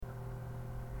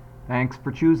Thanks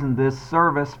for choosing this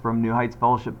service from New Heights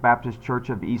Fellowship Baptist Church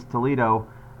of East Toledo.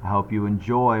 I hope you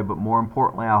enjoy, but more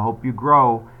importantly, I hope you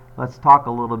grow. Let's talk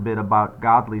a little bit about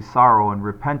godly sorrow and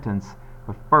repentance,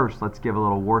 but first, let's give a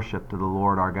little worship to the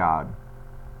Lord our God.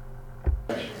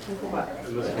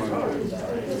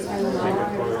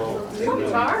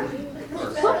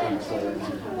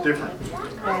 Different.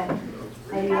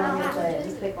 Maybe you want me to play it.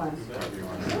 Just pick one.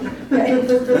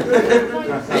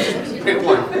 Pick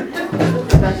one.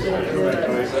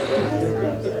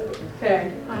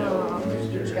 Okay.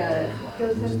 Got it.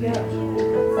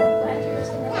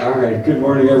 All right, good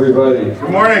morning, everybody. Good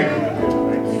morning.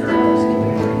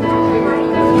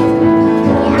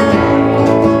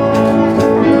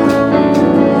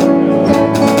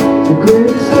 The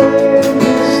greatest day in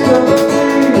history,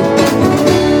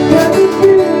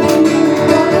 everything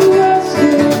God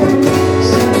rescued me,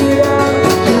 send it out,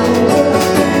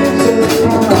 Jesus stands alive. He was a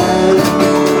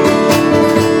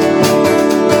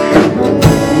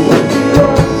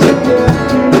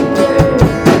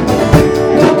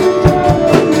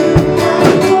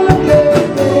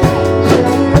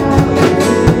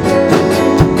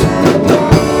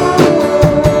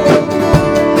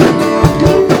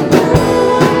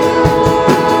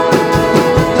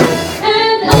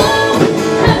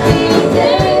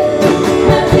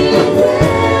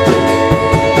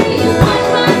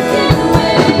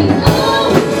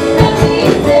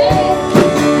everyday,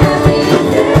 never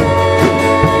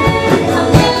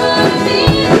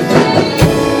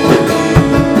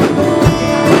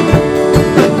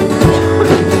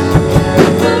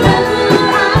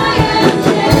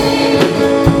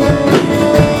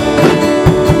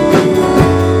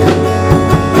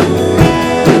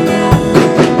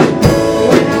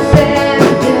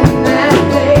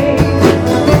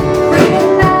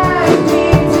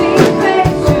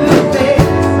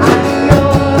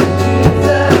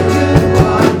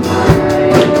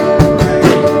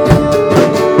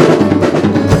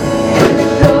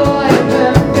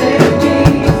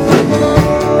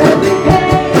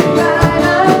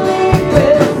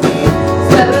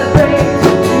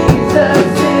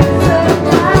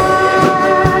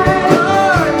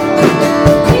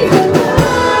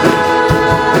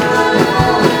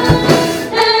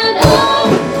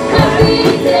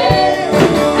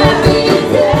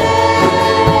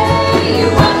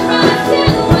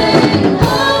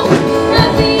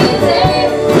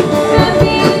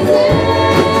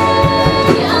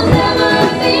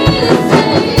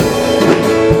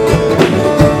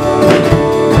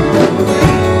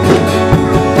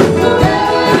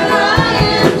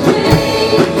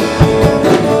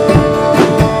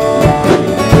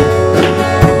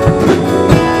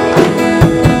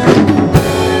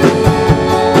told me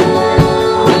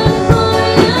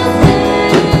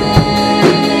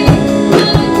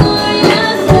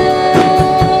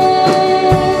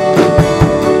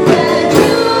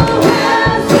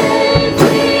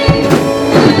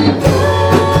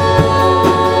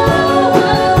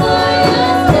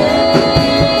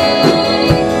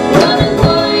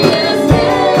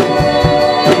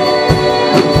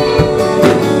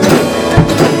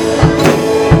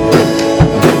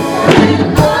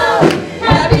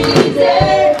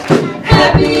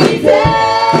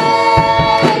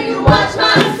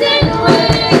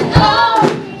day,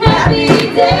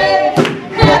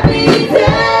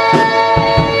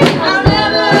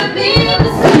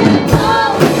 send it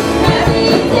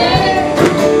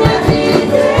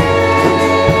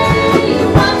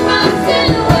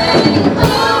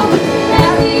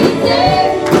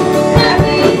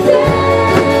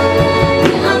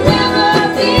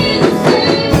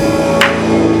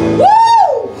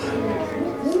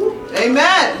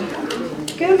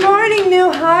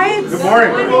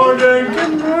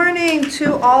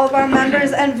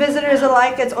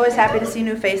It's always happy to see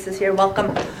new faces here.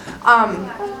 Welcome.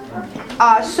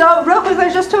 So real quick,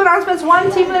 there's just two announcements.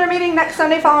 One, team leader meeting next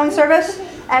Sunday following service,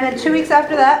 and then 2 weeks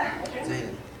after that,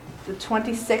 the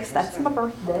 26th, that's my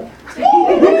birthday.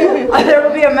 There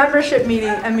will be a membership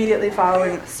meeting immediately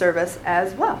following service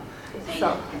as well.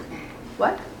 So,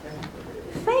 what?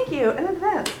 Thank you in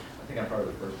advance. I think I'm probably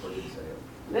the first person to say it.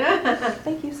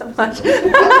 Thank you so much.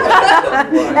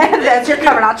 And that's your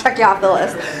covered. I'll check you off the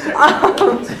list.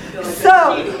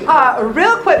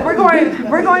 Real quick, we're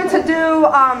going to do.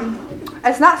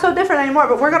 It's not so different anymore,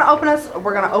 but we're going to open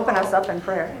us up in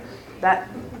prayer.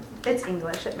 It's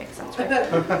English. It makes sense,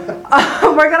 right?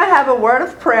 We're going to have a word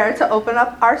of prayer to open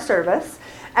up our service,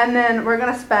 and then we're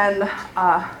going to spend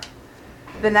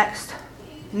the next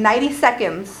 90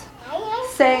 seconds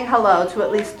saying hello to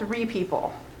at least 3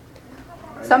 people.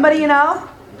 Somebody you know,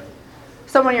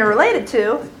 someone you're related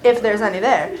to, if there's any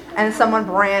there, and someone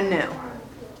brand new.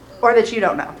 or that you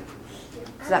don't know.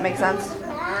 Does that make sense?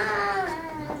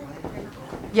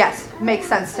 Yes, makes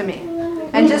sense to me.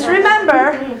 And just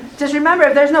remember,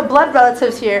 if there's no blood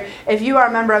relatives here, if you are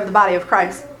a member of the body of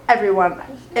Christ, everyone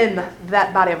in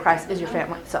that body of Christ is your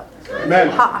family. So, Amen.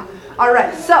 ha. All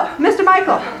right. So, Mr.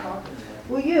 Michael,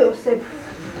 will you,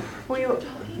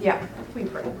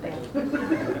 pray. Thank you.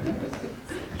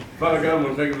 Father God, I want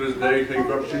to thank you for this day. Thank you for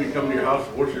the opportunity to come to your house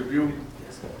and worship you.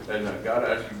 And God,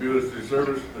 I ask you to be with us through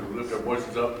service, and we lift our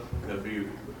voices up and be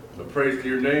a praise to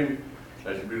your name.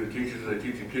 I ask you to be with the teachers as they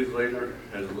teach the kids later,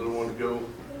 as the little ones go.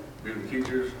 Be with the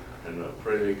teachers, and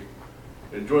pray they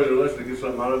enjoy their lesson and get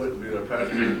something out of it. Be with our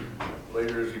pastor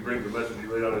later as he brings the message he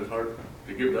laid on his heart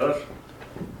to give to us.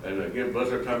 And again,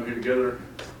 bless our time here together,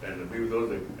 and be with those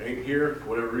that ain't here for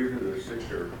whatever reason, they're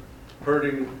sick or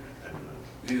hurting. And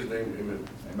in Jesus' name, amen.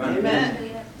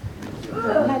 Amen.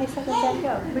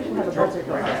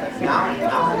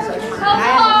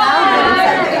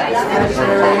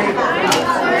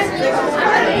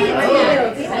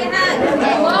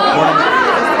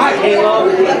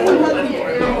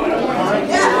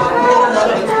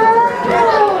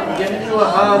 Giving you a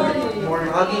hug. More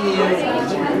hugging you.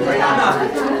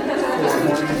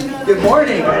 Good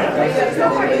morning.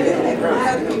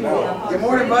 Good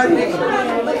morning, bud.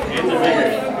 Good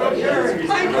morning.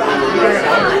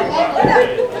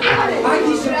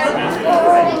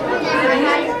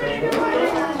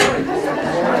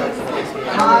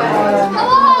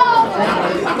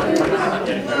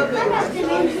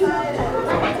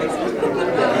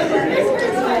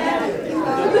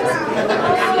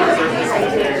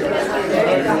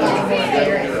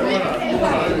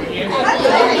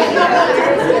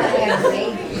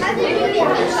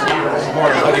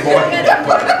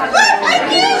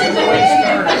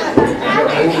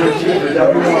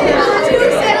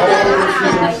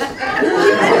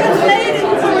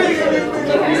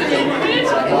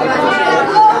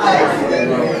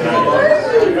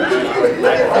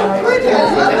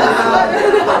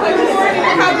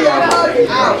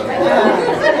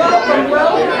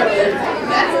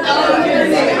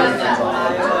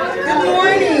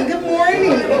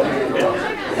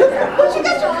 What you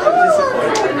got your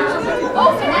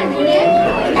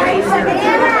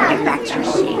Get back to your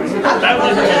seat.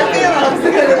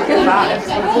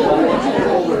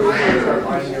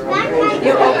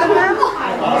 You open them?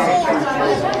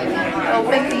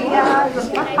 Open the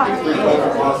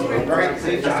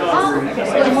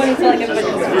Good morning, feel like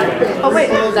everybody's oh wait.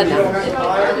 done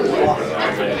now.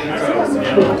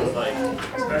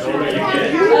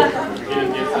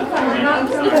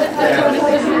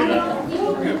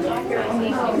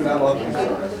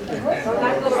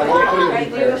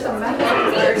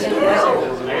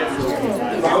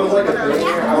 If I was like a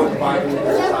billionaire, I would buy me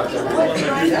this touch every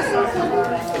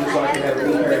so I can have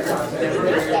internet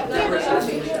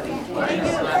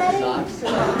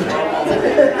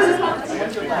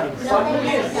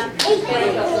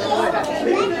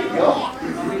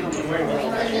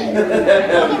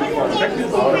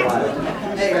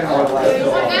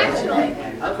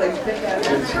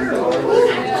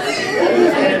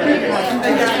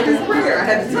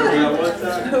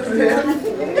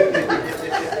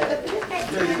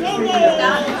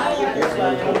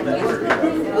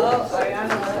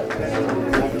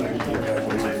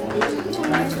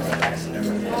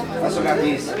I also got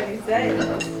these.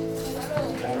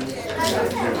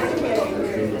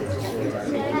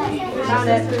 Found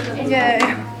it.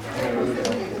 Yay.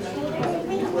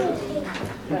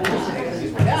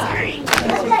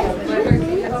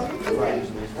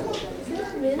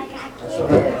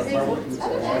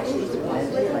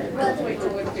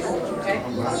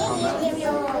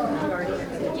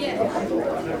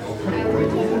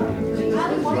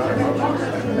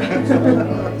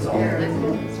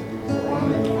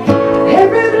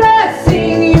 Every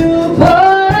blessing you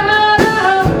pour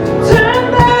out,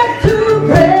 turn back to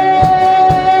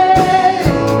praise.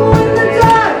 When the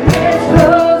darkness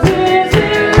closes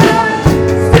in us,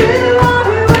 still all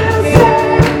we will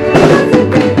say,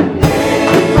 blessed be the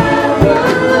name of the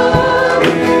Lord,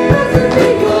 blessed be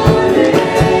your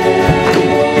name.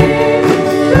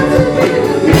 Blessed be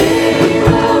the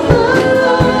name of the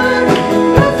Lord,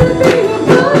 blessed be your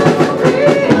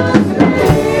glory.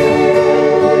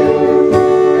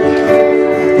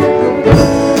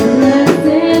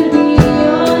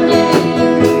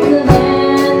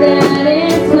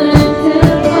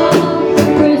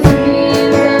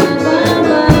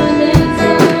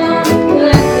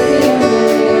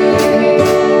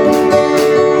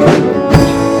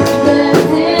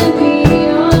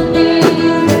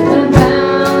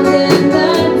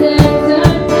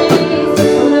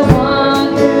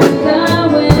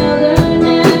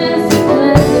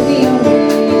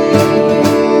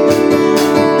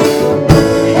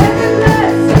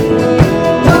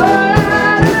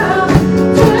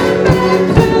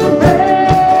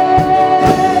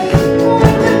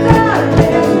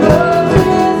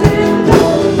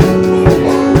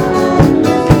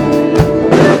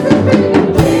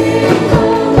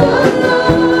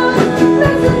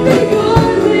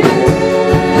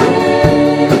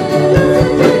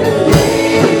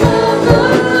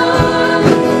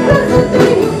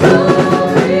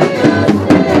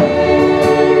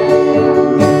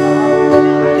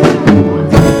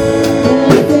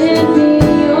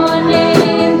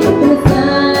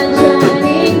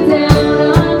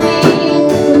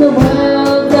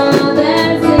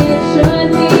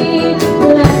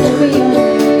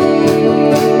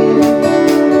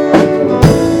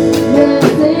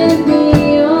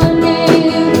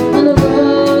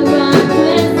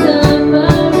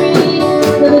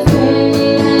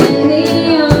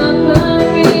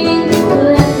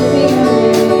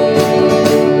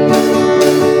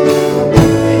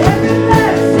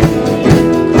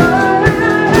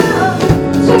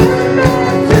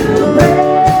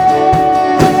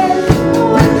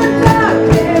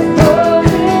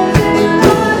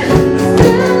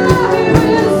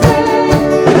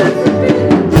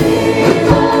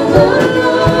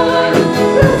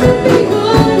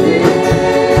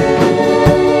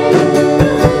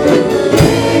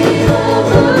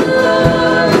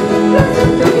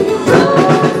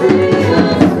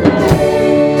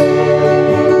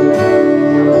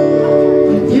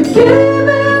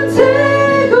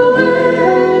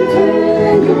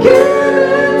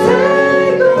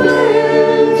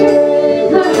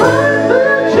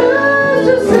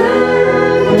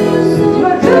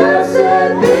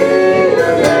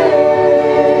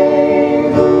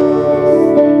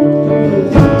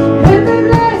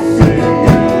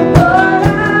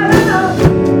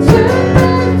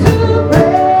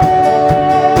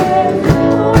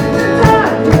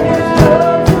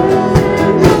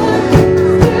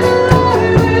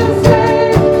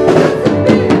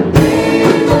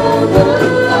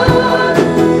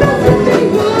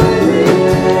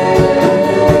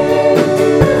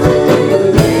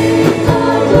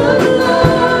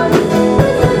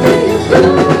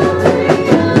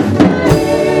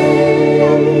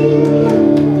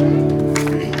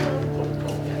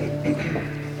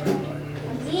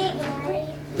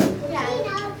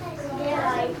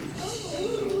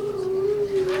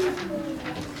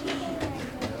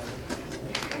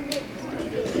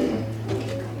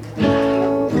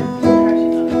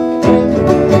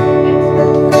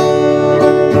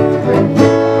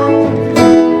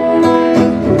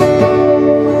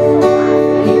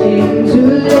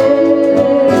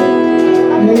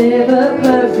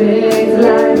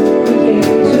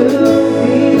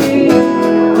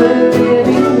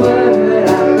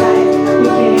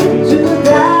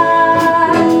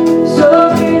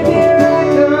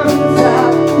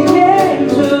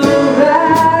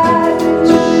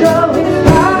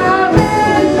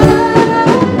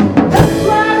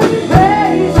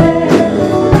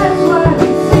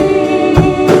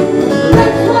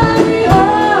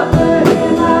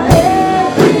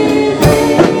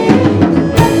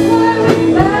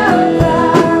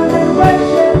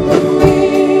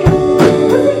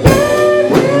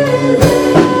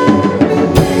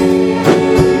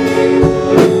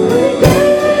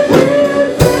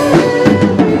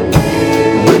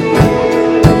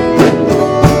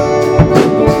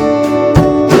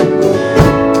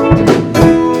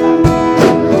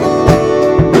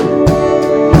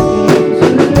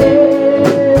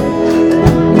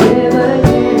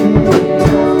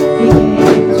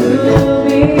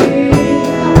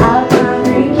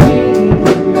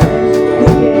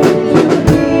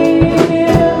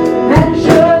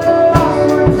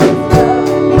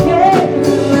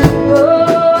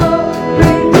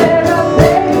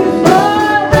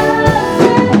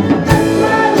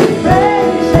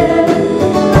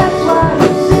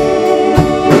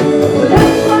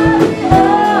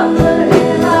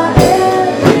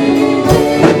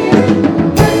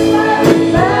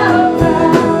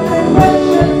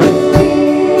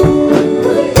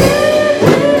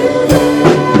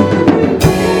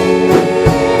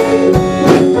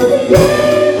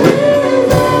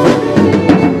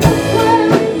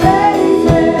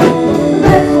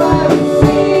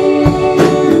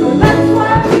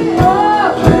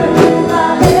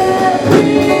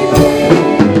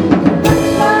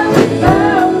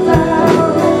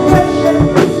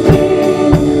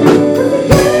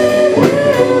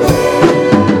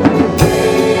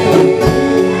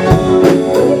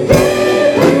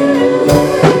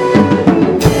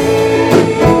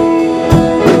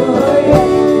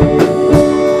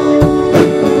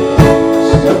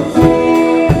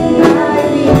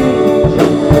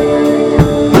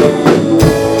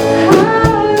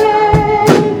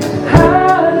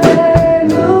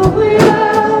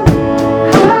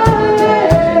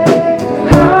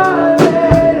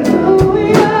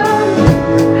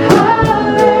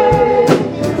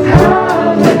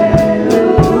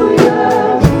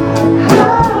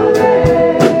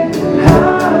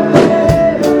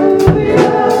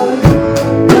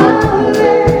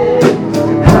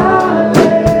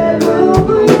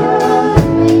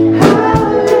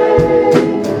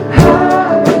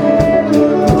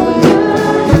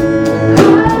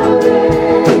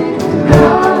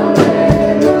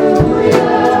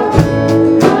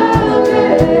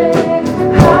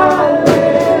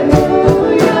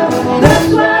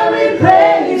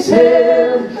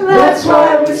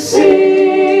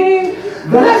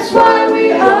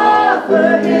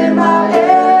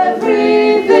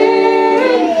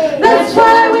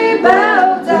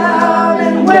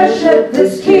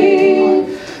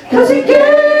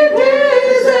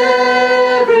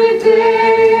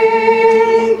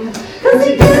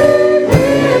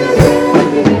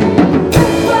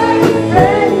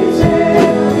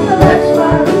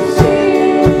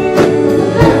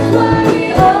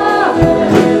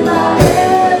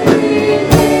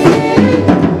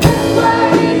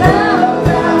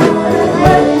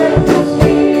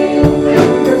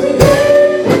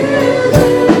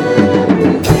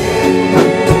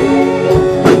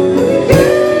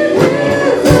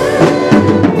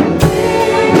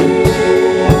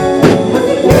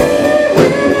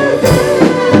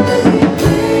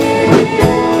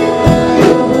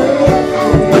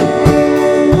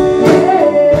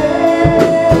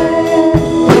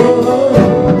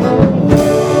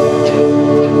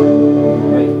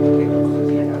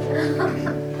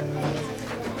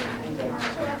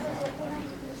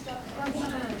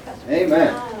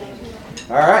 Amen.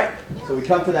 All right. So we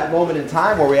come to that moment in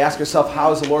time where we ask ourselves, how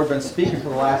has the Lord been speaking for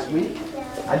the last week?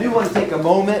 I do want to take a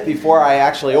moment before I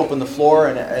actually open the floor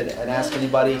and ask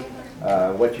anybody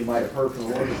what you might have heard from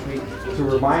the Lord this week to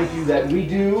remind you that we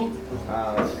do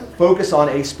focus on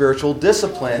a spiritual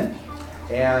discipline.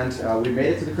 And we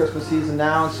made it to the Christmas season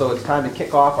now, so it's time to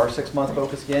kick off our 6-month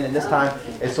focus again. And this time,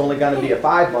 it's only going to be a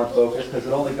 5-month focus because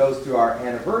it only goes through our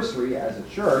anniversary as a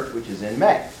church, which is in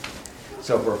May.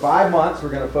 So for 5 months,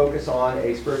 we're going to focus on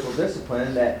a spiritual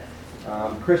discipline that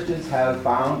Christians have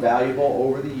found valuable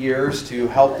over the years to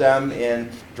help them in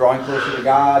drawing closer to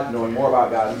God, knowing more about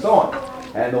God, and so on.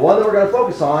 And the one that we're going to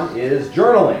focus on is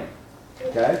journaling.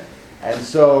 Okay? And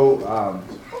so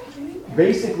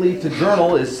basically, to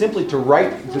journal is simply to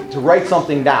write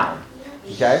something down.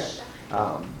 Okay?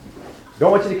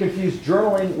 Don't want you to confuse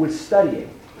journaling with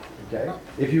studying. Okay?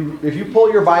 If you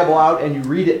pull your Bible out and you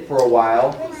read it for a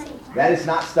while, that is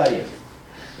not studying.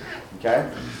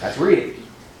 Okay? That's reading.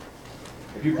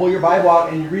 If you pull your Bible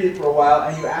out and you read it for a while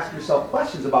and you ask yourself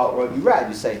questions about what you read,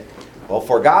 you say, well,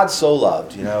 for God so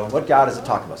loved, what God is it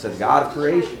talking about? It says God of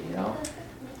creation,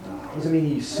 What does it mean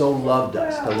He so loved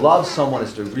us? To love someone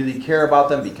is to really care about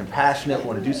them, be compassionate,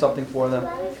 want to do something for them.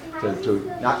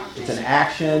 It's an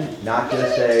action, not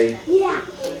just a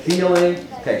feeling.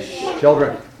 Okay,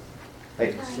 children.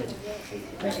 Hey,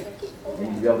 thank you. You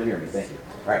need to be able to hear me. Thank you.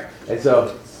 All right. And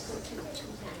so,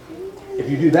 if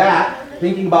you do that,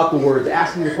 thinking about the words,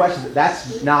 asking your questions,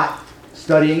 that's not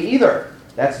studying either.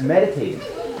 That's meditating.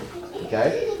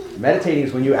 Okay? Meditating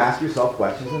is when you ask yourself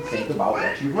questions and think about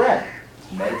what you've read.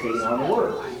 Meditating on the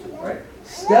Word. Right?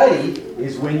 Study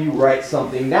is when you write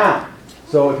something down.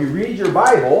 So if you read your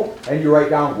Bible and you write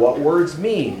down what words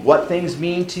mean, what things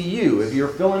mean to you, if you're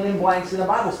filling in blanks in a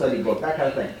Bible study book, that kind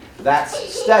of thing, that's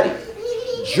study.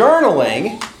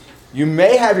 Journaling, you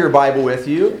may have your Bible with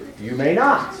you, you may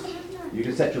not. You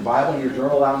can set your Bible and your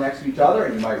journal down next to each other,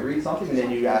 and you might read something, and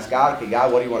then you ask God, okay,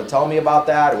 God, what do you want to tell me about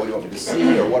that? Or what do you want me to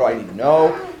see? Or what do I need to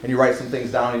know? And you write some things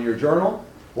down in your journal.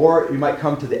 Or you might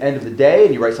come to the end of the day,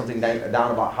 and you write something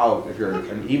down about how, if you're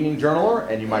an evening journaler,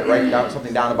 and you might write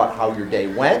something down about how your day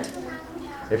went.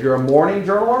 If you're a morning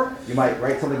journaler, you might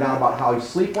write something down about how your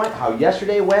sleep went, how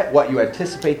yesterday went, what you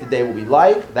anticipate the day will be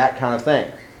like, that kind of thing.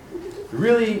 You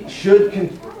really should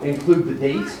include the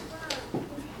date.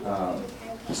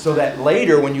 So that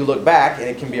later when you look back, and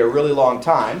it can be a really long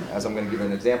time, as I'm going to give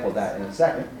an example of that in a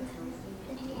second,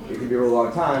 it can be a really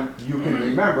long time, you can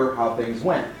remember how things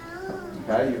went.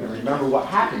 Okay? You can remember what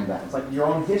happened then. It's like your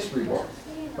own history book.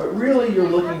 But really you're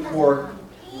looking for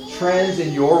trends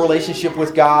in your relationship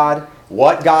with God,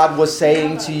 what God was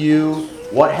saying to you,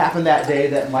 what happened that day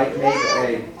that might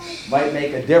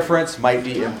make a difference, might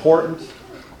be important.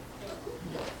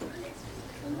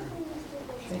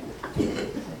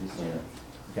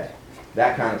 Okay,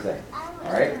 that kind of thing.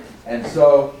 All right? And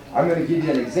so I'm going to give you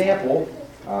an example.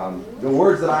 The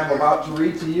words that I'm about to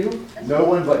read to you, no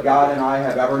one but God and I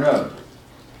have ever known.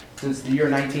 Since the year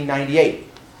 1998.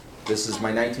 This is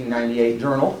my 1998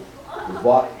 journal. It was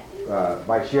bought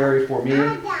by Sherry for me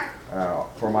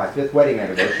for my 5th wedding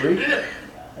anniversary.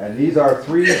 And these are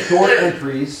 3 short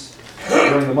entries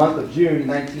during the month of June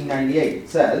 1998. It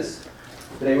says,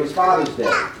 today was Father's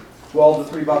Day. 12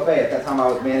 to 3 buffet. At that time I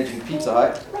was managing Pizza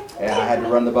Hut, and I had to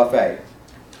run the buffet.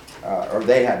 Or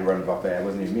they had to run the buffet. It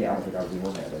wasn't even me. I don't think I was even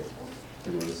working that day,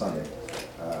 because it was a Sunday.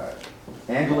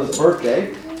 Angela's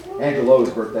birthday. Angelo's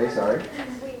birthday, sorry.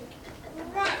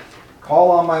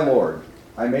 Call on my Lord.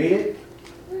 I made it.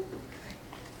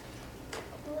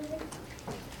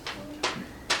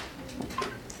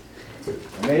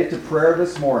 I made it to prayer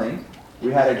this morning.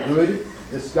 We had a good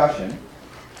discussion,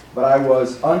 but I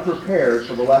was unprepared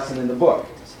for the lesson in the book.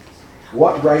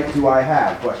 What right do I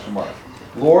have? Question mark.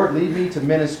 Lord, lead me to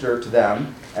minister to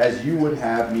them as you would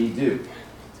have me do.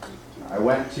 I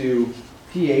went to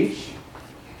PH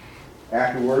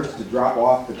afterwards to drop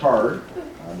off the card.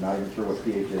 I'm not even sure what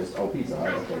PH is. Oh, Pizza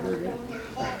Hut. Okay, very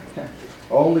good.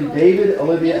 Only David,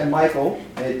 Olivia, and Michael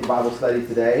made the Bible study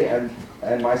today,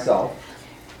 and myself.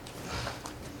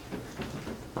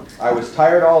 I was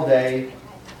tired all day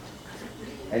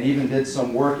and even did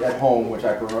some work at home, which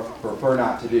I prefer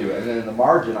not to do. And then in the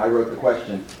margin, I wrote the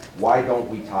question, why don't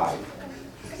we tithe?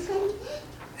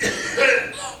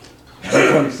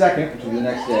 On the 22nd, which will be the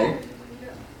next day,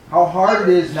 how hard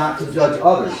it is not to judge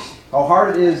others. How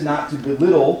hard it is not to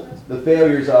belittle the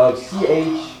failures of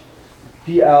CH,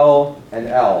 PL, and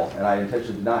L. And I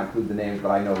intentionally did not include the names,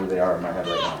 but I know who they are in my head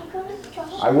right now.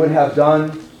 I would have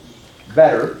done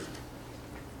better,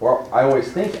 or I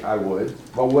always think I would,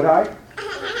 but would I?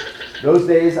 Those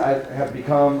days have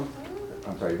become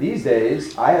These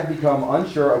days, I have become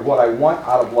unsure of what I want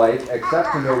out of life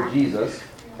except to know Jesus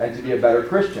and to be a better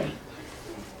Christian.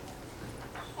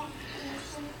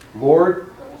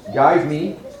 Lord, guide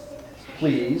me,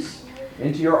 please,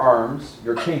 into your arms,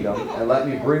 your kingdom, and let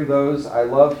me bring those I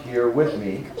love here with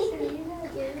me,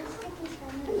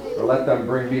 or let them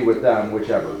bring me with them,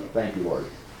 whichever. Thank you, Lord.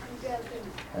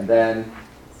 And then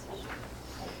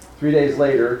 3 days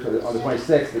later, on the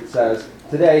 26th, it says,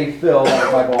 today, Phil,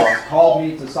 my boss, called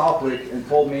me to Southwick and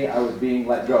told me I was being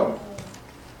let go.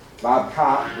 Bob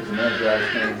Kopp was the manager I was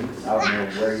training. I don't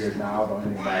know where he is now. I don't know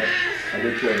anything about it. I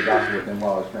did share the gospel with him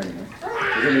while I was training him.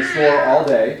 He was in the store all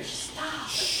day.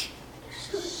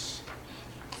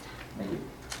 Thank you.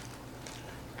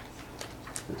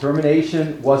 The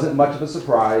termination wasn't much of a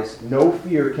surprise. No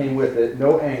fear came with it.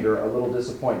 No anger. A little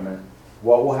disappointment.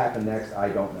 What will happen next, I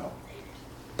don't know.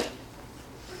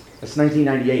 It's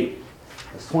 1998.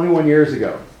 It's 21 years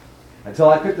ago. Until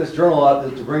I picked this journal up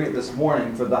to bring it this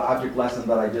morning for the object lesson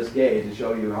that I just gave to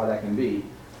show you how that can be,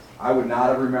 I would not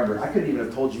have remembered. I couldn't even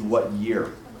have told you what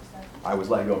year I was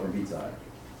let go from Pizza Hut.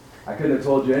 I couldn't have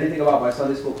told you anything about my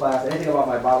Sunday school class, anything about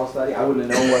my Bible study. I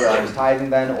wouldn't have known whether I was tithing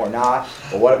then or not,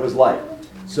 or what it was like.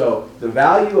 So the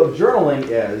value of journaling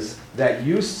is that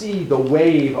you see the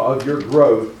wave of your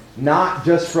growth not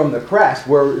just from the crest,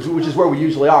 which is where we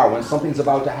usually are. When something's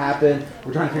about to happen,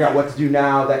 we're trying to figure out what to do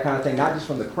now, that kind of thing. Not just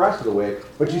from the crest of the wave,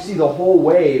 but you see the whole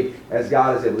wave as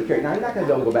God is able to carry. Now, you're not going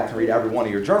to be able to go back and read every one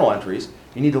of your journal entries.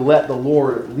 You need to let the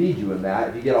Lord lead you in that.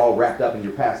 If you get all wrapped up in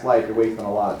your past life, you're wasting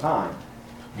a lot of time.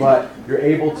 But you're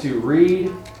able to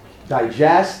read,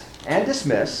 digest, and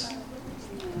dismiss,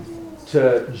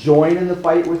 to join in the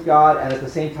fight with God, and at the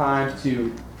same time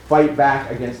to fight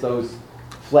back against those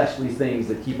fleshly things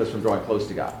that keep us from drawing close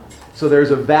to God. So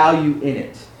there's a value in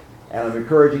it. And I'm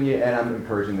encouraging you, and I'm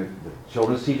encouraging the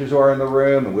children's teachers who are in the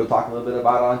room, and we'll talk a little bit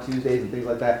about it on Tuesdays and things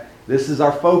like that. This is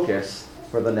our focus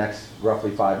for the next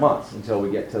roughly 5 months until we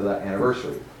get to the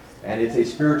anniversary. And it's a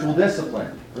spiritual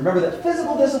discipline. Remember that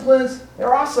physical disciplines,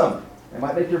 they're awesome. They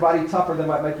might make your body tougher, they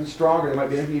might make you stronger, they might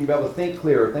make you be able to think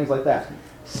clearer, things like that.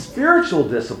 Spiritual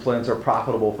disciplines are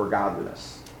profitable for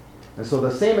godliness. And so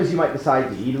the same as you might decide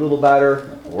to eat a little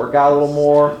better, work out a little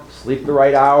more, sleep the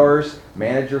right hours,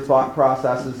 manage your thought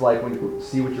processes, like when you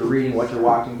see what you're reading, what you're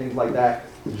watching, things like that,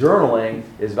 journaling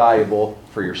is valuable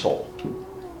for your soul.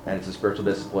 And it's a spiritual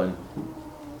discipline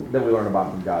that we learn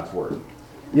about from God's Word.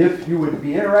 If you would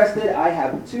be interested, I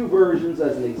have 2 versions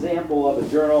as an example of a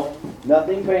journal.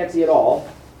 Nothing fancy at all.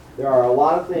 There are a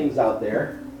lot of things out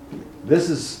there. This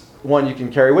is one you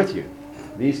can carry with you.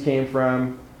 These came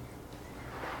from,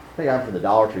 I think I'm from the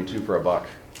Dollar Tree, 2 for $1.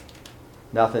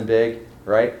 Nothing big,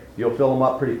 right? You'll fill them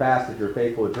up pretty fast if you're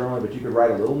faithful at journaling, but you could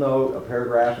write a little note, a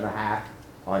paragraph and a half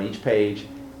on each page,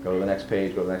 go to the next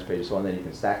page, go to the next page, so on, then you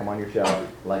can stack them on your shelf,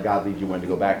 let God lead you when to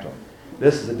go back to them.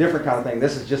 This is a different kind of thing.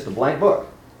 This is just a blank book.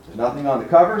 There's nothing on the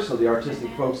cover, so the artistic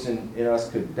folks in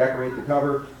us could decorate the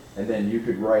cover, and then you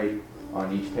could write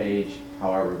on each page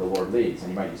however the Lord leads.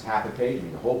 And you might use half a page,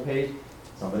 maybe the whole page.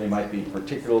 Somebody might be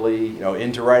particularly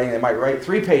into writing. They might write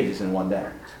 3 pages in one day.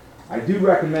 I do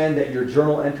recommend that your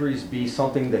journal entries be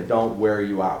something that don't wear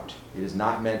you out. It is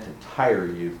not meant to tire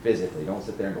you physically. Don't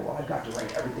sit there and go, well, I've got to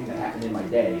write everything that happened in my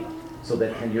day so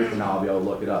that 10 years from now I'll be able to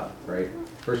look it up, right?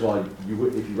 First of all, if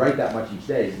you write that much each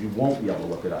day, you won't be able to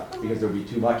look it up because there'll be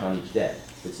too much on each day.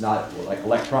 It's not like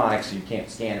electronics, so you can't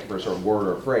scan it for a certain word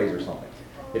or a phrase or something.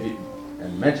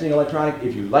 And mentioning electronic,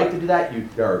 if you like to do that,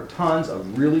 there are tons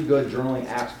of really good journaling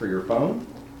apps for your phone,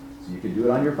 so you can do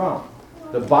it on your phone.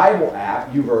 The Bible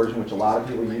app, YouVersion, which a lot of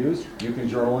people use, you can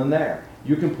journal in there.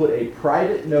 You can put a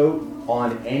private note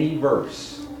on any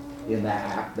verse in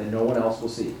that app that no one else will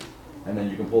see. And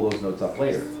then you can pull those notes up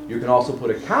later. You can also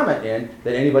put a comment in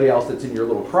that anybody else that's in your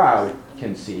little crowd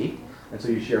can see, and so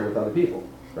you share with other people,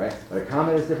 right? But a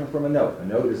comment is different from a note. A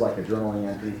note is like a journaling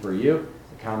entry for you.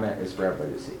 A comment is for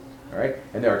everybody to see, all right?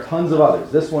 And there are tons of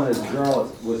others. This one is a journal.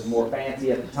 It was more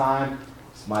fancy at the time.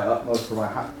 It's my utmost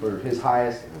for his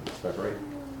highest. That's right.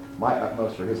 My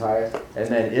utmost for his highest. And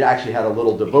then it actually had a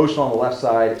little devotional on the left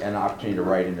side and an opportunity to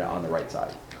write on the right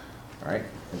side, all right?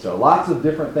 And so lots of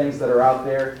different things that are out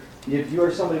there. If you are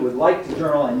somebody who would like to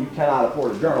journal and you cannot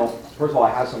afford a journal, first of all,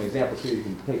 I have some examples here you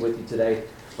can take with you today,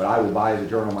 but I will buy the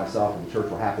journal myself and the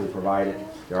church will happily provide it.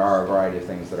 There are a variety of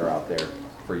things that are out there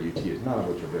for you to use, none of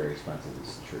which are very expensive, this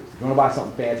is the truth. If you want to buy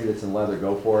something fancy that's in leather,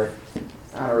 go for it.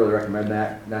 I don't really recommend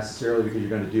that necessarily because you're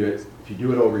going to do it, if you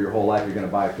do it over your whole life, you're going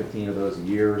to buy 15 of those a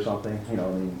year or something.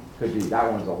 Could be,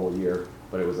 that one's a whole year,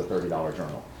 but it was a $30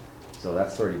 journal. So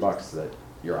that's $30 that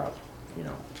you're out,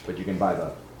 but you can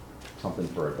buy something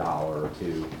for $1 or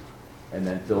 $2 and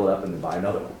then fill it up and then buy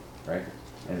another one, right?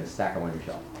 And then stack them on your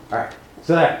shelf. All right,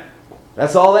 so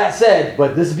that's all that said,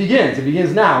 but this begins. It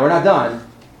begins now. We're not done.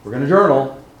 We're going to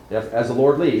journal as the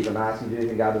Lord leads. I'm not asking you to do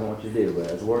anything God doesn't want you to do, but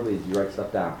as the Lord leads, you write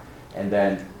stuff down. And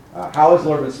then, how has the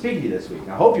Lord been speaking to you this week?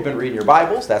 Now, I hope you've been reading your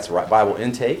Bibles. That's Bible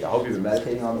intake. I hope you've been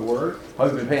meditating on the Word. I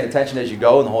hope you've been paying attention as you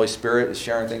go, and the Holy Spirit is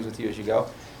sharing things with you as you go.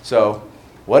 So,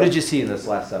 what did you see in this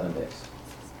last 7 days?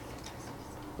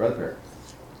 Brother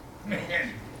Perry. Man,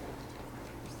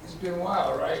 it's been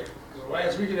wild, right? The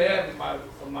last week and a half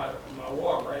of my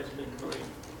walk, right, it's been really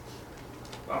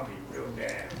bumpy, real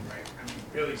bad, right? I mean,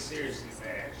 really seriously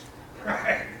bad,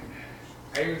 right?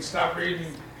 I even stopped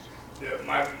reading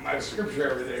my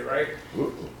scripture every day, right?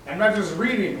 I'm not just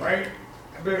reading, right?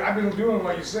 I've been doing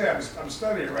what you say. I'm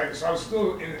studying, right? So I'm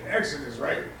still in Exodus,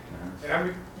 right? And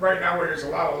I'm right now where there's a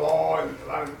lot of law and a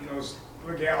lot of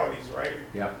legalities, right?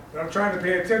 Yeah. But I'm trying to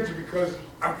pay attention because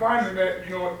I'm finding that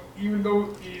even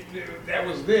though that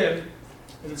was then,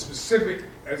 and it's specific,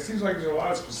 it seems like there's a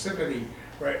lot of specificity,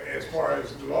 right, as far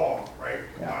as the law, right?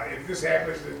 Yeah. If this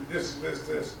happens, then this,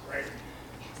 right?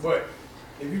 But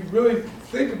if you really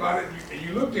think about it and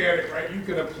you look at it, right, you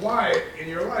can apply it in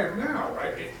your life now,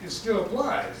 right? It still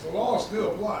applies. The law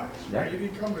still applies, right? Yeah. You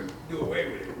didn't come to do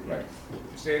away with it. Right. You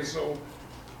saying so?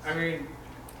 I mean,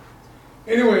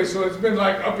 anyway, so it's been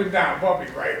like up and down,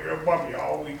 bumpy, right? Real bumpy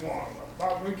all week long.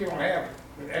 About a week and a half,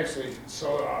 actually.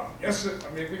 So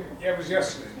yesterday, it was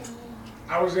yesterday.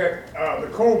 I was at the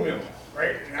coal mill,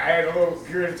 right? And I had a little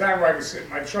period of time where I could sit in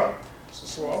my truck.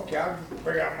 So okay, I'll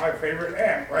bring out my favorite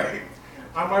app, right?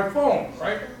 On my phone,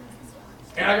 right?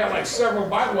 And I got like several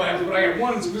Bible apps, but I got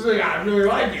one specific I really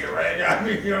like it, right?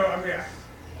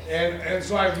 And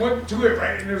so I went to it,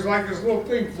 right? And there's like this little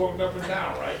thing floating up and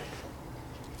down, right?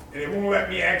 And it won't let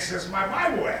me access my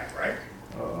Bible app, right?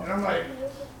 And I'm like,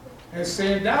 and it's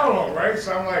saying download, right?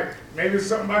 So I'm like, maybe it's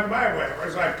something about the Bible app,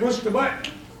 right? So I pushed the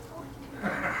button.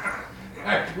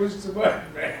 I pushed the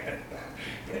button, man.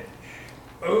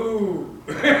 Ooh.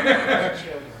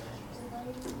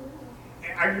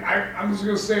 I'm just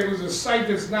going to say it was a site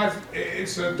that's not,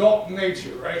 it's adult in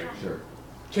nature, right? Sure.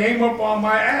 Came up on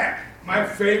my app, my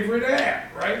favorite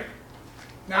app, right?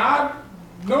 Now,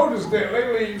 I've noticed that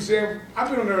lately, you say,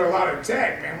 I've been under a lot of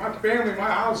attack, man. My family,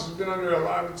 my house has been under a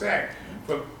lot of attack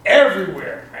from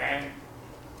everywhere, man.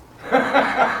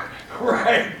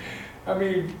 Right? I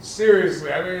mean,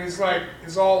 seriously. I mean, it's like,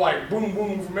 it's all like boom,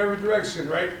 boom from every direction,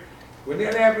 right? When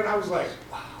that happened, I was like,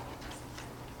 wow,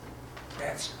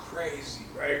 that's crazy,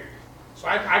 right? So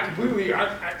I completely,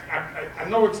 I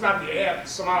know it's not the app,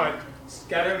 somehow I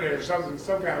got in there or something,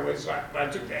 some kind of way, so I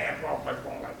took the app off my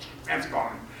phone, like, that's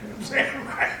gone. You know what I'm saying?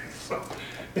 Right? So,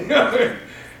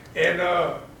 and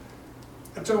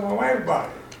I told my wife about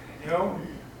it,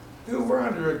 Dude, we're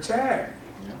under attack.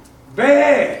 Yeah.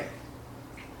 Bad.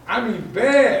 I mean,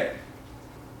 bad.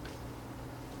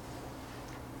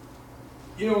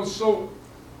 So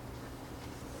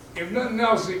if nothing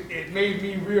else, it made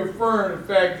me reaffirm the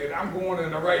fact that I'm going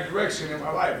in the right direction in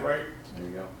my life, right? There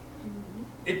you go.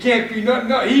 It can't be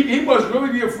nothing else. He must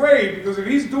really be afraid, because if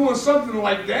he's doing something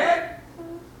like that,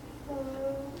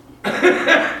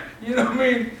 you know what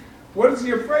I mean? What is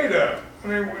he afraid of?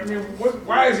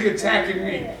 Why is he attacking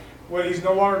me? Well, he's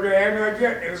no longer going to have me like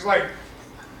that. And it's like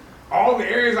all the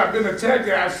areas I've been attacked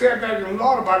at, I sat back and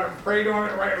thought about it, and prayed on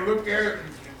it, right, and looked at it, and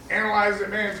analyzed it,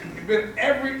 man. It's been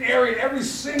every area, every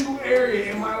single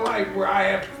area in my life where I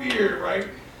have fear, right?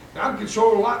 And I'm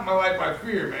controlled a lot in my life by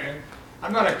fear, man.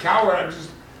 I'm not a coward,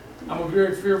 I'm a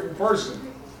very fearful person.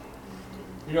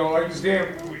 Like you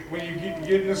said, when you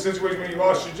get in a situation when you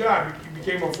lost your job, you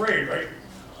became afraid, right?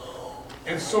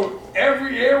 And so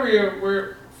every area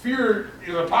where fear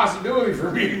is a possibility for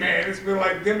me, man, it's been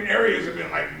like, them areas have been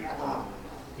like,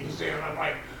 I'm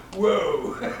like,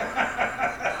 whoa.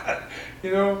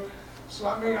 So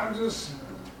I'm just,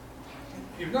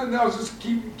 if nothing else, just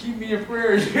keep me in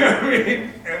prayer, you know what I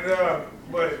mean? And,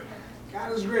 but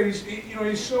God is great.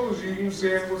 He shows you,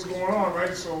 what's going on,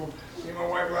 right? So, me and my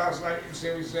wife last night,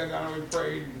 we sat down and we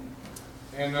prayed.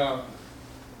 And I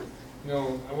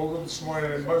woke up this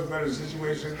morning in a much better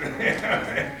situation.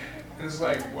 And it's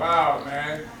like, wow,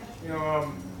 man.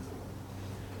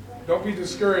 Don't be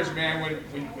discouraged, man,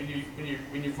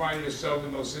 when you find yourself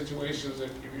in those situations. That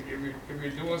if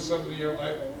you're doing something in your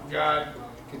life, God,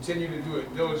 continue to do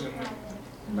it diligently.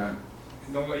 Amen.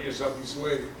 And don't let yourself be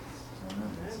swayed.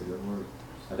 That's a good word.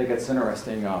 I think that's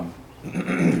interesting.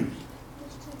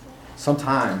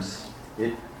 Sometimes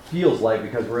it feels like,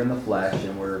 because we're in the flesh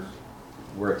and we're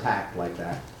attacked like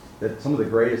that some of the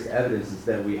greatest evidences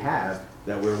that we have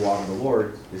that we're walking the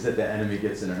Lord is that the enemy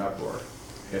gets in an uproar.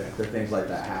 If things like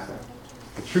that happen.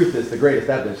 the truth is the greatest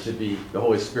evidence should be the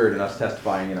Holy Spirit and us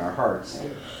testifying in our hearts.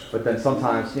 But then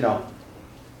sometimes,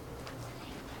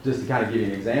 just to kind of give you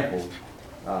an example,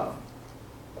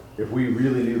 if we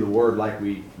really knew the Word like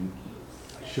we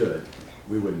should,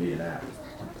 we wouldn't need an app.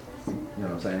 You know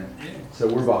what I'm saying? So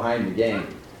we're behind the game.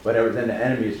 But then the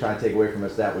enemy is trying to take away from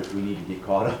us that which we need to get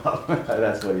caught up.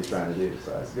 That's what he's trying to do.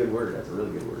 So that's a good word. That's a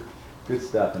really good word. Good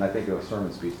stuff. And I think the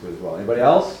sermon speaks to it as well. Anybody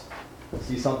else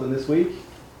see something this week?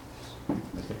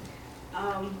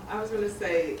 I was going to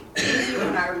say, usually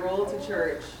when I roll to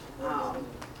church, I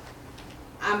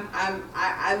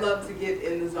love to get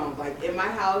in the zone. Like in my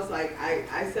house, like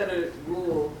I set a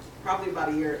rule probably about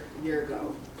a year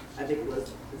ago. I think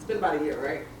it's been about a year,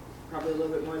 right? Probably a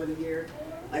little bit more than a year.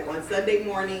 Like on Sunday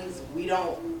mornings, we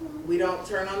don't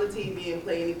turn on the TV and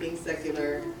play anything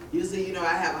secular. Usually,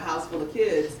 I have a house full of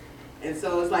kids, and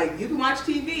so it's like you can watch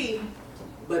TV,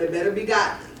 but it better be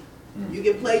godly. You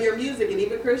can play your music, and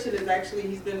even Christian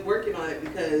he's been working on it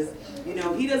because,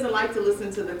 he doesn't like to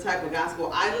listen to the type of gospel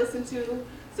I listen to,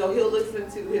 so he'll listen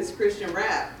to his Christian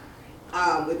rap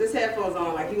with his headphones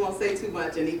on, like he won't say too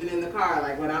much, and even in the car,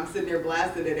 like when I'm sitting there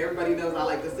blasting it, everybody knows I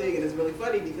like to sing, and it's really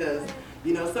funny because,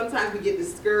 sometimes we get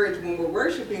discouraged when we're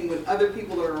worshiping when other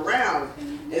people are around,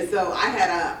 and so I had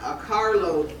a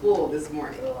carload full this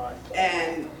morning,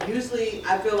 and usually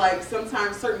I feel like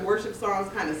sometimes certain worship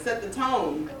songs kind of set the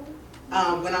tone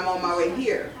when I'm on my way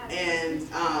here. And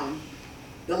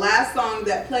the last song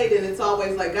that played, and it's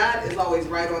always like God is always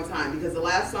right on time, because the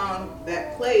last song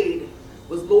that played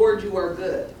was Lord, You Are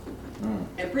Good.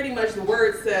 And pretty much the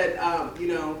word said,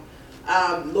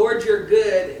 Lord, you're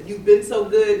good. You've been so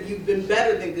good. You've been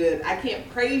better than good. I can't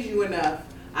praise you enough.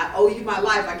 I owe you my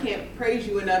life. I can't praise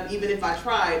you enough even if I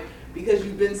tried, because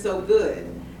you've been so good.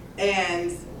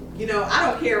 And I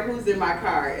don't care who's in my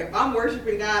car. If I'm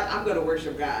worshiping God, I'm going to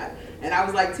worship God. And I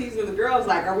was like teasing the girls,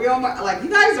 like, are we on like, you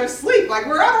guys are asleep. Like,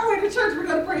 we're on our way to church. We're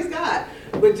going to praise God.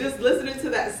 But just listening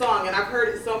to that song, and I've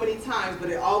heard it so many times,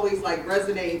 but it always like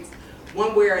resonates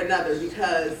one way or another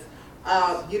because,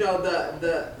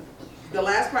 the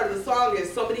last part of the song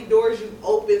is so many doors you've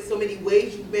opened, so many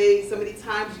ways you've made, so many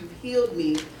times you've healed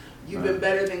me. You've been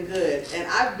better than good. And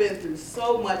I've been through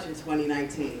so much in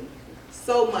 2019.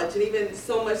 So much, and even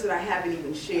so much that I haven't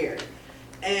even shared.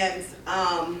 And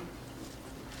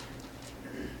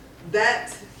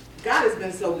that God has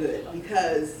been so good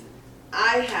because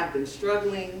I have been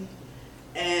struggling.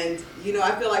 And,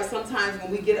 I feel like sometimes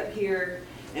when we get up here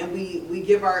and we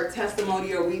give our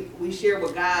testimony or we share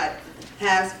what God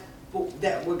has,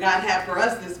 what God had for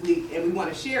us this week, and we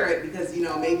want to share it because,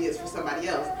 maybe it's for somebody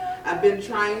else. I've been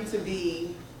trying to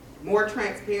be more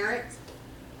transparent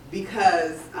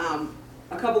because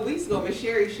a couple weeks ago, Miss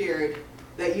Sherry shared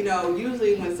that,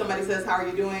 usually when somebody says, how are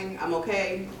you doing? I'm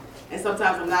okay. And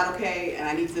sometimes I'm not okay, and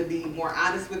I need to be more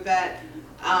honest with that.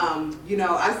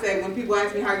 I say when people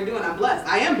ask me, how are you doing? I'm blessed.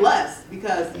 I am blessed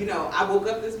because, I woke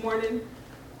up this morning,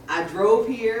 I drove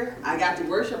here, I got to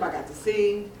worship, I got to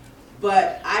sing,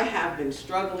 but I have been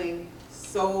struggling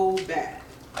so bad.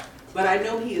 But I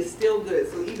know He is still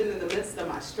good. So even in the midst of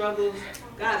my struggles,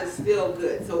 God is still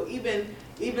good. So even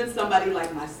somebody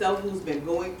like myself who's been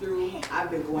going through,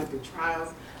 I've been going through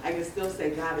trials, I can still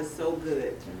say God is so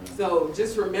good. So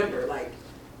just remember, like,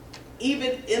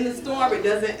 even in the storm, it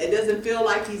doesn't feel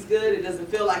like He's good. It doesn't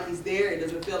feel like He's there. It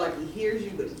doesn't feel like He hears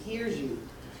you, but He hears you.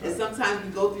 And sometimes we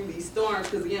go through these storms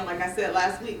because, again, like I said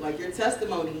last week, like your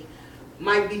testimony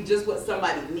might be just what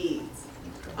somebody needs.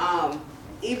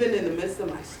 Even in the midst of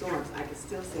my storms, I can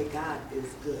still say God is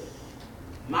good.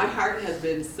 My heart has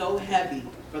been so heavy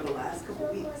for the last couple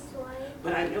weeks,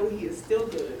 but I know He is still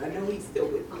good. I know He's still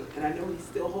with me, and I know He's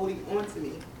still holding on to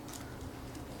me.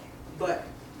 But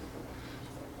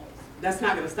that's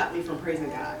not going to stop me from praising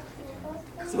God.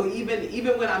 So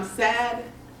even when I'm sad,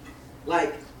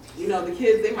 like, the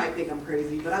kids, they might think I'm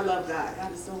crazy, but I love God.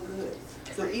 God is so good.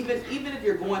 So even if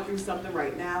you're going through something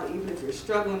right now, even if you're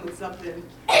struggling with something,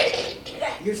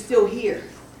 you're still here.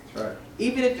 Right.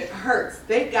 Even if it hurts,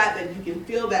 thank God that you can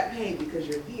feel that pain because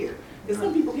you're here. Because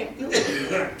some people can't feel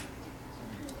it.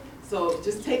 So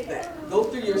just take that. Go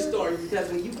through your story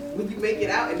because when you make it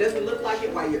out, it doesn't look like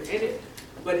it while you're in it,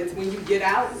 but it's when you get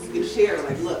out, you can share,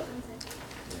 like, look.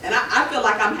 And I feel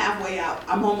like I'm halfway out.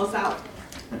 I'm almost out.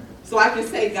 So I can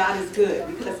say God is good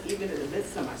because even in the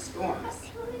midst of my storms,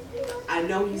 I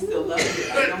know He still loves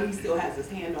me. I know He still has His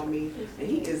hand on me, and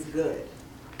He is good.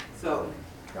 So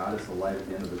God is the light at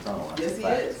the end of the tunnel. Yes, He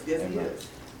is. Yes, He is.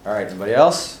 All right, anybody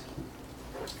else?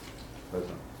 I'm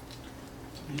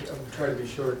trying to be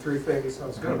short. 3 things. I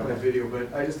was going to play a video,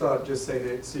 but I just thought just saying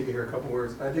it so you can hear a couple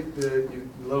words. I think the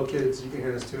little kids, you can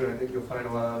hear this too, and I think you'll find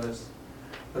a lot of this.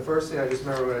 The first thing I just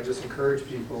remember when I just encourage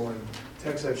people and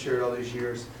texts I've shared all these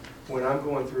years, when I'm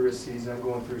going through a season, I'm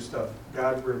going through stuff,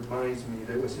 God reminds me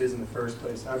that it was His in the first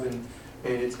place. And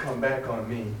it's come back on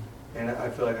me, and I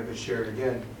feel like I could share it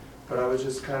again. But I was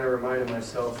just kind of reminding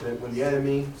myself that when the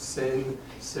enemy, sin,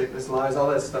 sickness, lies, all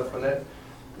that stuff,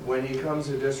 when he comes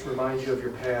to just remind you of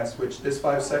your past, which this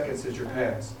 5 seconds is your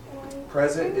past.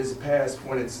 Present is past.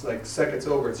 When it's like seconds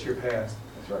over, it's your past.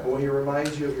 That's right. But when he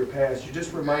reminds you of your past, you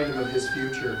just remind him of his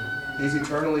future. He's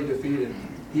eternally defeated.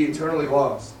 He eternally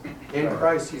lost. In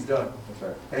Christ, he's done. That's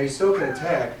right. And he still can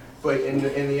attack, but in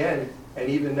the end, and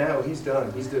even now, he's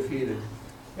done. He's defeated.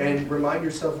 And remind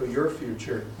yourself of your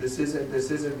future. This isn't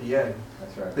the end.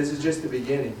 That's right. This is just the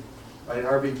beginning. And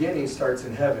our beginning starts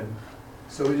in heaven.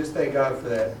 So we just thank God for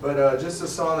that. But just a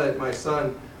song that my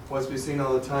son wants to be singing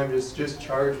all the time, just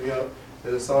charge me up.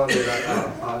 There's a song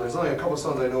that there's only a couple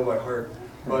songs I know by heart.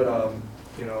 But,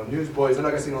 Newsboys, I'm not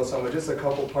going to sing all the song, but just a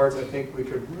couple parts I think we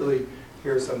could really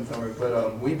hear something.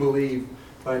 But We Believe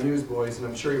by Newsboys, and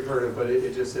I'm sure you've heard it, but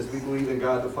it just says, we believe in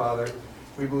God the Father.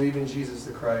 We believe in Jesus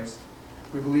the Christ.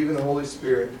 We believe in the Holy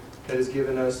Spirit that has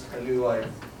given us a new life.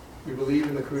 We believe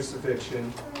in the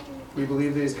crucifixion. We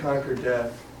believe that He's conquered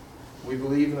death. We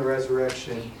believe in the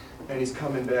resurrection, and He's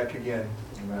coming back again.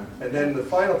 Amen. And then the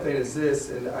final thing is this,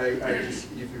 and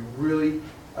if you really,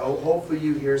 hopefully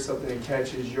you hear something that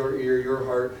catches your ear, your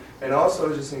heart, and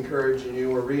also just encouraging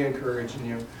you or re-encouraging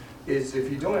you, is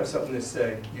if you don't have something to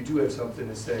say, you do have something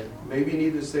to say. Maybe you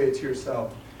need to say it to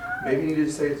yourself. Maybe you need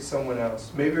to say it to someone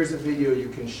else. Maybe there's a video you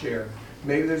can share.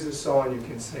 Maybe there's a song you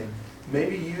can sing.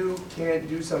 Maybe you can't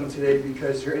do something today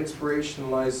because your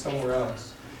inspiration lies somewhere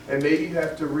else. And maybe you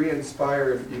have to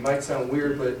re-inspire. It might sound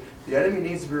weird, but the enemy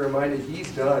needs to be reminded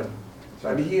he's done.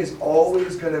 I mean, he is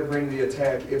always going to bring the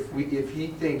attack if he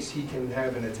thinks he can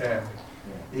have an attack.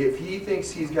 If he thinks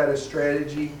he's got a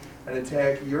strategy, an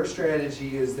attack, your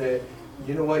strategy is that,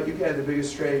 you know what, you can have the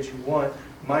biggest strategy you want.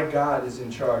 My God is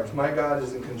in charge. My God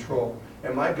is in control.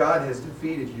 And my God has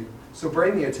defeated you. So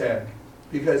bring the attack,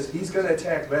 because he's going to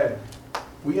attack back.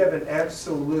 We have an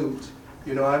absolute,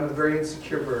 I'm a very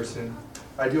insecure person.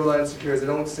 I do a lot of insecurities. I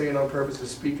don't say it on purpose to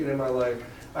speak it in my life.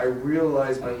 I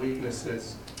realize my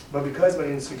weaknesses. But because of my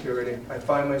insecurity, I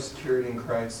find my security in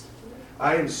Christ.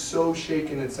 I am so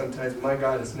shaken, and sometimes my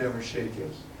God is never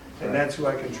shaken. And that's who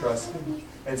I can trust in.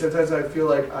 And sometimes I feel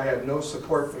like I have no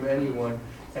support from anyone,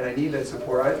 and I need that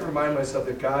support. I have to remind myself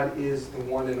that God is the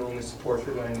one and only support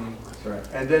that I need. That's right.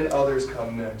 And then others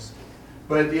come next.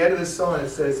 But at the end of the song, it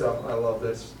says, I love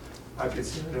this. I could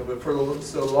sing it, but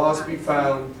so the lost be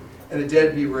found, and the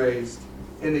dead be raised.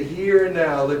 In the here and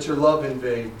now, let your love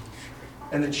invade.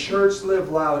 And the church live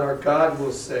loud, our God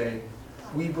will say,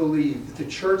 we believe. The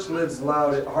church lives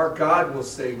loud, our God will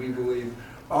say, we believe.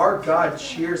 Our God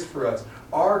cheers for us.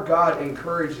 Our God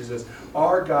encourages us.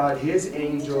 Our God, His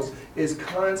angels, is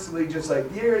constantly just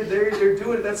like, they're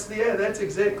doing it. That's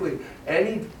exactly.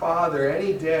 Any father,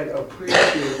 any dad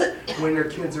appreciates when their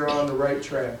kids are on the right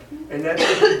track. And that's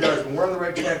what He does. When we're on the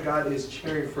right track, God is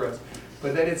cheering for us.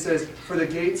 But then it says, for the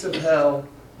gates of hell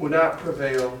will not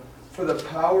prevail, for the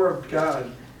power of God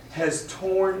has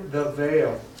torn the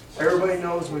veil. Everybody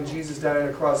knows when Jesus died on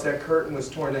the cross, that curtain was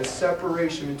torn. That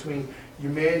separation between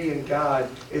humanity and God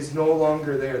is no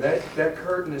longer there. That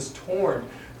curtain is torn.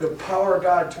 The power of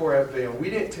God tore that veil. We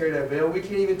didn't tear that veil. We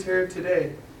can't even tear it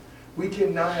today. We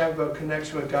cannot have a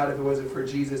connection with God if it wasn't for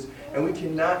Jesus. And we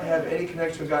cannot have any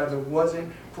connection with God if it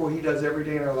wasn't for what He does every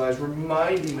day in our lives,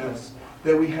 reminding us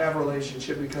that we have a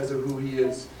relationship because of who He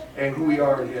is and who we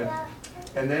are in Him.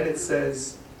 And then it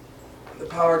says, the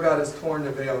power of God has torn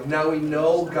the veil. Now we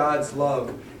know God's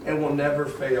love and will never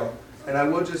fail. And I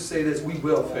will just say this, we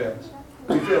will fail.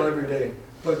 We fail every day.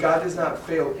 But God does not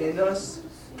fail in us.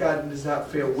 God does not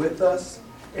fail with us.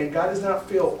 And God does not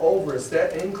fail over us.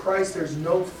 That in Christ there's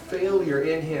no failure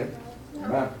in Him.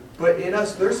 Amen. But in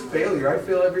us there's failure. I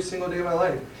fail every single day of my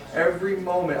life. Every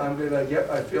moment I'm going to be like, yep,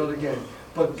 I failed again.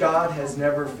 But God has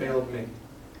never failed me.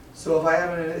 So if I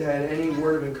haven't had any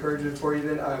word of encouragement for you,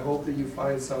 then I hope that you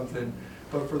find something.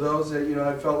 But for those that,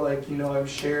 I felt like, I'm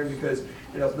sharing because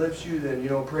it uplifts you,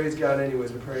 then, praise God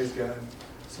anyways, but praise God.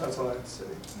 So that's all I have to say.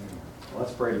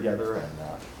 Let's pray together,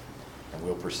 and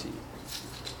we'll proceed.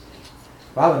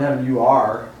 Father in heaven, You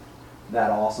are that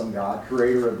awesome God,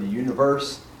 creator of the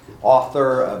universe,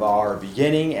 author of our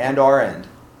beginning and our end.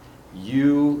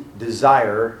 You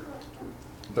desire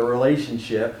the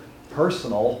relationship,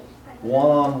 personal,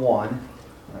 one-on-one,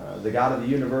 the God of the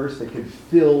universe that could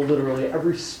fill literally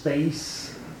every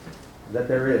space that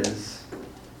there is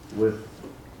with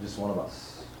just one of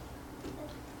us.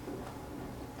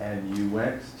 And You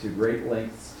went to great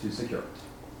lengths to secure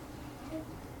it.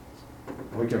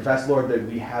 We confess, Lord, that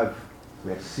we have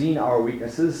seen our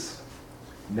weaknesses,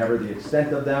 never the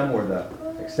extent of them or the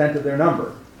extent of their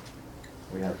number.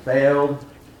 We have failed,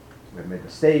 we have made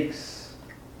mistakes,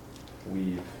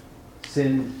 we've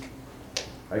sinned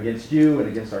against you and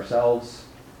against ourselves.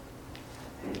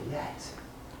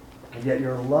 And yet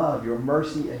your love, your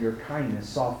mercy, and your kindness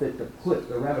saw fit to put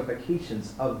the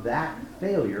ramifications of that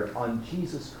failure on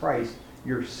Jesus Christ,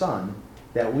 your Son,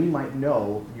 that we might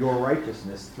know your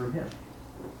righteousness through him.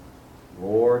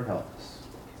 Lord, help us.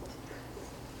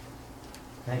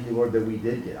 Thank you, Lord, that we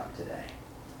did get up today.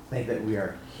 Thank you that we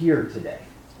are here today.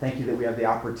 Thank you that we have the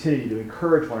opportunity to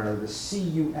encourage one another, to see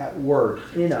you at work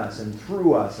in us and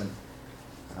through us. And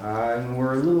when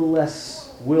we're a little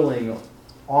less willing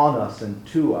on us and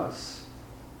to us,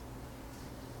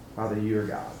 Father, you are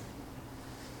God.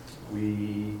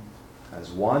 We,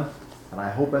 as one, and I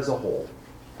hope as a whole,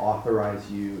 authorize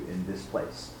you in this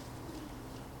place.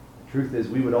 The truth is,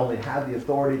 we would only have the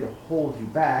authority to hold you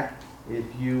back if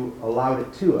you allowed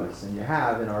it to us, and you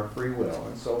have in our free will.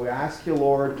 And so we ask you,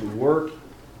 Lord, to work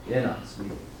in us. We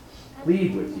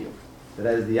plead with you that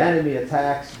as the enemy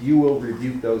attacks, you will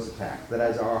rebuke those attacks. That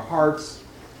as our hearts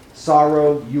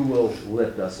sorrow, you will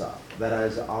lift us up. That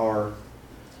as our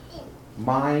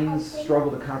minds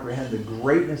struggle to comprehend the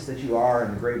greatness that you are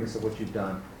and the greatness of what you've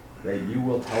done, that you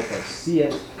will help us see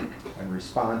it and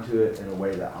respond to it in a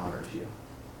way that honors you.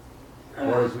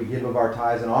 Lord, as we give of our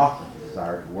tithes and offerings, we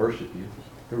desire to worship you,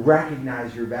 to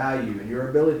recognize your value and your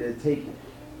ability to take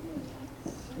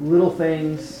little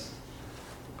things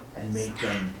and make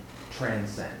them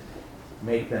transcend,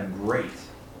 make them great,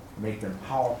 make them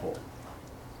powerful.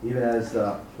 Even as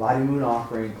the Lottie Moon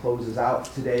offering closes out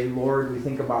today, Lord, we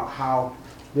think about how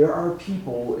there are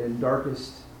people in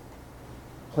darkest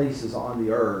places on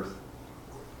the earth.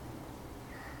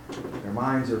 Their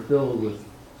minds are filled with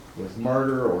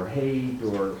murder or hate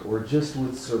or just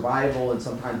with survival, and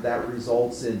sometimes that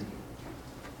results in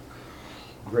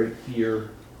great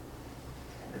fear.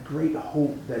 The great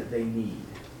hope that they need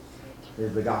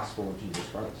is the gospel of Jesus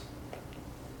Christ.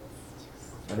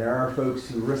 And there are folks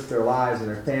who risk their lives and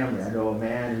their family. I know a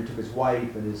man who took his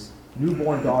wife and his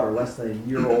newborn daughter, less than a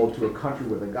year old, to a country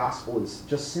where the gospel is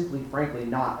just simply, frankly,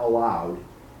 not allowed,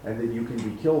 and that you can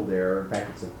be killed there. In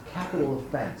fact, it's a capital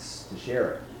offense to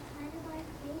share it.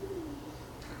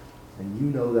 And you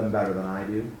know them better than I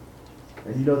do.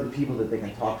 And you know the people that they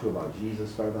can talk to about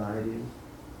Jesus better than I do.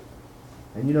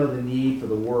 And you know the need for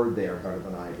the word there better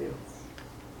than I do.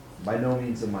 By no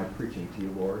means am I preaching to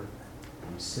you, Lord.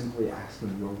 I'm simply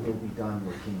asking your will be done,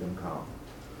 your kingdom come.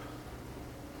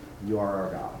 You are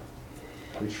our God.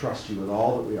 We trust you with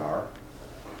all that we are.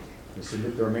 We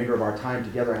submit the remainder of our time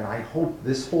together, and I hope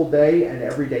this whole day and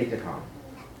every day to come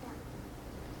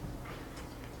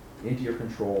into your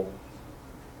control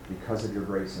because of your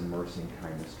grace and mercy and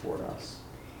kindness toward us.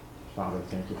 Father,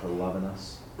 thank you for loving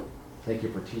us. Thank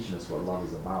you for teaching us what love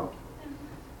is about.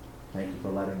 Thank you for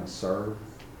letting us serve.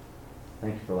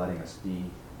 Thank you for letting us be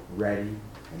ready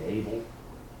and able.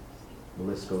 The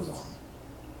list goes on.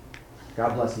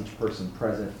 God bless each person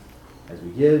present as we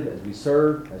give, as we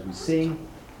serve, as we sing,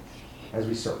 as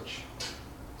we search.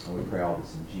 And we pray all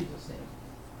this in Jesus' name.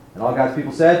 And all God's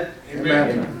people said?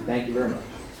 Amen. Amen. Thank you very much.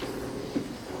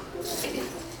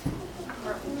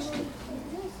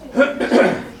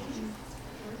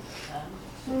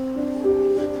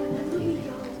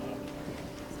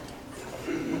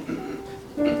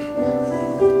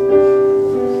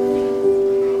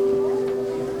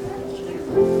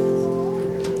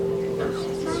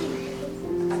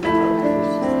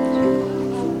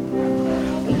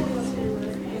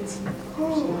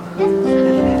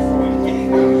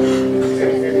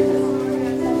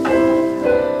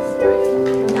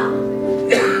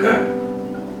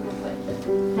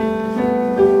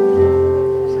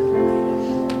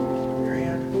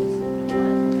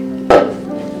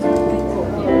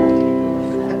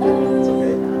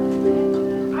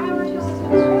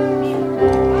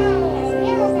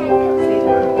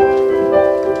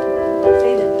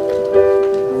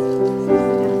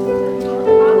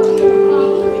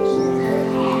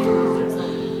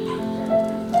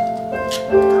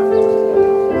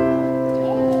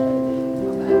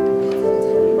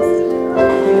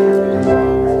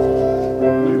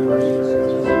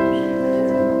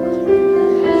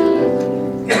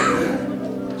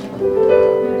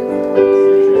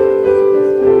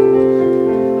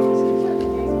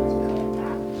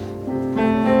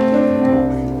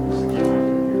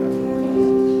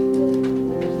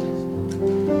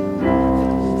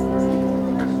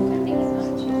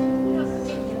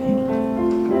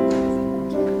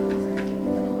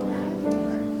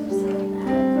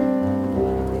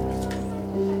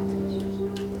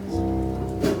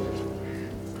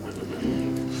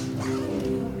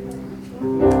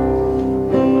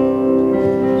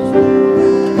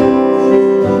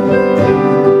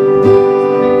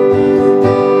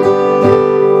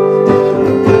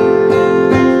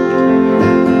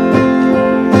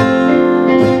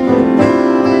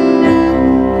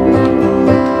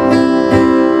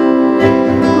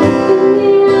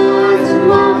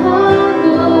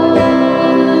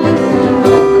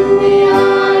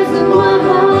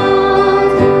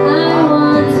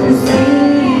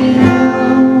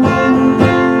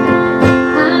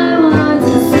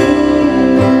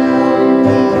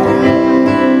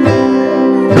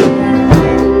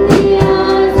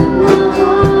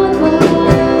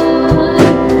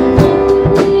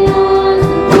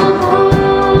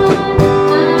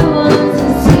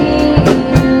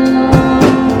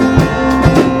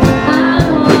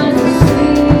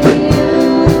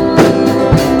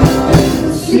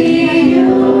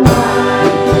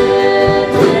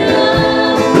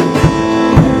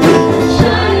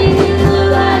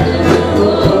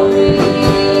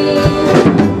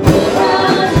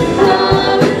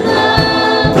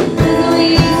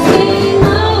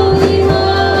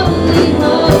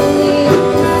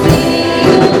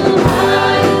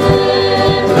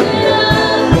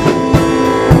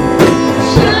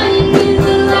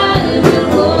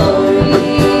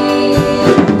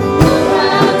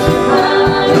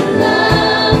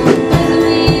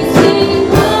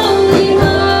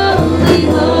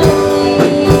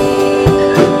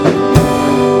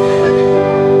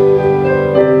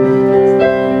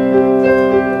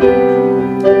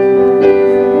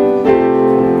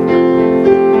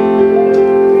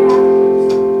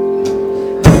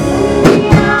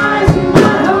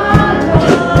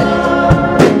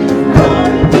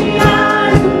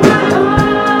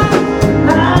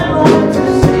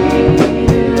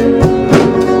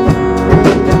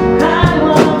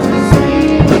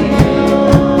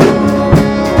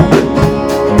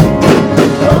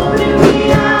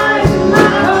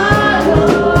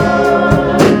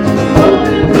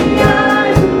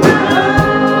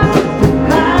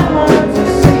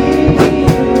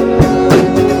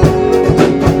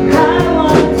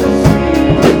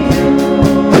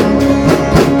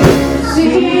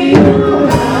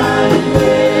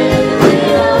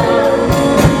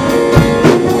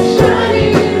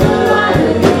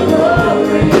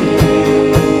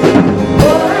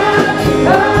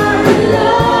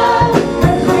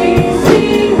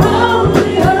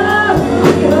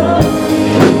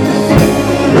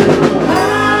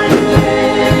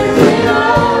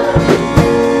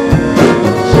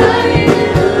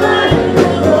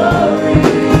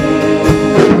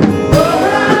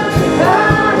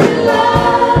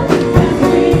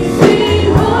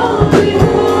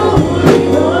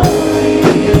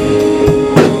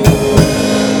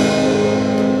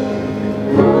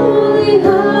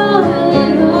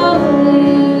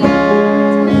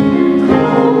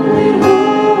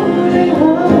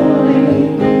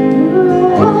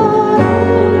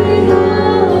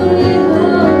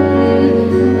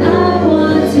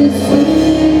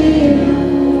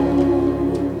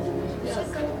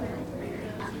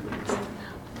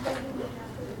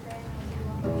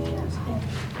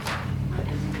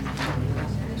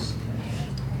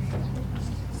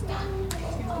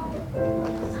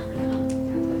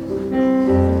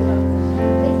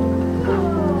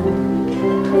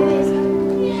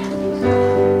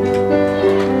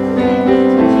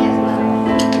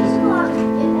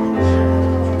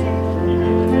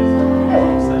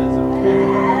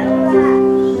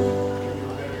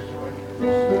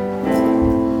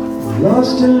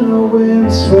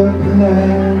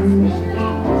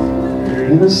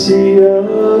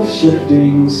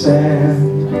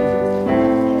 sand.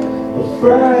 A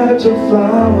fragile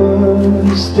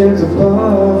flower stands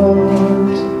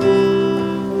apart.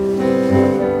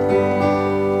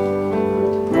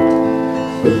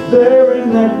 But there in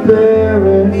that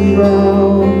barren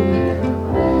ground,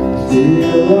 I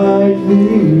feel like the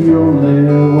only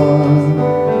one,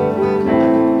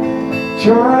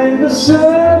 trying to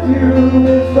serve you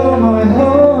with all my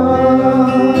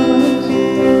heart.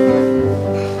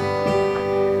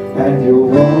 And you'll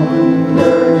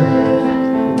wonder,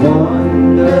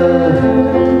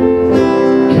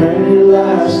 can you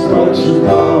last much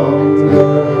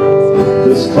longer?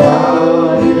 This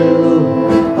cloud you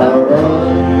are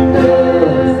under,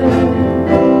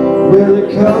 will it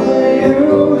cover you?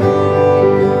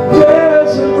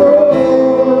 Desert rose,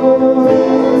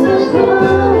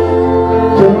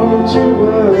 don't you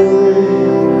worry,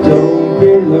 don't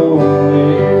be lonely.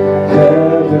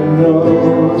 Heaven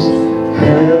knows,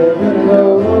 heaven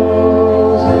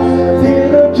knows. In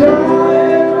a dry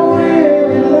and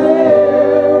weary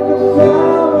land, the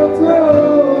flower grows.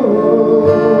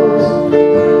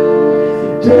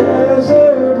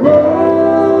 Desert rose,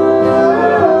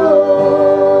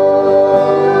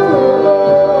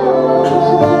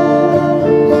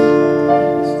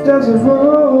 desert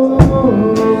rose.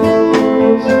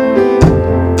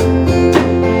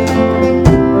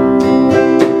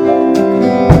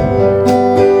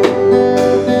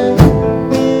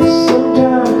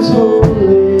 Sometimes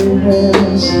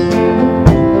holiness,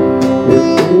 it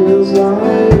feels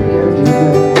like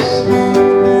emptiness.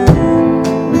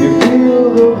 You feel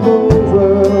the whole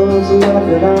world's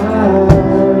laughing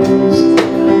eyes.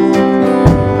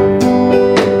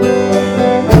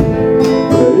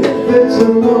 But if it's a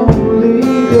lonely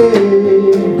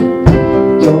day,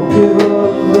 don't give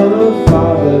up the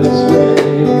Father's way.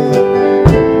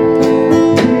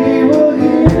 He will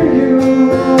hear you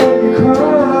when you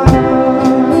cry.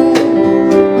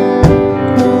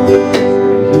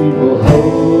 He will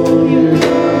hold you,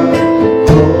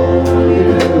 hold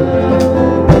you.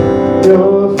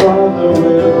 Your Father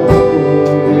will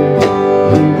hold you.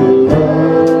 He will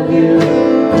love you,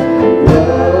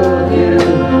 love you.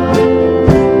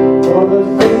 All the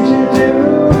things you do,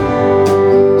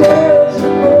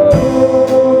 desert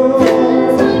rose.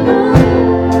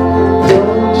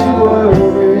 Don't you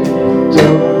worry,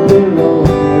 don't be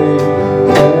lonely.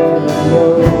 Heaven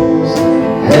knows,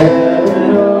 heaven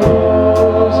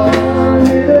knows.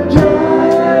 In a dry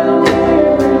and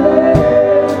weary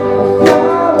land, a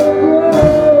flower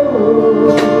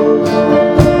grows.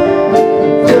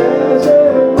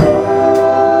 Desert rose,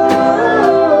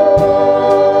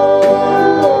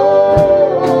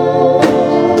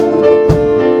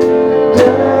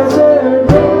 desert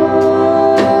rose,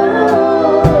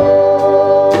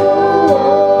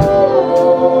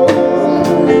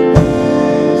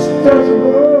 desert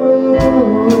rose.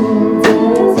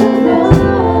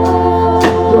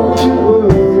 Don't you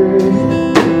worry,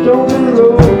 don't be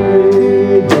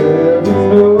lonely. Heaven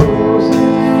knows,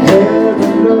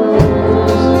 heaven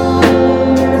knows.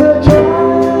 In a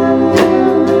dry and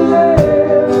weary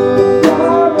land, a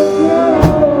flower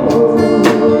grows.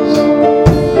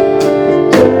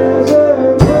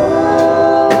 Desert rose,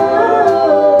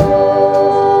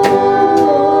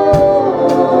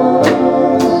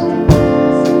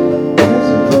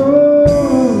 desert rose.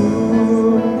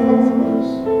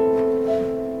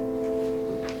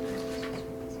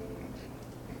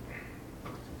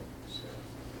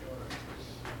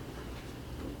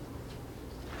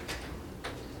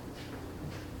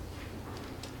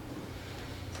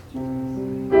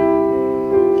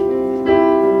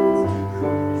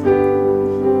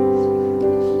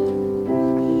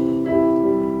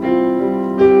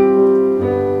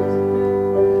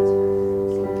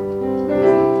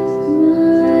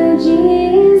 My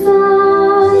Jesus,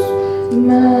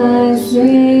 my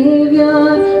Savior,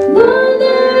 Lord,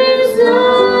 there is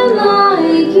none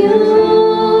like you.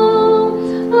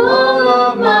 All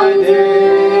of my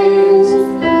days,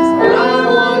 I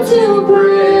want to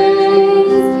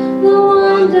praise the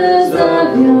wonders of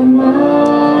your mighty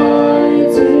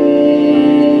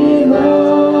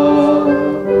love.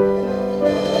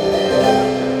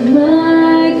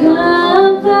 My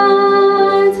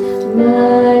comfort,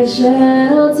 my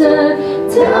shelter,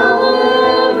 tower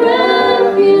of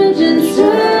refuge and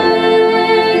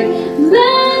strength,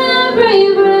 let every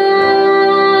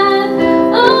breath,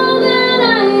 all that I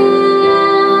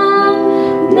am,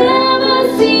 never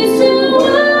cease to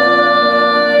worship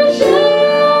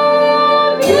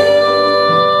you.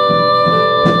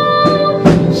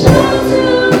 Shout to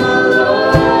the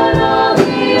Lord, all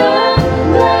the earth,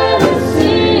 let us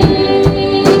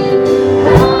sing.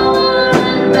 Power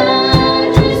and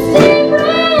majesty.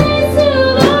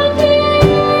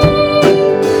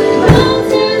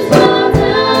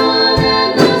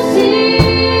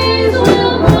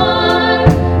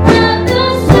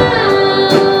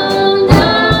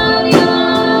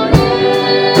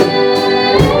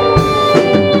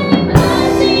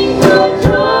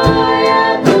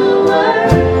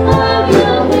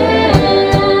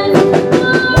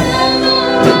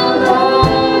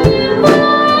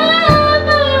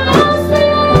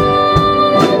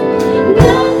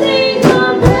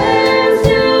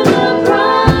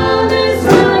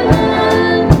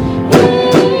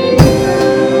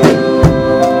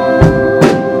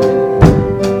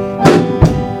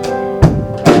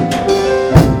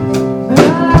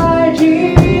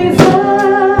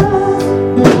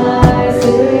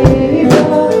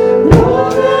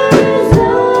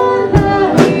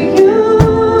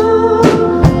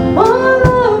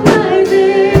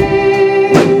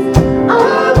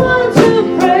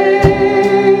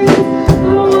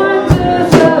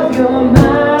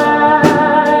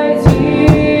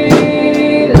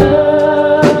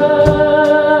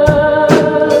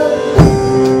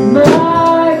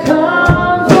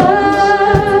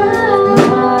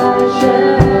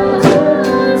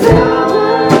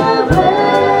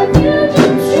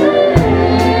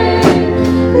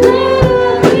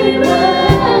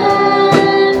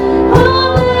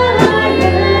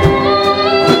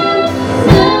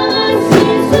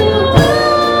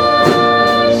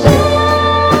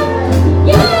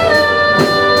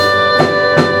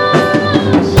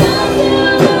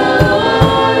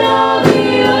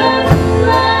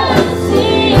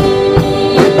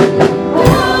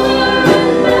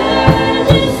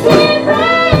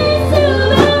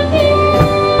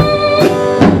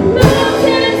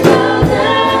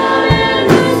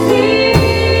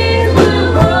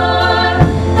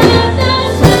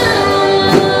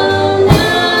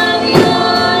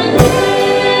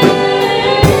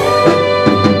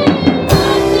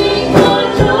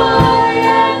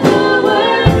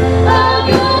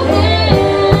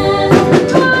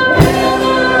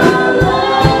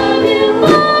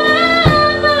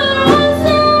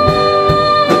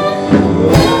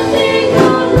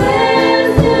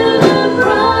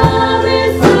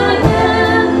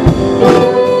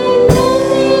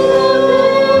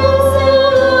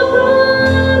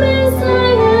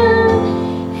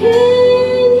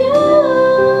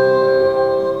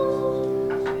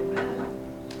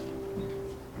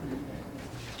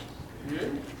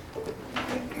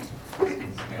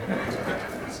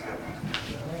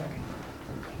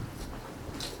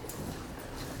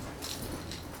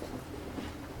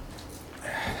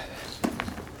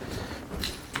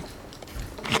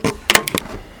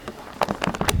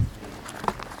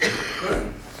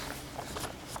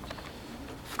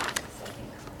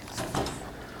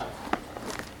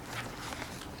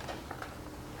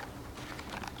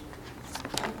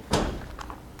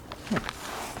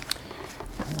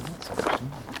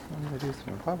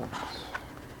 Bible.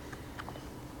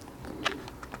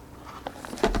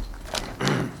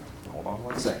 Hold on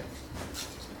one second.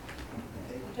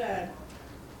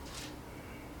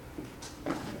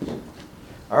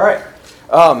 All right.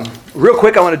 Real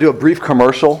quick, I want to do a brief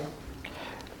commercial,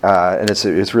 and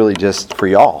it's really just for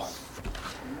y'all.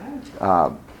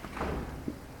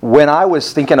 When I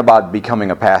was thinking about becoming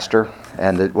a pastor,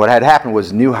 and what had happened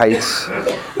was New Heights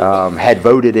had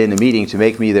voted in a meeting to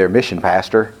make me their mission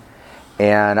pastor,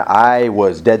 and I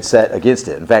was dead set against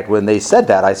it. In fact, when they said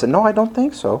that, I said, no, I don't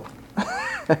think so.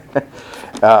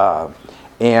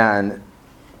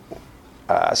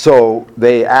 So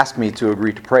they asked me to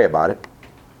agree to pray about it,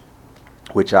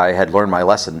 which I had learned my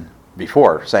lesson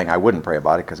before, saying I wouldn't pray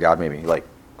about it because God made me like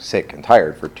sick and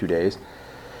tired for 2 days.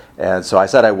 And so I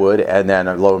said I would, and then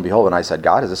lo and behold, and I said,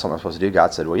 God, is this something I'm supposed to do?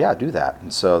 God said, well, yeah, do that.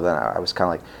 And so then I was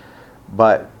kind of like,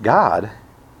 but God,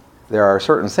 there are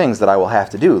certain things that I will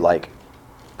have to do, like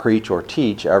preach or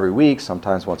teach every week,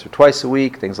 sometimes once or twice a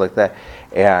week, things like that.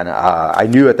 And I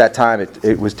knew at that time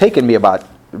it was taking me about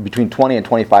between 20 and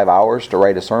 25 hours to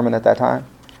write a sermon at that time.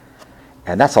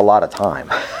 And that's a lot of time.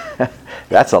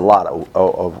 That's a lot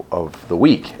of the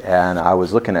week. And I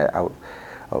was looking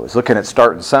at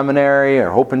starting seminary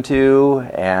or hoping to,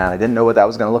 and I didn't know what that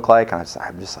was going to look like. And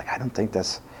I'm just like, I don't think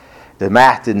the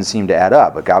math didn't seem to add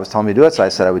up. But God was telling me to do it, so I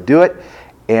said I would do it.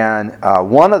 And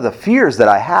one of the fears that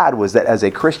I had was that as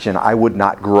a Christian, I would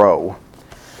not grow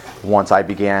once I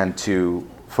began to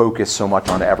focus so much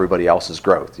on everybody else's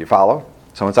growth. You follow?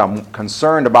 So once I'm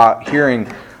concerned about hearing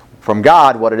from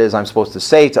God what it is I'm supposed to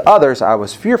say to others, I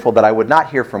was fearful that I would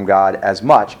not hear from God as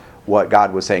much what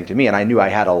God was saying to me. And I knew I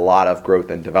had a lot of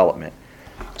growth and development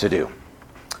to do.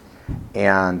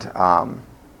 And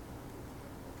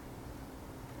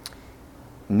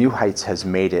New Heights has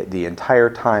made it the entire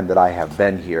time that I have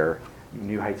been here.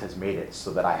 New Heights has made it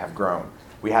so that I have grown.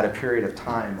 We had a period of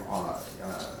time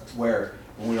where,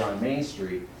 when we were on Main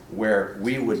Street, where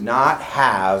we would not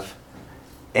have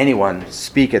anyone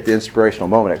speak at the inspirational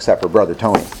moment except for Brother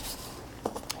Tony.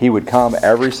 He would come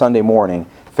every Sunday morning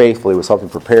faithfully with something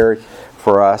prepared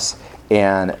for us.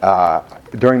 And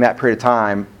during that period of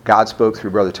time, God spoke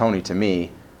through Brother Tony to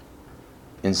me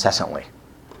incessantly.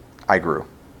 I grew.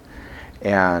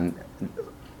 And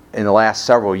in the last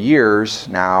several years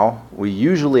now, we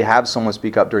usually have someone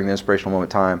speak up during the inspirational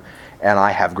moment time, and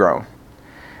I have grown.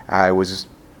 I was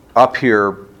up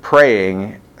here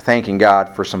praying, thanking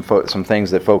God for some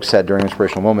things that folks said during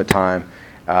inspirational moment time,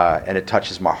 and it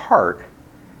touches my heart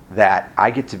that I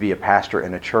get to be a pastor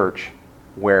in a church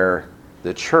where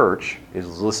the church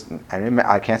is listening. And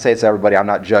I can't say it's everybody. I'm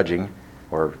not judging,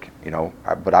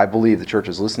 but I believe the church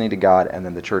is listening to God, and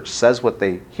then the church says what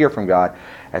they hear from God,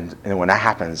 and when that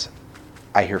happens,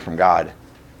 I hear from God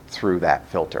through that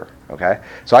filter. Okay,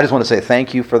 so I just want to say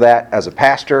thank you for that as a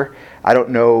pastor. I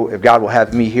don't know if God will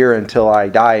have me here until I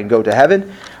die and go to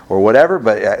heaven or whatever,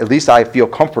 but at least I feel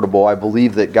comfortable. I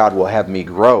believe that God will have me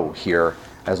grow here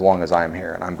as long as I am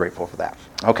here, and I'm grateful for that.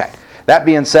 Okay, that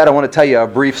being said, I want to tell you a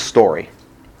brief story.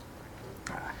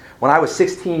 When I was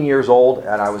 16 years old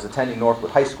and I was attending Northwood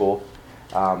High School,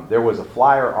 there was a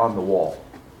flyer on the wall.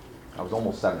 I was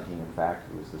almost 17, in fact.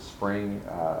 It was the spring,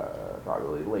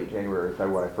 probably late January or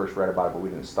February when I first read about it, but we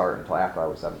didn't start until after I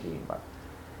was 17.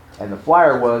 And the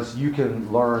flyer was, you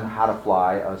can learn how to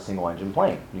fly a single-engine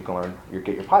plane. You can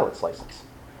get your pilot's license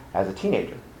as a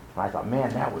teenager. And I thought,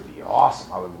 man, that would be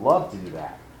awesome. I would love to do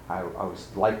that. I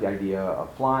liked the idea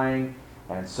of flying.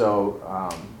 And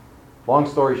so, long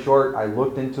story short, I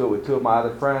looked into it with two of my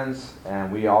other friends,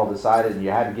 and we all decided you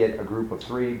had to get a group of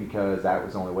 3 because that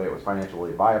was the only way it was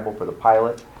financially viable for the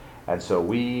pilot. And so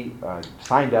we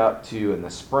signed up to, in the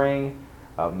spring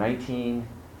of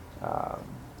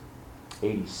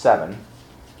 1987,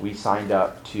 we signed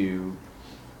up to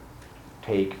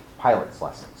take pilot's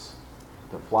lessons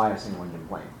to fly a single-engine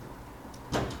plane.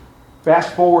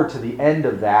 Fast forward to the end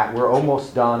of that, we're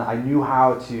almost done. I knew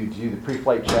how to do the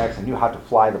pre-flight checks. I knew how to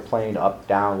fly the plane up,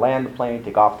 down, land the plane,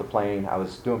 take off the plane. I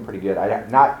was doing pretty good.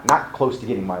 Not close to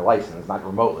getting my license, not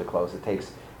remotely close. It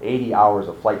takes 80 hours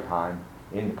of flight time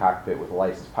in the cockpit with a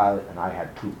licensed pilot, and I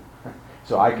had 2.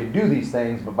 So I could do these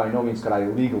things, but by no means could I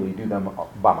legally do them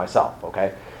by myself,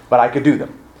 okay? But I could do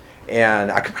them.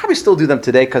 And I could probably still do them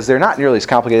today because they're not nearly as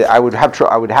complicated. I would have to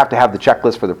have the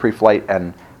checklist for the pre-flight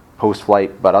and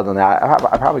post-flight, but other than that,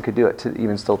 I probably could do it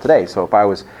even still today. So if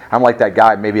I'm like that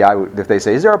guy, maybe I would, if they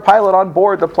say, is there a pilot on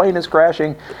board? The plane is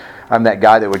crashing. I'm that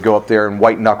guy that would go up there and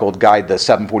white-knuckled guide the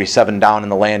 747 down in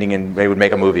the landing, and they would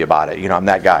make a movie about it. I'm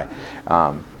that guy.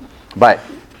 But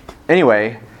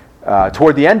anyway,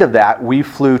 toward the end of that, we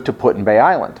flew to Put-in-Bay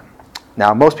Island.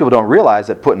 Now, most people don't realize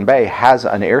that Put-in-Bay has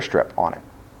an airstrip on it.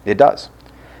 It does.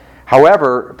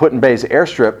 However, Put-in-Bay's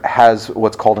airstrip has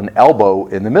what's called an elbow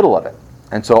in the middle of it.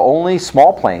 And so only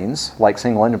small planes, like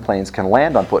single-engine planes, can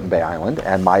land on Put-in-Bay Island.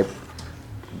 And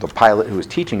the pilot who was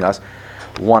teaching us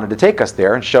wanted to take us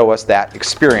there and show us that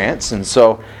experience. And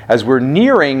so as we're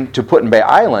nearing to Put-in-Bay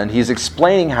Island, he's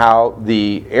explaining how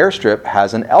the airstrip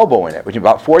has an elbow in it, which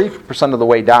about 40% of the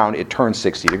way down, it turns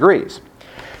 60 degrees.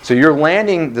 So you're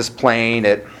landing this plane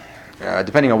at,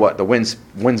 depending on what the wind's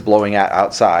blowing at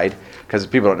outside, because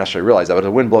people don't necessarily realize that, but if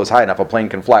the wind blows high enough, a plane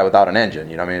can fly without an engine,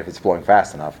 you know what I mean, if it's blowing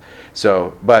fast enough.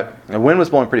 So, but the wind was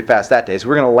blowing pretty fast that day, so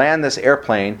we're going to land this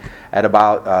airplane at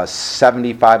about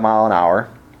 75 mile an hour,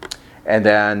 and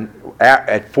then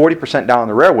at 40% down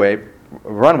the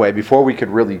runway, before we could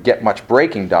really get much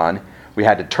braking done, we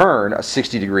had to turn a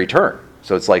 60-degree turn.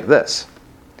 So it's like this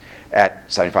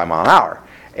at 75 mile an hour.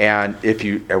 And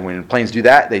when planes do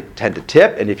that, they tend to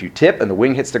tip, and if you tip and the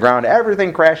wing hits the ground,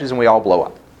 everything crashes and we all blow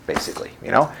up, basically,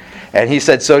 you know. And he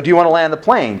said, so do you want to land the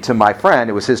plane? To my friend,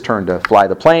 it was his turn to fly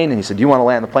the plane, and he said, do you want to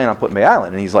land the plane on Put-in-Bay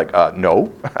Island? And he's like,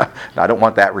 no, I don't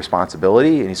want that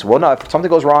responsibility. And he said, well, no, if something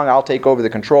goes wrong, I'll take over the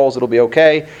controls, it'll be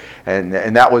okay. And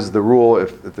that was the rule.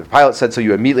 If the pilot said so,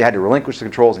 you immediately had to relinquish the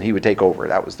controls and he would take over.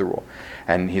 That was the rule.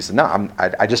 And he said, no,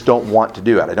 I just don't want to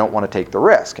do it. I don't want to take the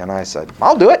risk. And I said,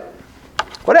 I'll do it.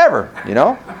 Whatever, you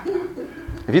know.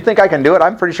 If you think I can do it,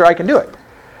 I'm pretty sure I can do it.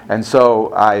 And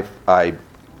so I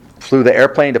flew the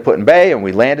airplane to Put-in-Bay, and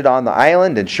we landed on the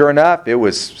island, and sure enough, it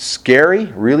was scary,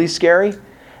 really scary.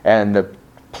 And the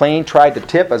plane tried to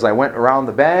tip as I went around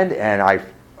the bend, and I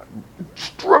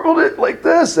struggled it like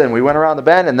this, and we went around the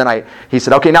bend, and then he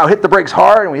said, okay, now hit the brakes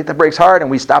hard, and we hit the brakes hard,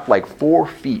 and we stopped like 4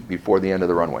 feet before the end of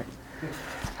the runway.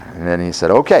 And then he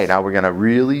said, okay, now we're going to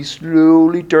really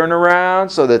slowly turn around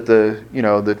so that the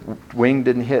wing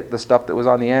didn't hit the stuff that was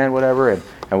on the end, whatever.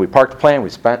 And we parked the plane. We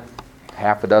spent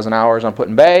half a dozen hours on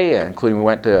Put-in-Bay, including we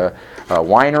went to a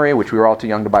winery, which we were all too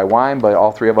young to buy wine, but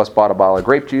all three of us bought a bottle of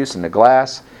grape juice in the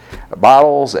glass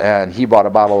bottles, and he bought a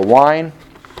bottle of wine.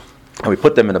 And we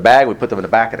put them in the bag. We put them in the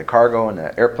back of the cargo in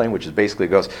the airplane, which is basically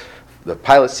goes the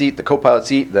pilot seat, the co-pilot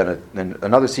seat, then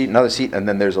another seat, and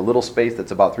then there's a little space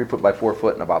that's about 3 foot by 4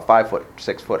 foot and about 5 foot,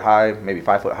 6 foot high, maybe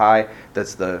 5 foot high.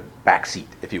 That's the back seat,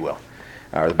 if you will,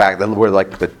 or the back, where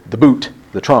like the boot,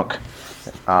 the trunk,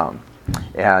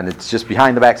 and it's just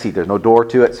behind the back seat. There's no door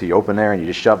to it, so you open there and you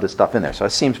just shove this stuff in there. So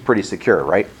it seems pretty secure,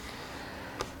 right?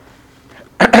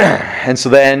 And so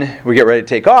then we get ready to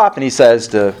take off, and he says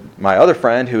to my other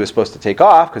friend who was supposed to take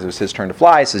off, because it was his turn to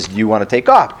fly, he says, do you want to take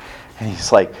off? And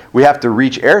he's like, we have to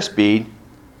reach airspeed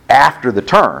after the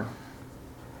turn,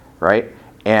 right?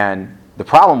 And the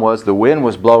problem was the wind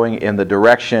was blowing in the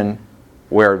direction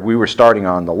where we were starting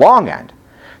on the long end.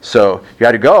 So you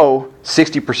had to go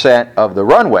 60% of the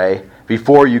runway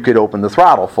before you could open the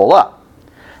throttle full up.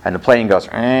 And the plane goes,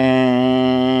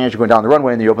 as you're going down the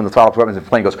runway, and you open the throttle full up, and the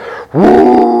plane goes,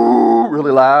 whoo, really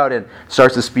loud, and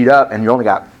starts to speed up, and you only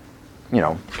got,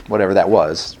 whatever that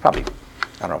was, probably,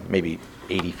 I don't know, maybe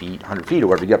 80 feet, 100 feet, or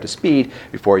whatever, you get up to speed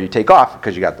before you take off,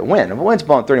 because you got the wind. And the wind's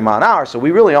blowing 30 miles an hour, so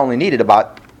we really only needed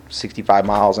about 65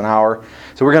 miles an hour.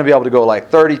 So we're going to be able to go like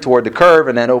 30 toward the curve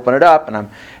and then open it up.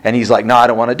 And he's like, no, I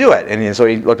don't want to do it. And so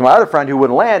he looked at my other friend who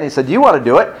wouldn't land, and he said, do you want to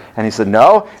do it? And he said,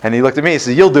 no. And he looked at me and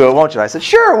said, you'll do it, won't you? And I said,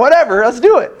 sure, whatever, let's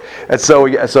do it. And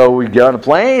so we get on the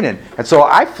plane, and so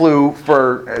I flew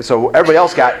so everybody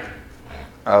else got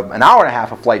an hour and a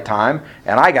half of flight time,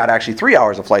 and I got actually 3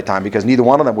 hours of flight time, because neither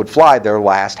one of them would fly their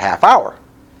last half hour,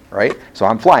 right? So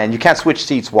I'm flying. You can't switch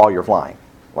seats while you're flying.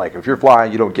 Like, if you're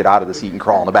flying, you don't get out of the seat and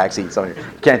crawl in the back seat. So you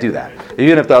can't do that.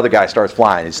 Even if the other guy starts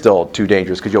flying, it's still too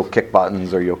dangerous, because you'll kick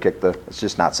buttons or you'll kick it's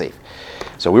just not safe.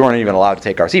 So we weren't even allowed to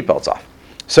take our seatbelts off.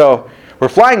 So we're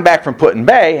flying back from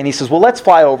Put-in-Bay, and he says, well, let's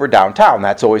fly over downtown.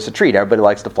 That's always a treat. Everybody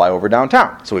likes to fly over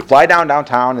downtown. So we fly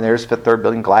downtown, and there's Fifth Third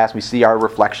Building glass. We see our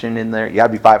reflection in there. You got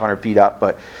to be 500 feet up,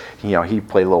 but he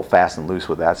played a little fast and loose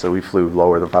with that, so we flew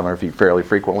lower than 500 feet fairly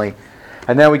frequently.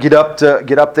 And then we get up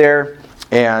there,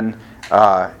 and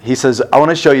he says, I want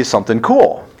to show you something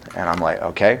cool. And I'm like,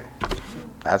 okay.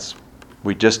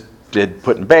 We just did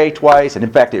Put-in-Bay twice, and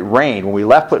in fact it rained. When we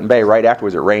left Put-in-Bay, right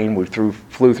afterwards it rained. We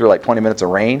flew through like 20 minutes of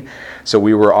rain. So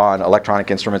we were on electronic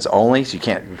instruments only, so you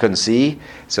couldn't see.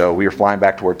 So we were flying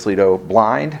back toward Toledo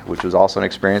blind, which was also an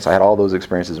experience. I had all those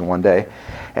experiences in one day.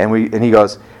 And he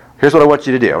goes, here's what I want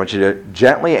you to do. I want you to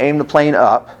gently aim the plane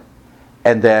up,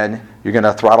 and then you're going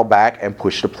to throttle back and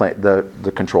push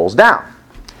the controls down.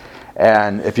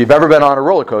 And if you've ever been on a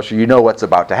roller coaster, you know what's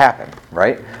about to happen,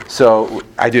 right? So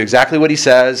I do exactly what he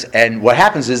says, and what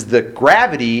happens is the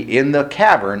gravity in the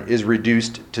cavern is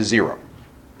reduced to zero.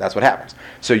 That's what happens.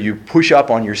 So you push up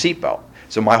on your seatbelt.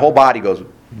 So my whole body goes,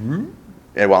 and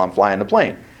while I'm flying the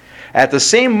plane. At the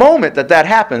same moment that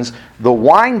happens, the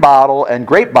wine bottle and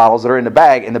grape bottles that are in the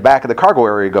back of the cargo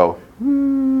area go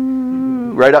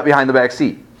right up behind the back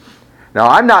seat. Now,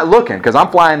 I'm not looking because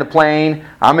I'm flying the plane.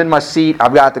 I'm in my seat.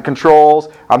 I've got the controls.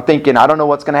 I'm thinking, I don't know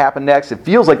what's going to happen next. It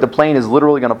feels like the plane is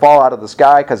literally going to fall out of the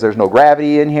sky because there's no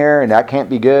gravity in here, and that can't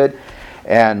be good,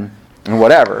 and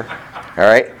whatever. All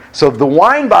right? So the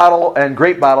wine bottle and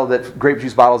grape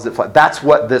juice bottles that fly, that's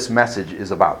what this message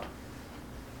is about.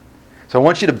 So I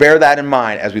want you to bear that in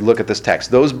mind as we look at this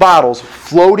text. Those bottles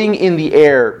floating in the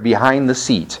air behind the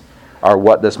seat are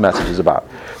what this message is about.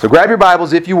 So grab your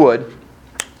Bibles, if you would,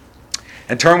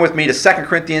 and turn with me to 2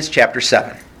 Corinthians chapter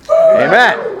 7.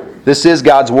 Amen. This is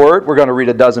God's Word. We're going to read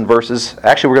a dozen verses.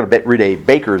 Actually, we're going to read a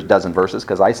baker's dozen verses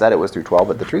because I said it was through 12,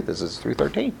 but the truth is it's through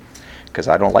 13 because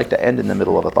I don't like to end in the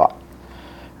middle of a thought.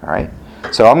 All right?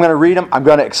 So I'm going to read them. I'm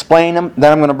going to explain them.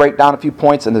 Then I'm going to break down a few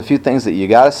points and a few things that you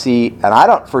got to see. And I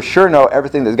don't for sure know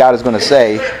everything that God is going to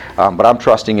say, but I'm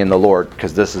trusting in the Lord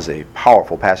because this is a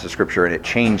powerful passage of Scripture and it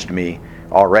changed me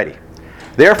already.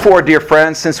 Therefore, dear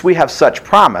friends, since we have such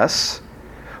promise,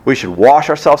 we should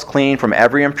wash ourselves clean from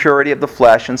every impurity of the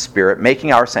flesh and spirit,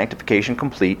 making our sanctification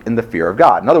complete in the fear of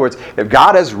God. In other words, if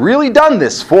God has really done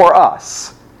this for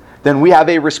us, then we have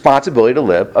a responsibility to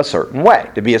live a certain way,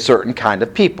 to be a certain kind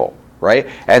of people, right?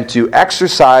 And to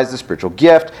exercise the spiritual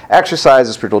gift, exercise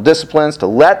the spiritual disciplines, to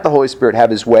let the Holy Spirit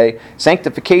have His way.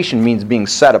 Sanctification means being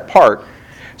set apart.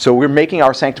 So we're making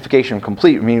our sanctification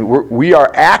complete. I mean, we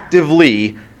are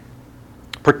actively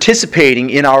participating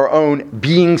in our own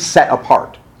being set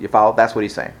apart. You follow? That's what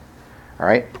he's saying. All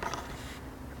right?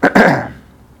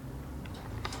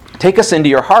 Take us into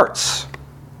your hearts.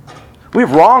 We've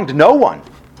wronged no one,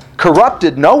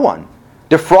 corrupted no one,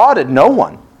 defrauded no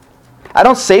one. I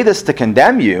don't say this to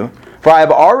condemn you, for I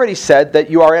have already said that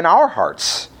you are in our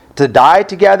hearts, to die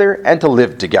together and to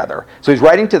live together. So he's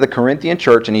writing to the Corinthian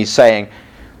church and he's saying,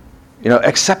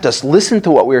 accept us, listen to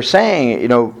what we're saying,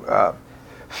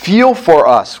 feel for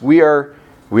us. We are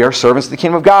servants of the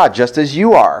kingdom of God, just as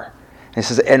you are. And he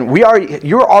says, and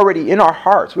you're already in our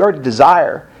hearts. We already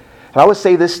desire. And I would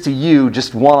say this to you,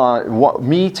 just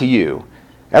me to you,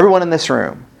 everyone in this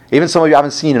room, even some of you I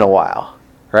haven't seen in a while,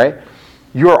 right?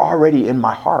 You're already in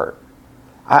my heart.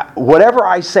 Whatever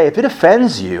I say, if it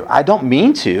offends you, I don't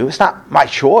mean to. It's not my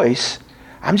choice.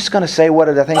 I'm just going to say what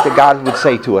I think that God would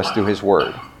say to us through His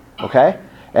Word. Okay?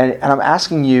 And I'm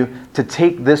asking you to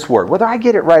take this word, whether I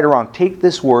get it right or wrong, take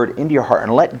this word into your heart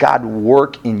and let God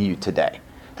work in you today.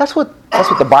 That's what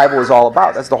the Bible is all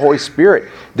about. That's the Holy Spirit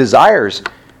desires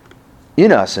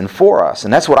in us and for us.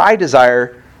 And that's what I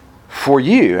desire for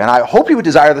you. And I hope you would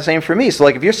desire the same for me. So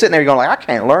like if you're sitting there going like, I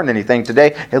can't learn anything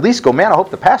today, at least go, man, I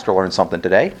hope the pastor learned something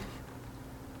today.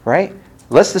 Right?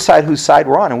 Let's decide whose side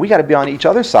we're on. And we got to be on each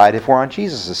other's side if we're on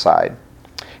Jesus' side.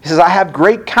 He says, I have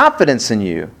great confidence in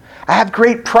you. I have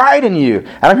great pride in you.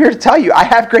 And I'm here to tell you, I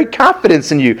have great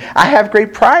confidence in you. I have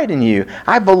great pride in you.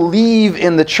 I believe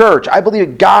in the church. I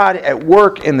believe God at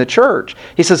work in the church.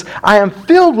 He says, I am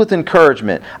filled with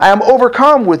encouragement. I am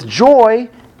overcome with joy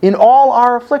in all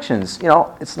our afflictions.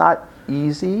 It's not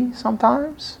easy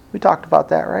sometimes. We talked about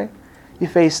that, right? You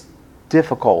face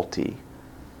difficulty.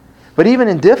 But even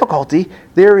in difficulty,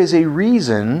 there is a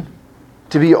reason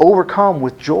to be overcome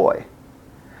with joy.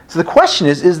 So the question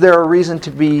is there a reason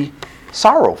to be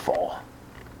sorrowful?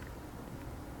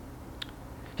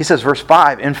 He says, verse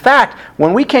 5, in fact,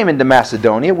 when we came into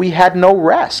Macedonia, we had no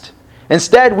rest.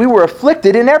 Instead, we were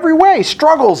afflicted in every way,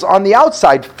 struggles on the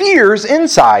outside, fears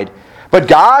inside. But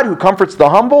God, who comforts the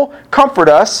humble, comfort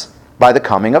us by the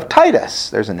coming of Titus.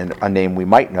 There's a name we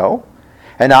might know.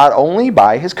 And not only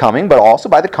by his coming, but also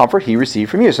by the comfort he received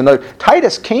from you. So now,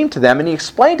 Titus came to them and he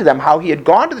explained to them how he had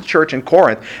gone to the church in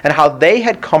Corinth and how they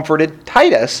had comforted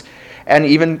Titus and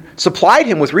even supplied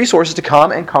him with resources to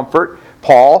come and comfort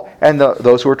Paul and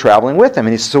those who were traveling with him.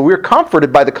 And he said, so we're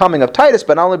comforted by the coming of Titus,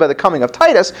 but not only by the coming of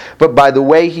Titus, but by the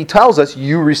way he tells us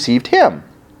you received him.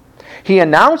 He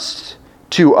announced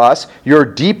to us your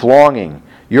deep longing,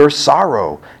 your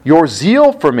sorrow, your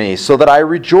zeal for me, so that I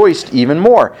rejoiced even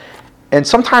more. And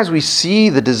sometimes we see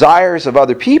the desires of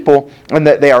other people and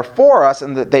that they are for us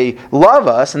and that they love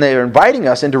us and they are inviting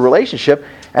us into relationship.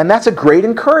 And that's a great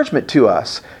encouragement to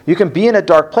us. You can be in a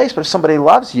dark place, but if somebody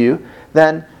loves you,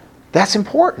 then that's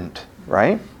important,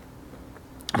 right?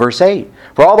 Verse 8,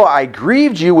 for although I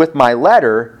grieved you with my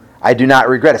letter, I do not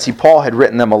regret it. See, Paul had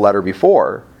written them a letter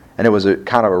before, and it was a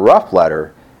kind of a rough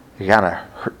letter. He kind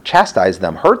of chastised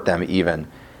them, hurt them even.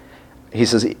 He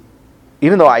says,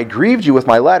 even though I grieved you with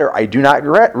my letter, I do not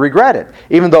regret it.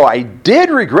 Even though I did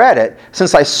regret it,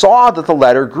 since I saw that the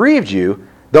letter grieved you,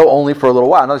 though only for a little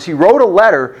while. Notice he wrote a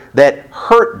letter that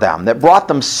hurt them, that brought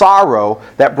them sorrow,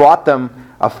 that brought them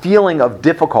a feeling of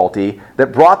difficulty,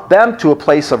 that brought them to a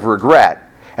place of regret.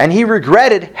 And he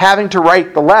regretted having to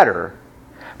write the letter.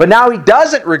 But now he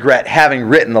doesn't regret having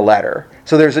written the letter.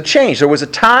 So there's a change. There was a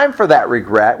time for that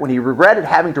regret when he regretted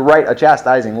having to write a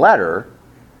chastising letter.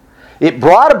 It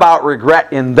brought about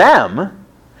regret in them,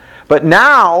 but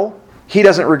now he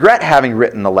doesn't regret having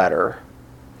written the letter.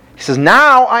 He says,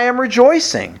 now I am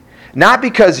rejoicing, not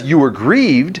because you were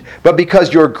grieved, but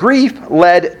because your grief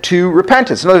led to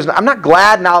repentance. In other words, I'm not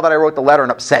glad now that I wrote the letter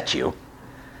and upset you.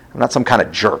 I'm not some kind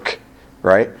of jerk,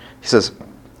 right? He says,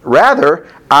 rather,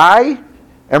 I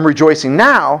am rejoicing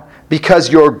now because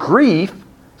your grief,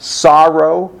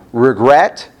 sorrow,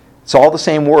 regret, it's all the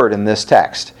same word in this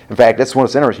text. In fact, that's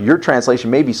what's interesting. Your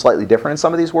translation may be slightly different in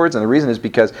some of these words, and the reason is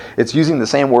because it's using the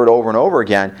same word over and over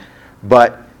again,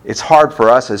 but it's hard for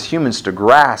us as humans to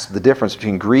grasp the difference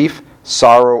between grief,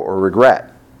 sorrow, or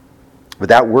regret. But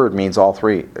that word means all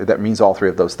three. That means all three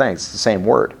of those things. It's the same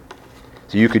word.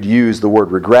 So you could use the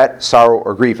word regret, sorrow,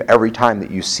 or grief every time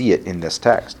that you see it in this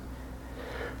text.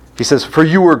 He says, for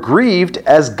you were grieved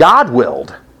as God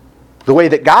willed, the way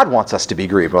that God wants us to be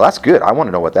grieved. Well, that's good. I want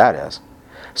to know what that is.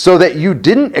 So that you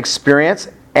didn't experience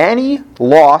any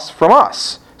loss from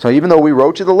us. So even though we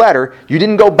wrote you the letter, you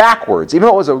didn't go backwards. Even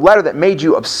though it was a letter that made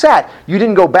you upset, you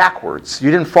didn't go backwards. You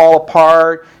didn't fall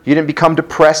apart. You didn't become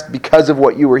depressed because of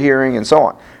what you were hearing and so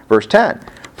on. Verse 10.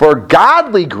 For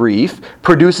godly grief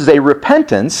produces a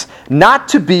repentance not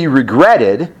to be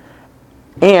regretted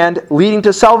and leading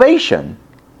to salvation.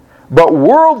 But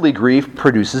worldly grief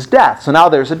produces death. So now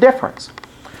there's a difference.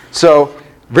 So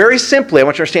very simply, I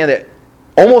want you to understand that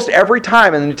almost every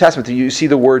time in the New Testament that you see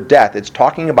the word death, it's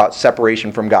talking about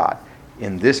separation from God.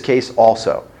 In this case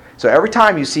also. So every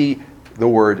time you see the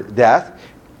word death,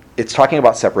 it's talking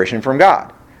about separation from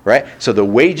God. Right? So the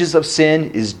wages of sin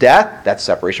is death. That's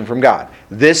separation from God.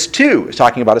 This too is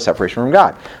talking about a separation from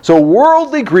God. So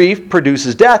worldly grief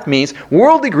produces death means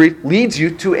worldly grief leads you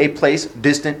to a place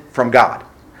distant from God.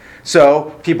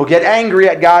 So people get angry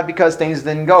at God because things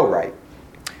didn't go right.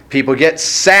 People get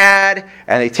sad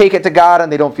and they take it to God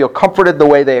and they don't feel comforted the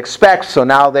way they expect, so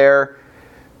now they're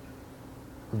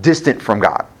distant from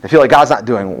God. They feel like God's not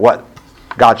doing what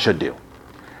God should do.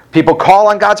 People call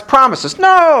on God's promises.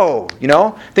 No!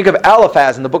 Think of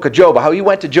Eliphaz in the book of Job, how he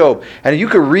went to Job. And you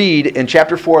could read in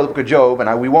chapter 4 of the book of Job,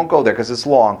 and we won't go there because it's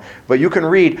long, but you can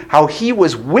read how he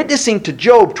was witnessing to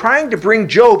Job, trying to bring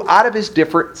Job out of his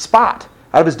difficult spot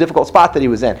that he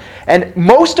was in. And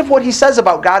most of what he says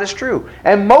about God is true.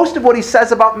 And most of what he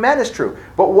says about men is true.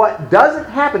 But what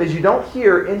doesn't happen is you don't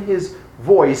hear in his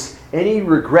voice any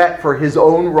regret for his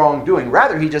own wrongdoing.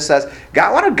 Rather, he just says,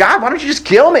 God, why don't you just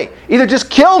kill me? Either just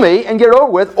kill me and get it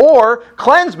over with, or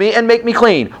cleanse me and make me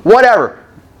clean. Whatever.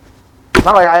 It's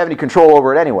not like I have any control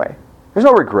over it anyway. There's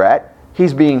no regret.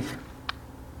 He's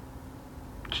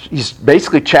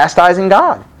basically chastising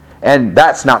God. And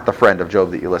that's not the friend of Job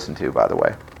that you listen to, by the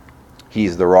way.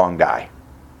 He's the wrong guy.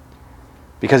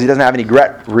 Because he doesn't have any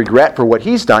regret for what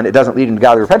he's done, it doesn't lead him to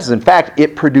godly repentance. In fact,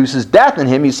 it produces death in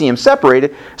him. You see him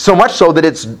separated, so much so that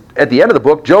it's at the end of the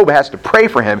book, Job has to pray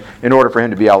for him in order for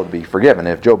him to be able to be forgiven.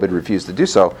 If Job had refused to do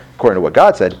so, according to what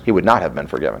God said, he would not have been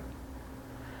forgiven.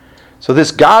 So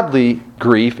this godly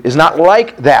grief is not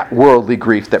like that worldly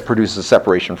grief that produces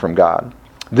separation from God.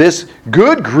 This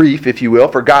good grief, if you will,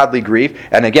 for godly grief,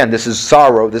 and again, this is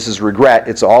sorrow, this is regret,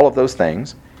 it's all of those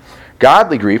things.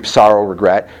 Godly grief, sorrow,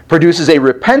 regret, produces a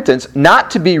repentance not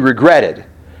to be regretted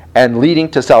and leading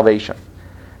to salvation.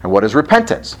 And what is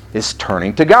repentance? It's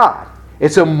turning to God.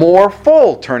 It's a more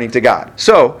full turning to God.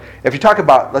 So, let's talk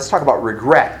about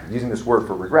regret, using this word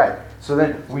for regret. So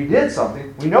then we did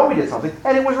something, we know we did something,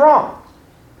 and it was wrong.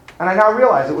 And I now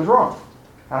realize it was wrong.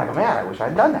 And I go, man, I wish I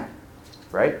had done that.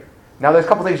 Right? Now there's a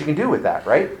couple things you can do with that,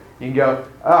 right? You can go,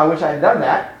 oh, I wish I had done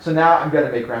that, so now I'm going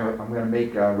to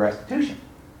make restitution.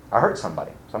 I hurt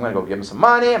somebody, so I'm going to go give them some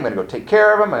money, I'm going to go take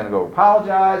care of them, I'm going to go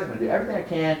apologize, I'm going to do everything I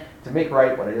can to make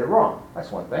right what I did wrong. That's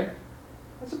one thing.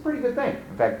 That's a pretty good thing.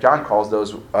 In fact, John calls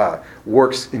those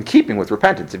works in keeping with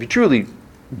repentance. If you truly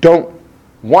don't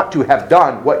want to have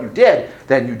done what you did,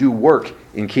 then you do work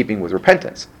in keeping with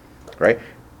repentance, right?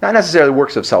 Not necessarily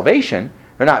works of salvation.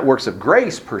 They're not works of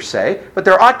grace per se, but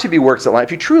there ought to be works that line up.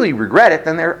 If you truly regret it,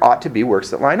 then there ought to be works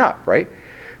that line up, right?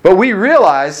 But we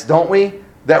realize, don't we,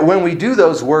 that when we do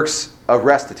those works of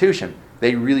restitution,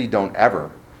 they really don't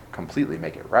ever completely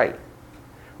make it right.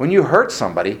 When you hurt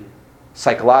somebody,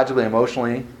 psychologically,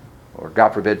 emotionally, or God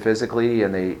forbid physically,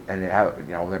 and they have,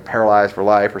 they're paralyzed for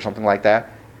life or something like that,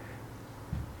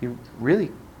 you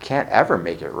really can't ever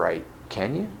make it right,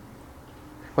 can you?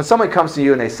 When someone comes to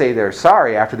you and they say they're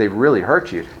sorry after they've really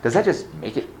hurt you, does that just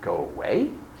make it go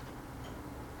away?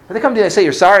 If they come to you and they say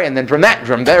you're sorry, and then from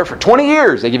there for 20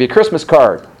 years they give you a Christmas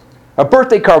card, a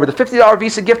birthday card with a $50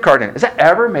 Visa gift card in it, does that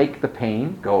ever make the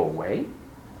pain go away?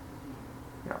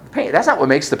 That's not what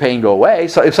makes the pain go away.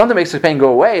 So if something makes the pain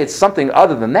go away, it's something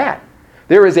other than that.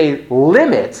 There is a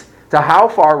limit to how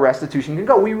far restitution can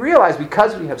go. We realize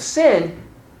because we have sinned,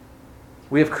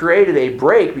 we have created a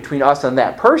break between us and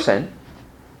that person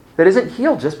that isn't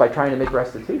healed just by trying to make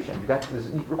restitution.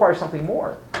 It requires something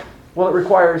more. Well, it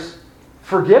requires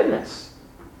forgiveness,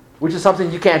 which is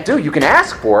something you can't do. You can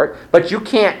ask for it, but you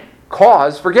can't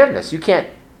cause forgiveness. You can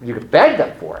beg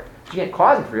them for it. You can't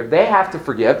cause them to forgive. They have to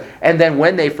forgive, and then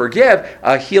when they forgive,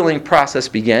 a healing process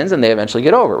begins, and they eventually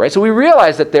get over it. Right? So we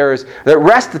realize that that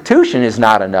restitution is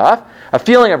not enough. A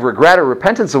feeling of regret or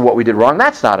repentance of what we did wrong,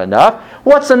 that's not enough.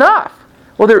 What's enough?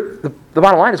 Well, the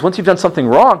bottom line is once you've done something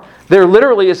wrong, there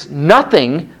literally is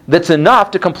nothing that's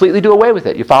enough to completely do away with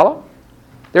it. You follow?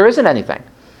 There isn't anything.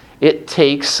 It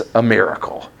takes a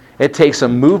miracle. It takes a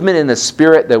movement in the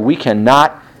Spirit that we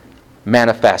cannot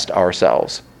manifest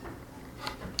ourselves.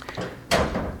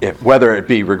 Whether it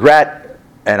be regret,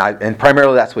 and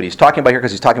primarily that's what he's talking about here, because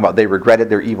he's talking about they regretted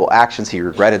their evil actions, he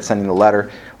regretted sending the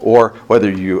letter, or whether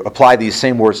you apply these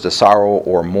same words to sorrow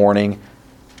or mourning,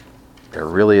 there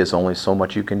really is only so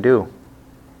much you can do.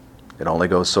 It only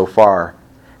goes so far.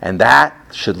 And that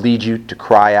should lead you to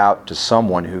cry out to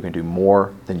someone who can do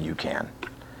more than you can.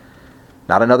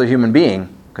 Not another human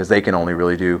being, because they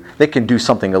can do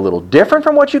something a little different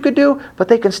from what you could do, but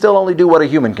they can still only do what a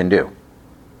human can do.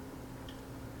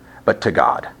 But to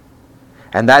God.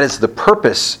 And that is the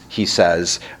purpose, he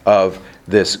says, of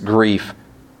this grief.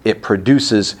 It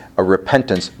produces a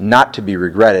repentance not to be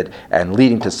regretted and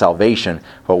leading to salvation,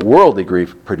 but worldly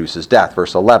grief produces death.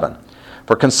 Verse 11.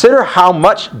 For consider how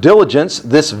much diligence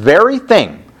this very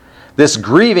thing, this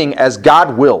grieving as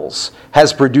God wills,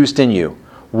 has produced in you.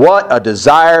 What a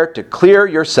desire to clear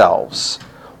yourselves.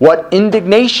 What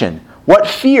indignation, what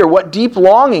fear, what deep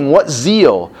longing, what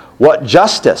zeal, what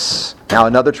justice. Now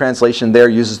another translation there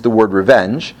uses the word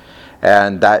revenge,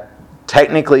 and that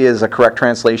technically is a correct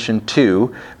translation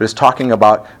too, but it's talking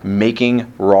about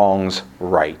making wrongs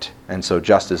right. And so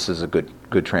justice is a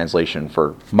good translation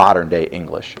for modern day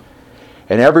English.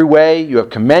 In every way you have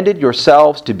commended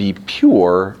yourselves to be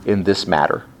pure in this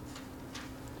matter.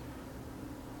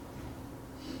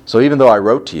 So even though I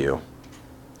wrote to you,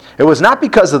 it was not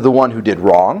because of the one who did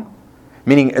wrong.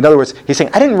 Meaning, in other words, he's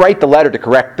saying, I didn't write the letter to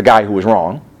correct the guy who was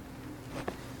wrong.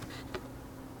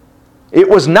 It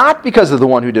was not because of the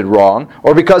one who did wrong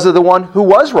or because of the one who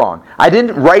was wrong. I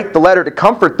didn't write the letter to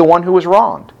comfort the one who was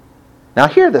wronged. Now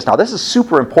hear this. Now this is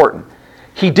super important.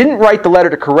 He didn't write the letter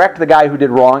to correct the guy who did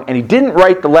wrong, and he didn't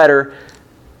write the letter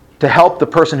to help the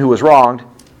person who was wronged.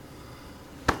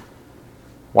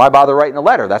 Why bother writing the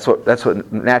letter? That's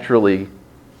what naturally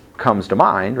comes to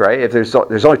mind, right? If there's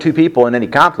only two people in any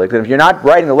conflict, and if you're not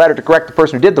writing the letter to correct the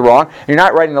person who did the wrong, and you're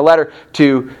not writing the letter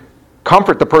to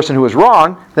comfort the person who was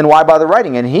wrong, then why bother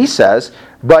writing? And he says,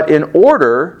 but in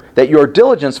order that your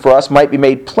diligence for us might be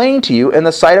made plain to you in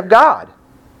the sight of God.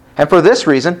 And for this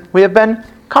reason, we have been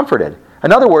comforted.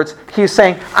 In other words, he's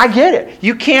saying, I get it.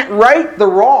 You can't right the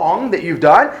wrong that you've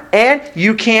done, and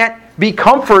you can't be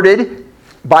comforted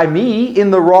by me in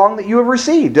the wrong that you have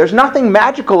received. There's nothing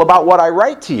magical about what I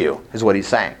write to you, is what he's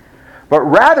saying. But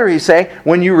rather, he's saying,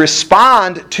 when you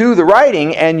respond to the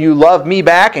writing and you love me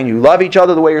back and you love each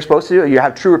other the way you're supposed to, you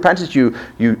have true repentance, you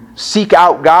seek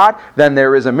out God, then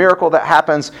there is a miracle that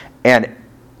happens and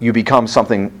you become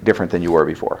something different than you were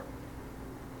before.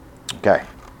 Okay.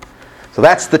 So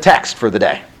that's the text for the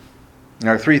day.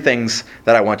 There are three things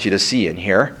that I want you to see in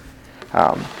here.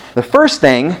 The first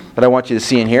thing that I want you to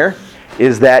see in here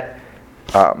is that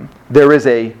there is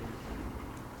a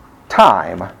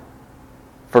time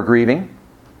for grieving,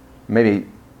 maybe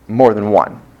more than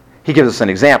one. He gives us an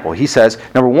example. He says,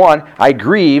 number one, I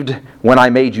grieved when I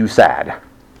made you sad.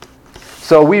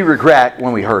 So we regret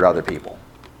when we hurt other people.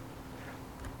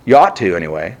 You ought to,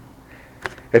 anyway.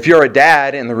 If you're a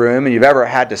dad in the room and you've ever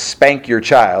had to spank your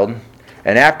child,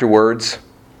 and afterwards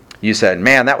you said,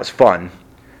 man, that was fun.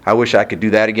 I wish I could do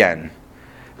that again.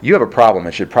 You have a problem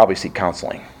and should probably seek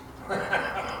counseling.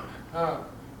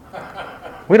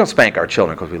 We don't spank our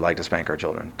children because we like to spank our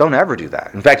children. Don't ever do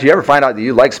that. In fact, if you ever find out that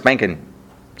you like spanking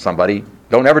somebody,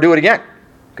 don't ever do it again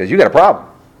because you got a problem.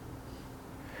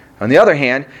 On the other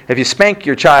hand, if you spank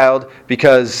your child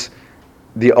because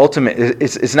the ultimate,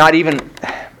 it's not even,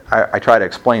 I try to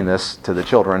explain this to the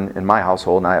children in my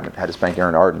household, and I haven't had to spank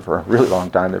Aaron Arden for a really long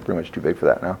time. They're pretty much too big for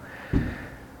that now.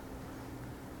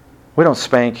 We don't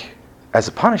spank as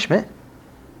a punishment.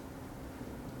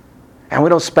 And we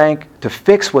don't spank to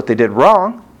fix what they did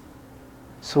wrong.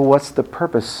 So what's the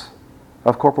purpose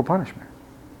of corporal punishment?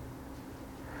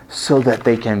 So that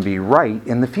they can be right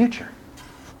in the future.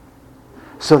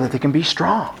 So that they can be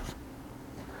strong.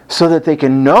 So that they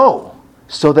can know.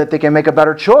 So that they can make a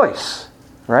better choice.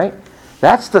 Right?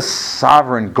 That's the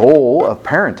sovereign goal of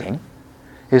parenting,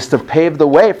 is to pave the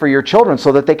way for your children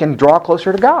so that they can draw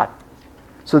closer to God.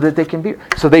 So that they can be.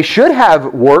 So they should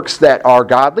have works that are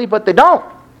godly, but they don't.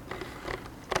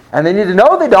 And they need to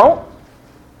know they don't,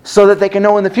 so that they can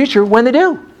know in the future when they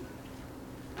do.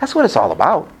 That's what it's all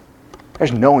about.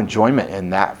 There's no enjoyment in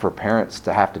that for parents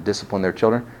to have to discipline their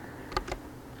children.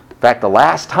 In fact, the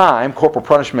last time corporal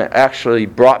punishment actually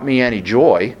brought me any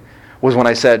joy was when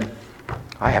I said,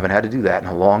 I haven't had to do that in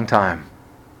a long time.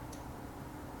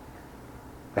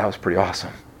 That was pretty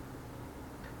awesome.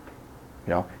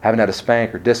 You know, haven't had to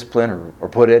spank or discipline or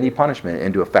put any punishment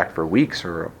into effect for weeks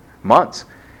or months.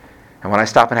 And when I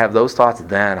stop and have those thoughts,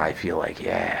 then I feel like,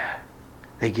 yeah,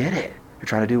 they get it. They're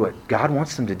trying to do what God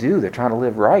wants them to do. They're trying to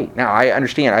live right. Now, I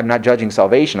understand. I'm not judging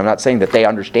salvation. I'm not saying that they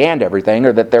understand everything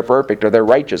or that they're perfect or they're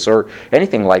righteous or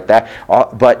anything like that.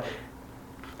 But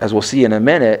as we'll see in a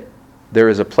minute, there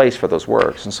is a place for those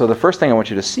works. And so the first thing I want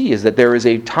you to see is that there is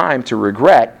a time to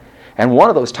regret. And one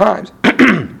of those times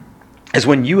is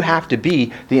when you have to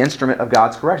be the instrument of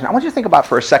God's correction. I want you to think about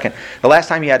for a second, the last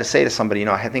time you had to say to somebody, you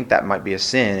know, I think that might be a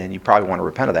sin, and you probably want to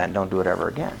repent of that and don't do it ever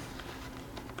again.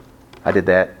 I did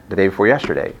that the day before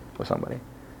yesterday with somebody.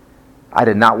 I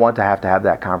did not want to have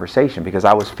that conversation because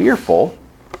I was fearful.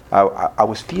 I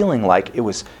was feeling like it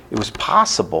was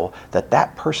possible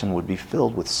that person would be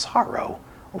filled with sorrow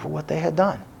over what they had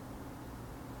done.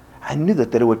 I knew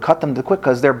that it would cut them to the quick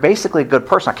because they're basically a good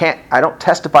person. I don't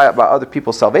testify about other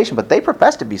people's salvation, but they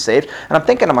profess to be saved. And I'm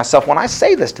thinking to myself, when I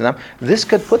say this to them, this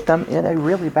could put them in a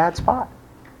really bad spot.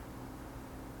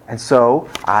 And so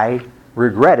I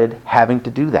regretted having to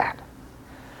do that.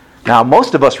 Now,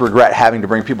 most of us regret having to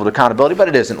bring people to accountability, but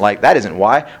it isn't like that. Isn't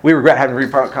why. We regret having to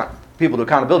bring people to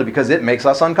accountability because it makes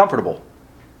us uncomfortable.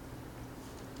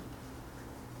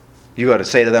 You got to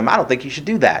say to them, I don't think you should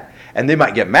do that. And they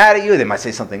might get mad at you. They might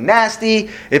say something nasty.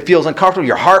 It feels uncomfortable.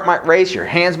 Your heart might race. Your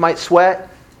hands might sweat.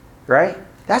 Right?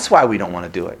 That's why we don't want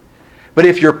to do it. But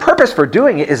if your purpose for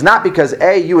doing it is not because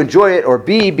A, you enjoy it, or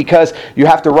B, because you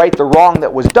have to right the wrong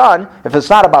that was done, if it's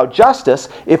not about justice,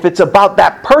 if it's about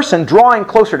that person drawing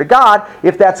closer to God,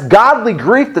 if that's godly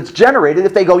grief that's generated,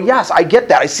 if they go, yes, I get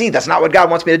that, I see, that's not what God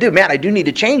wants me to do, man, I do need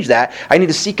to change that, I need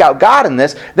to seek out God in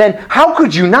this, then how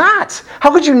could you not?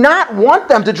 How could you not want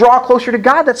them to draw closer to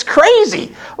God? That's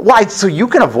crazy. Why, so you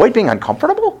can avoid being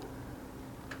uncomfortable?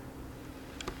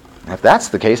 If that's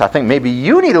the case, I think maybe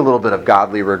you need a little bit of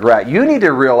godly regret. You need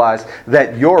to realize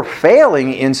that you're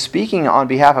failing in speaking on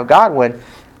behalf of God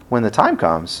when the time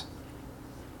comes.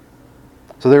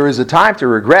 So there is a time to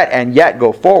regret and yet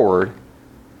go forward.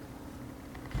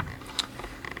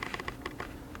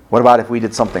 What about if we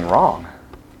did something wrong?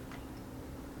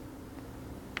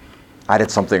 I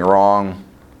did something wrong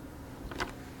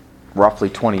roughly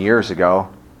 20 years ago,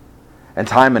 and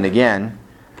time and again,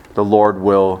 the Lord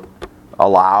will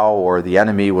allow, or the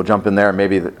enemy will jump in there, and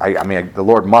maybe the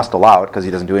Lord must allow it because He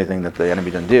doesn't do anything that the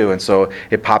enemy doesn't do, and so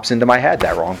it pops into my head,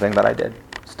 that wrong thing that I did.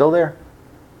 Still there.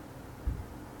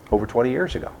 Over 20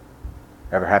 years ago.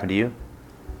 Ever happened to you?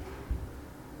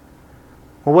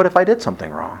 Well, what if I did something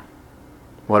wrong?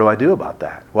 What do I do about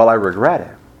that? Well, I regret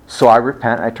it. So I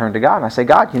repent, I turn to God, and I say,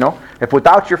 God, if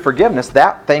without your forgiveness,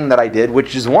 that thing that I did,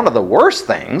 which is one of the worst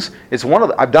things,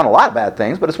 I've done a lot of bad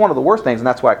things, but it's one of the worst things, and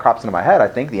that's why it crops into my head. I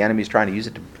think the enemy's trying to use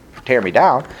it to tear me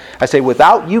down. I say,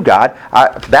 without you, God,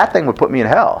 that thing would put me in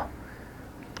hell.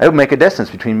 It would make a distance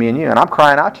between me and you. And I'm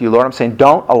crying out to you, Lord. I'm saying,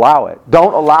 don't allow it.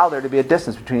 Don't allow there to be a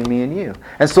distance between me and you.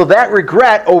 And so that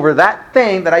regret over that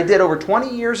thing that I did over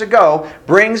 20 years ago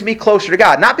brings me closer to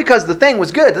God. Not because the thing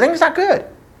was good. The thing was not good.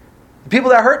 The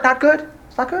people that hurt, not good.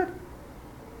 It's not good.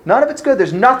 None of it's good.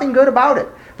 There's nothing good about it.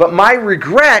 But my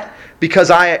regret,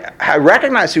 because I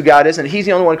recognize who God is and He's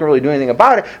the only one who can really do anything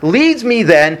about it, leads me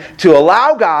then to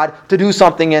allow God to do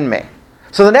something in me.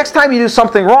 So the next time you do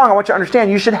something wrong, I want you to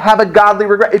understand you should have a godly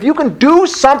regret. If you can do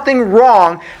something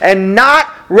wrong and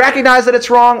not recognize that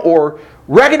it's wrong, or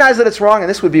recognize that it's wrong, and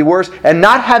this would be worse, and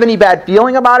not have any bad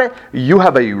feeling about it, you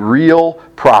have a real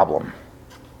problem.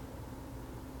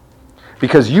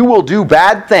 Because you will do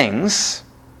bad things,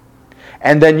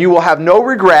 and then you will have no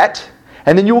regret,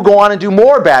 And then you will go on and do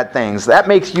more bad things. That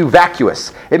makes you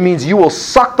vacuous. It means you will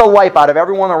suck the life out of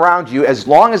everyone around you as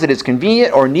long as it is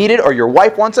convenient or needed, or your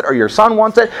wife wants it, or your son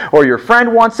wants it, or your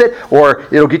friend wants it, or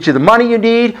it'll get you the money you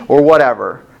need, or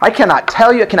whatever. I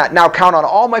cannot now count on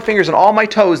all my fingers and all my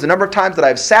toes the number of times that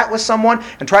I've sat with someone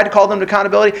and tried to call them to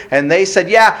accountability, and they said,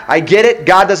 yeah, I get it,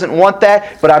 God doesn't want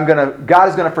that, but God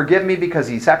is going to forgive me because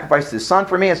He sacrificed His Son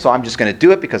for me, and so I'm just going to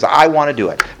do it because I want to do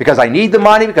it. Because I need the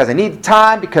money, because I need the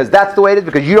time, because that's the way it is,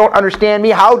 because you don't understand me,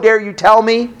 how dare you tell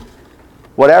me?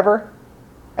 Whatever.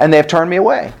 And they've turned me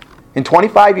away. In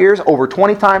 25 years, over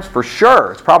 20 times for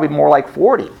sure, it's probably more like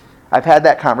 40, I've had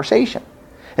that conversation.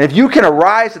 And if you can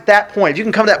arise at that point, if you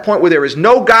can come to that point where there is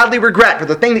no godly regret for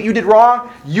the thing that you did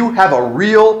wrong, you have a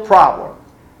real problem.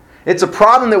 It's a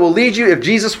problem that will lead you, if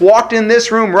Jesus walked in this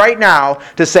room right now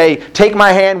to say, take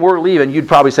my hand, we're leaving, you'd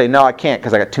probably say, no, I can't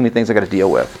because I got too many things I got to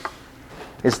deal with.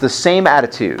 It's the same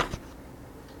attitude.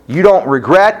 You don't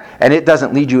regret, and it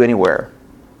doesn't lead you anywhere.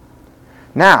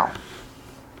 Now,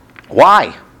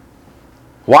 why?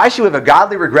 Why should we have a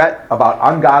godly regret about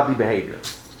ungodly behavior?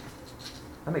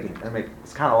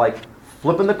 It's kind of like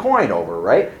flipping the coin over,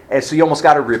 right? And so you almost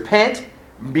got to repent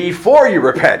before you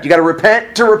repent. You got to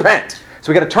repent to repent.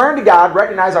 So we got to turn to God,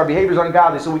 recognize our behavior is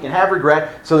ungodly so we can have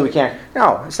regret so that we can't.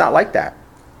 No, it's not like that.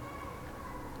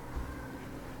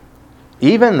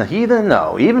 Even the heathen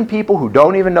know. Even people who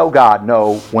don't even know God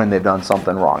know when they've done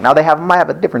something wrong. Now they might have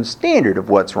a different standard of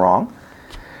what's wrong.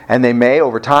 And they may,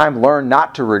 over time, learn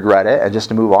not to regret it and just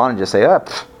to move on and just say,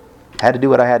 had to do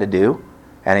what I had to do.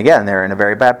 And again, they're in a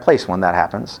very bad place when that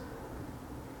happens.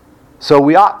 So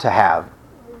we ought to have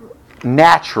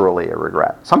naturally a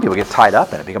regret. Some people get tied up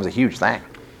in it. It becomes a huge thing.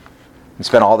 And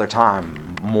spend all their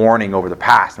time mourning over the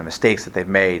past and the mistakes that they've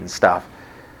made and stuff.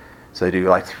 So they do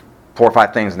like 4 or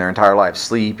 5 things in their entire life.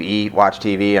 Sleep, eat, watch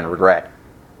TV, and regret.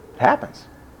 It happens.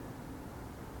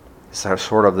 It's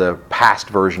sort of the past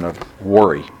version of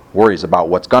worry. Worry is about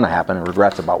what's going to happen, and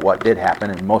regret's about what did happen.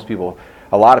 And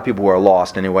a lot of people who are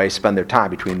lost anyway, spend their time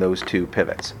between those two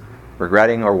pivots.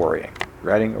 Regretting or worrying.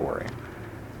 Regretting or worrying.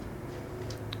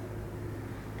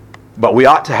 But we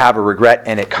ought to have a regret,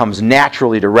 and it comes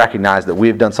naturally to recognize that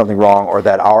we've done something wrong or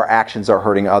that our actions are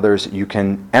hurting others. You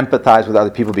can empathize with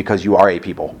other people because you are a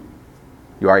people.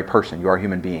 You are a person. You are a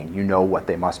human being. You know what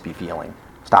they must be feeling.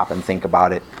 Stop and think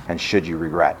about it, and should you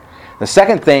regret. The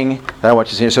second thing that I want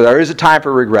you to see, so there is a time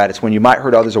for regret. It's when you might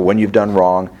hurt others or when you've done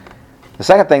wrong. The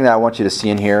second thing that I want you to see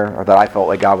in here, or that I felt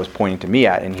like God was pointing to me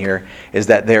at in here, is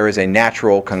that there is a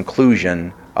natural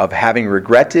conclusion of having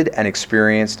regretted and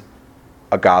experienced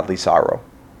a godly sorrow.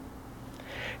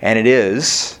 And it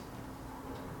is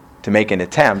to make an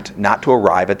attempt not to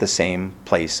arrive at the same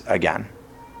place again.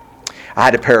 I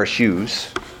had a pair of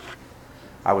shoes.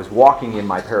 I was walking in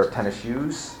my pair of tennis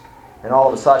shoes, and all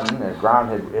of a sudden,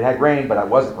 it had rained, but it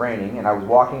wasn't raining, and I was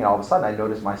walking, and all of a sudden I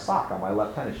noticed my sock on my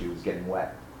left tennis shoe was getting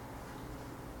wet.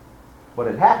 What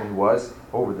had happened was,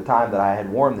 over the time that I had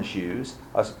worn the shoes,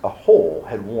 a hole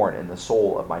had worn in the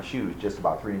sole of my shoes just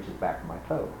about 3 inches back from my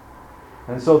toe.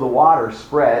 And so the water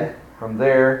spread from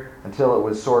there until it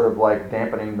was sort of like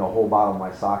dampening the whole bottom of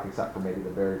my sock, except for maybe the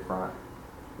very front,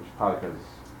 which is probably because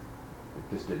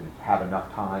it just didn't have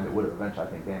enough time. It would have eventually, I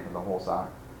think, dampened the whole sock.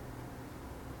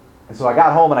 And so I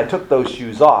got home and I took those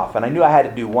shoes off, and I knew I had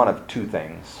to do one of 2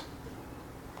 things.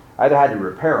 I either had to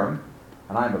repair them,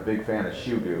 and I'm a big fan of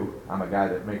shoe goo. I'm a guy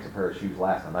that makes a pair of shoes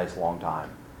last a nice long time.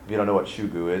 If you don't know what shoe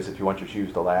goo is, if you want your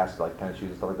shoes to last, like tennis shoes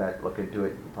and stuff like that, look into it.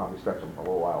 You can probably stretch them a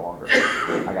little while longer.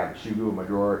 I got shoe goo in my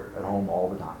drawer at home all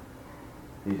the time.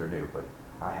 These are new, but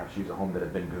I have shoes at home that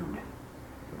have been gooed.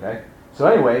 Okay? So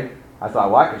anyway, I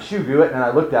thought, well, I could shoe goo it, and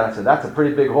I looked at it and said, that's a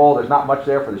pretty big hole. There's not much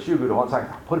there for the shoe goo to hold. So I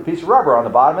put a piece of rubber on the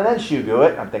bottom and then shoe goo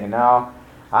it. I'm thinking, no,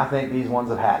 I think these ones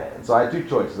have had it. And so I had 2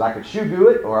 choices. I could shoe goo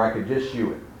it, or I could just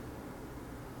shoe it.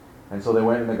 And so they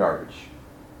went in the garbage.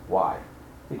 Why?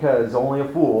 Because only a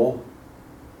fool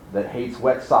that hates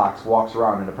wet socks walks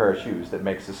around in a pair of shoes that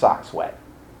makes the socks wet.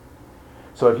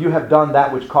 So if you have done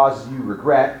that which causes you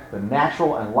regret, the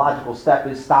natural and logical step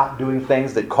is stop doing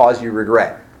things that cause you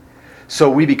regret. So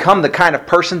we become the kind of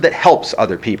person that helps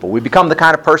other people. We become the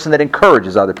kind of person that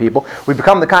encourages other people. We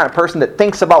become the kind of person that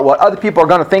thinks about what other people are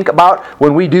going to think about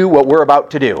when we do what we're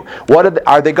about to do.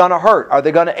 Are they going to hurt? Are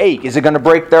they going to ache? Is it going to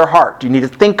break their heart? You need to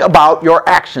think about your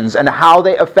actions and how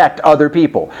they affect other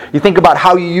people. You think about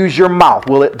how you use your mouth.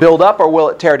 Will it build up or will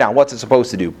it tear down? What's it supposed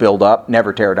to do? Build up,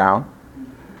 never tear down.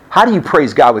 How do you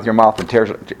praise God with your mouth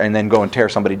and then go and tear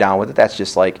somebody down with it? That's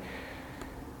just like,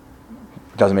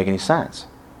 it doesn't make any sense.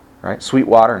 Right? Sweet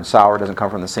water and sour doesn't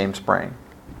come from the same spring.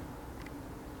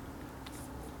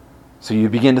 So you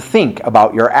begin to think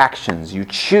about your actions. You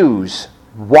choose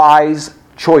wise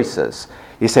choices.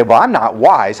 You say, well, I'm not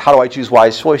wise. How do I choose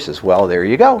wise choices? Well, there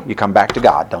you go. You come back to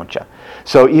God, don't you?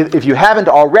 So if you haven't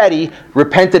already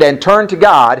repented and turned to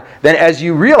God, then as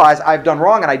you realize I've done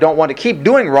wrong and I don't want to keep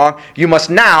doing wrong, you must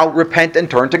now repent and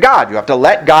turn to God. You have to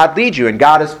let God lead you. And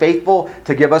God is faithful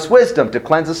to give us wisdom, to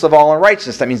cleanse us of all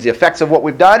unrighteousness. That means the effects of what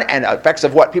we've done and effects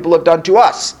of what people have done to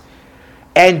us.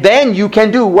 And then you can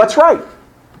do what's right.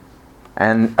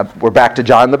 And we're back to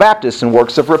John the Baptist and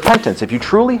works of repentance. If you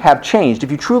truly have changed, if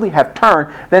you truly have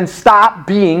turned, then stop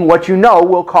being what you know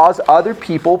will cause other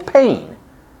people pain.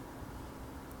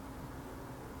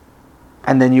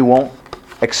 And then you won't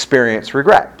experience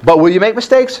regret. But will you make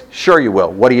mistakes? Sure you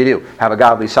will. What do? Have a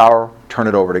godly sorrow, turn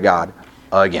it over to God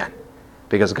again.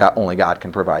 Because only God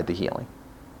can provide the healing.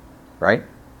 Right?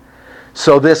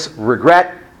 So this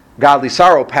regret, godly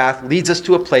sorrow path leads us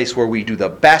to a place where we do the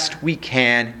best we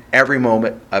can every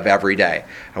moment of every day.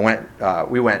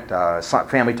 We went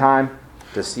family time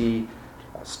to see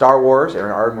Star Wars.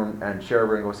 Aaron Arden and Sherry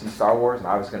were going to go see Star Wars, and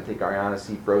I was going to take Ariana to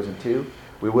see Frozen 2.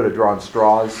 We would have drawn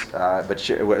straws, but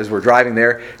as we're driving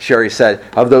there, Sherry said,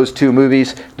 of those two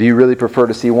movies, do you really prefer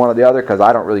to see one or the other? Because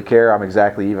I don't really care. I'm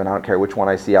exactly even. I don't care which one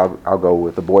I see. I'll go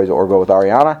with the boys or go with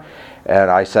Ariana. And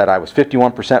I said I was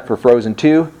 51% for Frozen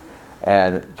 2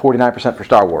 and 49% for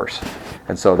Star Wars.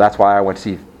 And so that's why I went to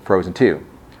see Frozen 2,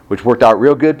 which worked out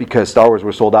real good because Star Wars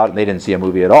was sold out and they didn't see a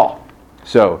movie at all.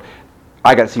 So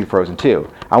I got to see Frozen 2.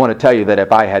 I want to tell you that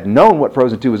if I had known what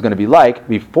Frozen 2 was going to be like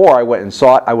before I went and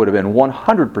saw it, I would have been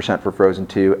 100% for Frozen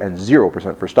 2 and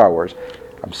 0% for Star Wars.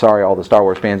 I'm sorry, all the Star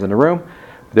Wars fans in the room.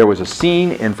 There was a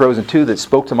scene in Frozen 2 that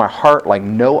spoke to my heart like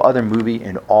no other movie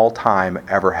in all time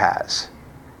ever has.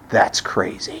 That's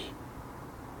crazy.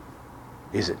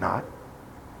 Is it not?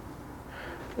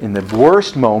 In the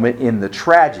worst moment, in the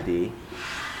tragedy,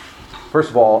 first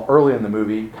of all, early in the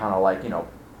movie, kind of like,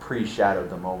 pre-shadowed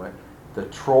the moment, the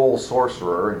troll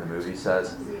sorcerer in the movie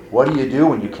says, what do you do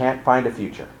when you can't find a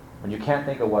future? When you can't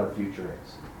think of what a future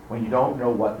is? When you don't know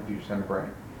what the future's going to bring?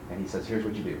 And he says, here's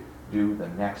what you do. Do the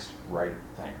next right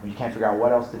thing. When you can't figure out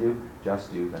what else to do,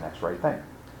 just do the next right thing.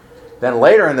 Then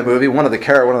later in the movie, one of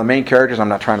the main characters, I'm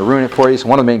not trying to ruin it for you, so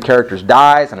one of the main characters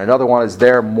dies, and another one is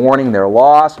there mourning their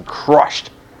loss, and crushed.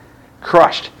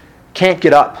 Can't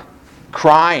get up.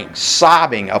 Crying,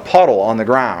 sobbing, a puddle on the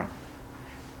ground.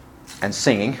 And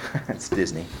singing. It's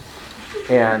Disney.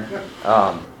 And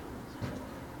the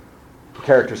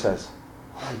character says,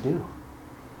 what do I do?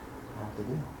 What do I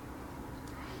do?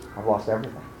 I've lost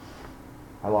everything.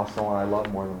 I lost someone I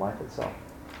love more than life itself.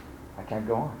 I can't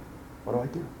go on. What do I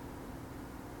do?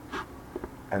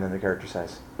 And then the character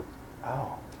says,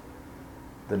 oh,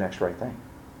 the next right thing.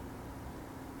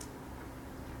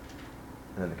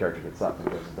 And then the character gets up and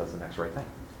goes and does the next right thing.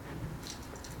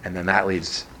 And then that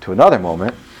leads to another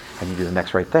moment, and you do the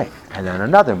next right thing. And then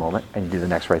another moment, and you do the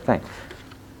next right thing.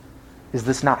 Is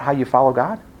this not how you follow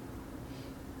God?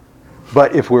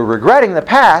 But if we're regretting the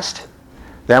past,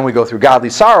 then we go through godly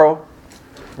sorrow,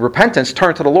 repentance,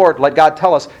 turn to the Lord, let God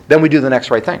tell us, then we do the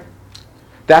next right thing.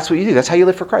 That's what you do. That's how you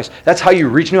live for Christ. That's how you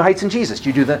reach new heights in Jesus.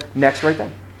 You do the next right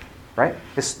thing. Right?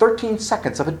 It's 13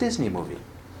 seconds of a Disney movie.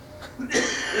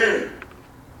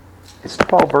 It's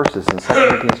 12 verses in 2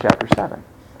 Corinthians chapter 7.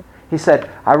 He said,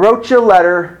 I wrote you a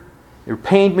letter. It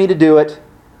pained me to do it,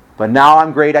 but now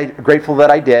I'm grateful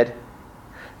that I did.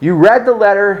 You read the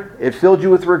letter. It filled you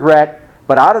with regret,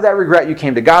 but out of that regret you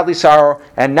came to godly sorrow,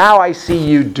 and now I see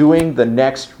you doing the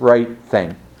next right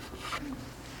thing.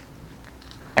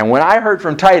 And when I heard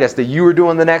from Titus that you were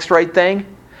doing the next right thing,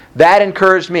 that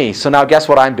encouraged me. So now guess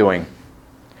what I'm doing?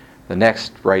 The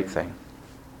next right thing.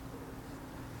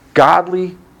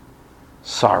 Godly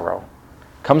sorrow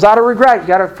comes out of regret. You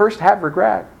got to first have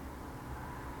regret.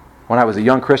 When I was a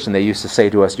young Christian, they used to say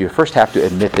to us, you first have to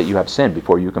admit that you have sinned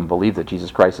before you can believe that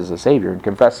Jesus Christ is a Savior and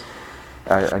confess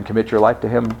and commit your life to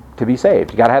Him to be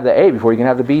saved. You got to have the A before you can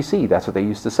have the BC. That's what they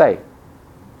used to say.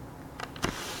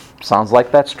 Sounds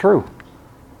like that's true.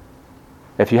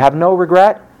 If you have no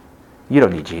regret, you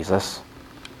don't need Jesus.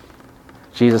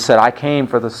 Jesus said, I came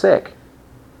for the sick.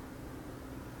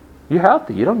 You're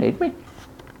healthy. You don't need me.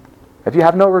 If you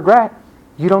have no regret,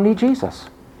 you don't need Jesus.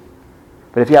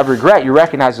 But if you have regret, you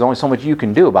recognize there's only so much you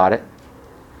can do about it,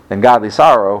 then godly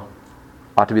sorrow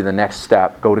ought to be the next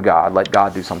step. Go to God. Let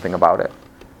God do something about it.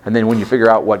 And then when you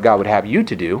figure out what God would have you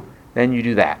to do, then you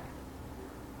do that.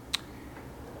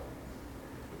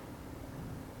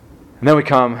 And then we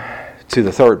come to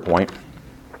the third point,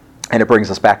 and it brings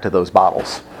us back to those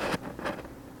bottles.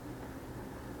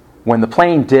 When the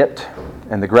plane dipped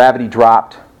and the gravity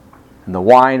dropped and the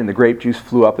wine and the grape juice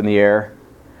flew up in the air,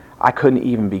 I couldn't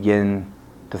even begin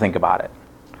to think about it.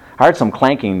 I heard some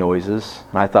clanking noises,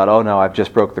 and I thought, oh no, I've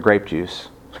just broke the grape juice.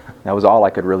 That was all I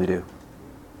could really do.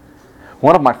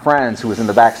 One of my friends who was in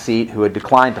the back seat, who had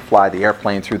declined to fly the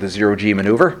airplane through the zero-G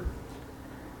maneuver,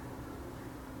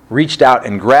 reached out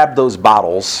and grabbed those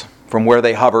bottles from where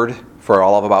they hovered for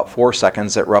all of about 4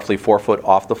 seconds at roughly 4 foot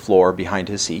off the floor behind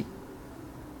his seat.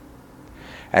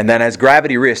 And then as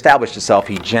gravity reestablished itself,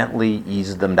 he gently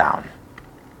eased them down.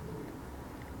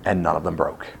 And none of them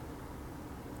broke.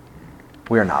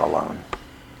 We are not alone.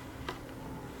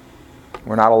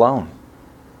 We're not alone.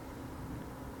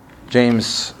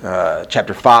 James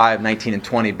chapter 5, 19 and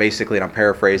 20, basically, and I'm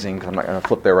paraphrasing because I'm not going to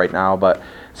flip there right now, but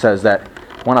says that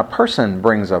when a person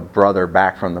brings a brother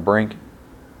back from the brink,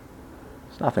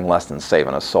 it's nothing less than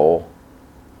saving a soul.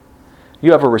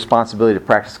 You have a responsibility to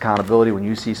practice accountability when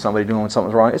you see somebody doing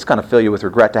something wrong. It's going to fill you with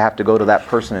regret to have to go to that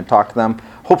person and talk to them.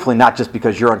 Hopefully not just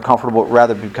because you're uncomfortable, but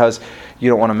rather because you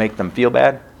don't want to make them feel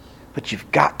bad. But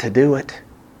you've got to do it.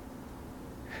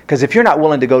 Because if you're not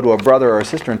willing to go to a brother or a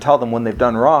sister and tell them when they've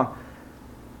done wrong,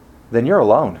 then you're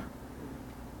alone.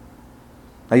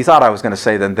 Now you thought I was going to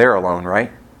say then they're alone,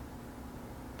 right?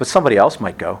 But somebody else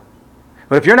might go.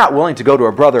 But if you're not willing to go to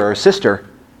a brother or a sister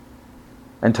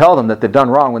and tell them that they've done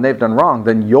wrong when they've done wrong,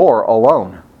 then you're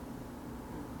alone.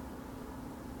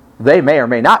 They may or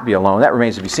may not be alone. That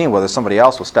remains to be seen whether somebody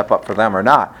else will step up for them or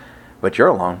not. But you're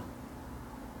alone.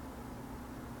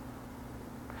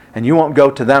 And you won't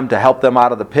go to them to help them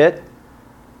out of the pit.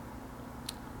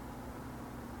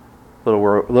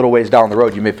 Little ways down the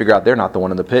road, you may figure out they're not the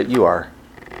one in the pit, you are.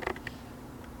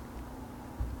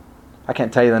 I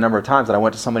can't tell you the number of times that I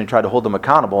went to somebody and tried to hold them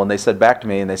accountable, and they said back to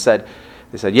me, and they said,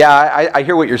 yeah, I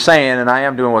hear what you're saying, and I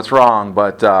am doing what's wrong,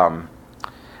 but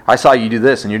I saw you do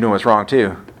this, and you're doing what's wrong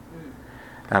too.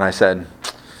 And I said,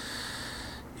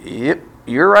 yep,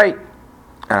 you're right.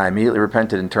 And I immediately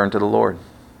repented and turned to the Lord.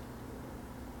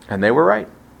 And they were right.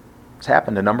 It's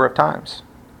happened a number of times.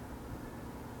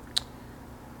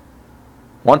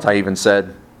 Once I even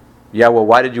said, yeah, well,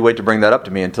 why did you wait to bring that up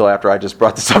to me until after I just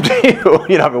brought this up to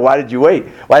you? Why did you wait?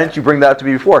 Why didn't you bring that up to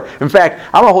me before? In fact,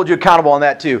 I'm going to hold you accountable on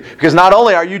that too. Because not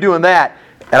only are you doing that,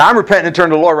 and I'm repenting and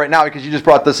turning to the Lord right now because you just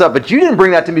brought this up, but you didn't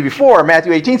bring that to me before.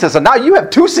 Matthew 18 says, so now you have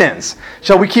 2 sins.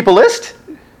 Shall we keep a list?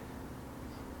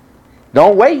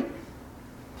 Don't wait.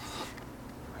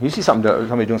 You see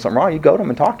somebody doing something wrong, you go to them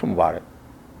and talk to them about it.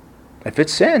 If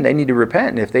it's sin, they need to repent.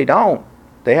 And if they don't,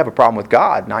 they have a problem with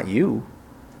God, not you.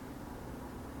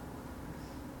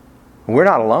 We're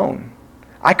not alone.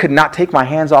 I could not take my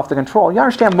hands off the control. You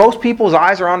understand, most people's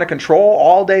eyes are on the control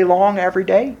all day long, every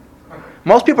day.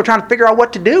 Most people are trying to figure out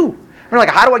what to do. They're like,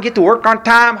 how do I get to work on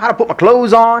time? How to put my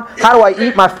clothes on? How do I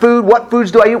eat my food? What foods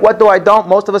do I eat? What do I don't?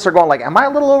 Most of us are going like, am I a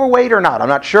little overweight or not? I'm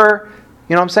not sure.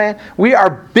 You know what I'm saying? We are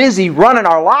busy running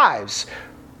our lives.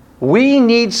 We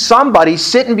need somebody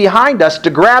sitting behind us to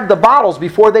grab the bottles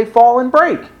before they fall and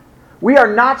break. We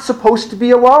are not supposed to be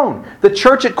alone. The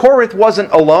church at Corinth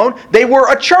wasn't alone. They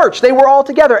were a church. They were all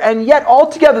together. And yet all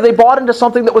together they bought into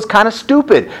something that was kind of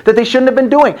stupid, that they shouldn't have been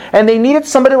doing. And they needed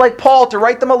somebody like Paul to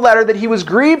write them a letter that he was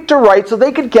grieved to write so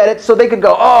they could get it, so they could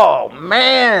go, oh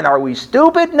man, are we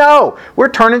stupid? No, we're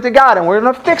turning to God and we're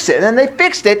going to fix it. And then they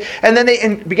fixed it, and then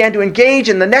they began to engage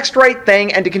in the next right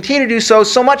thing and to continue to do so,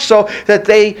 so much so that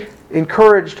they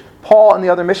encouraged Paul and the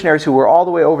other missionaries who were all the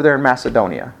way over there in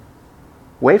Macedonia.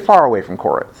 Way far away from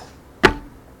Corinth.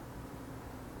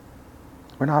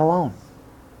 We're not alone.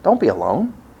 Don't be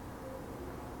alone.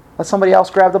 Let somebody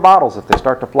else grab the bottles if they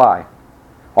start to fly.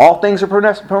 All things are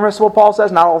permissible, Paul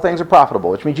says. Not all things are profitable,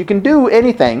 which means you can do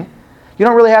anything. You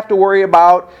don't really have to worry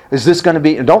about, is this going to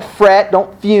be, don't fret,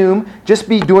 don't fume. Just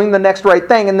be doing the next right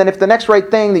thing. And then if the next right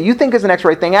thing that you think is the next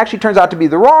right thing actually turns out to be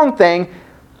the wrong thing,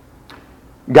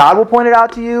 God will point it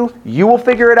out to you, you will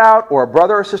figure it out, or a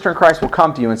brother or sister in Christ will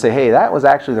come to you and say, hey, that was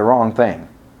actually the wrong thing.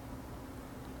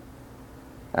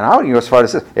 And I would go as far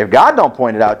as this. If God don't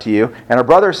point it out to you, and a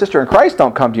brother or sister in Christ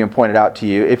don't come to you and point it out to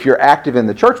you, if you're active in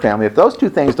the church family, if those two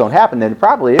things don't happen, then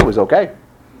probably it was okay.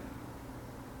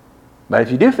 But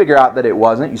if you do figure out that it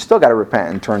wasn't, you still got to repent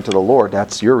and turn to the Lord.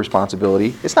 That's your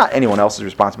responsibility. It's not anyone else's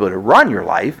responsibility to run your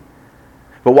life.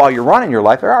 But while you're running your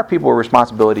life, there are people with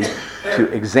responsibility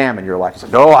to examine your life. So,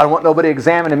 no, I don't want nobody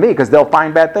examining me because they'll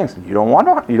find bad things. You don't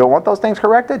want those things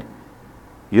corrected?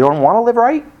 You don't want to live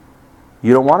right?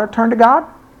 You don't want to turn to God?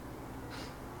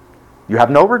 You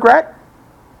have no regret?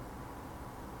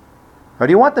 Or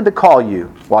do you want them to call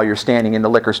you while you're standing in the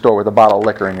liquor store with a bottle of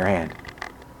liquor in your hand?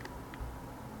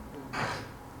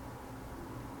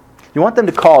 You want them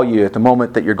to call you at the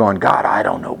moment that you're going, God, I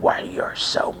don't know why you're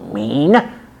so mean.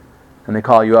 and they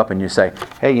call you up and you say,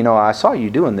 hey, you know, I saw you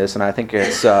doing this and I think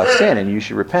it's sin and you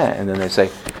should repent. And then they say,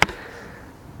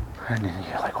 and then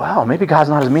you're like, wow, maybe God's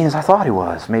not as mean as I thought he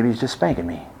was. Maybe he's just spanking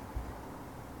me.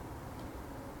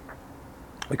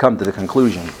 We come to the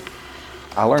conclusion,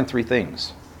 I learned 3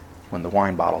 things when the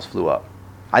wine bottles flew up.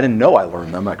 I didn't know I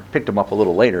learned them. I picked them up a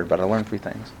little later, but I learned 3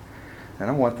 things. And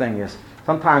number 1 thing is,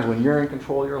 sometimes when you're in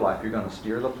control of your life, you're going to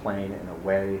steer the plane in a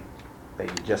way that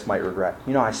you just might regret.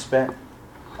 You know, I spent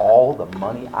all the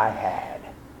money I had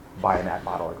buying that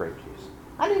bottle of grape juice.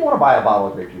 I didn't want to buy a bottle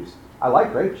of grape juice. I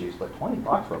like grape juice, but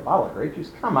 $20 for a bottle of grape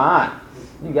juice? Come on.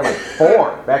 You can get like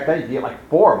 4. Back then, you could get like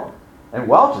 4 of them. And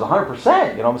Welch is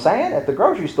 100%, you know what I'm saying? At the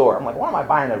grocery store. I'm like, why am I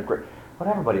buying a grape? But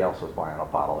everybody else was buying a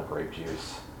bottle of grape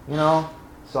juice, you know?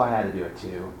 So I had to do it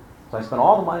too. So I spent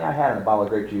all the money I had on a bottle of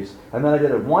grape juice, and then I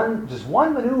did just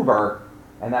one maneuver,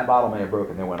 and that bottle may have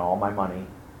broken. There went all my money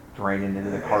draining into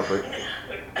the carpet.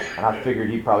 And I figured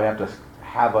he'd probably have to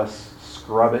have us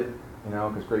scrub it, you know,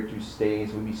 because grape juice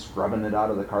stains. We'd be scrubbing it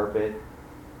out of the carpet.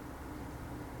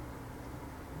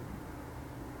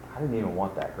 I didn't even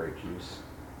want that grape juice.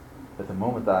 But the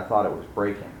moment that I thought it was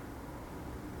breaking,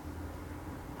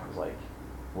 I was like,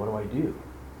 what do I do?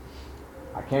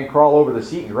 I can't crawl over the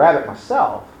seat and grab it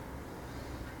myself.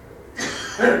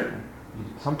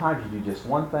 Sometimes you do just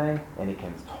one thing and it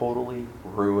can totally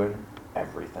ruin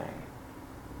everything.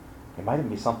 It might even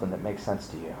be something that makes sense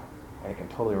to you and it can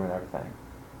totally ruin everything.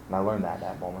 And I learned that in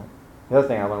that moment. The other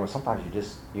thing I learned was sometimes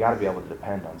you got to be able to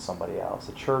depend on somebody else.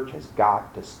 The church has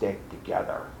got to stick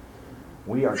together.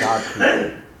 We are God's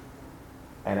people.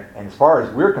 And as far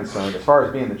as we're concerned, as far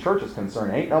as being the church is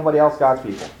concerned, ain't nobody else God's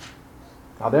people.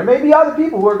 Now, there may be other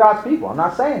people who are God's people. I'm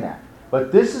not saying that.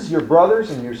 But this is your brothers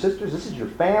and your sisters. This is your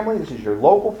family. This is your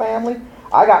local family.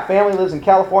 I got family lives in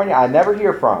California I never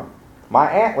hear from. My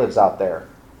aunt lives out there.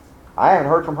 I haven't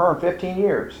heard from her in 15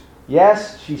 years.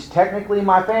 Yes, she's technically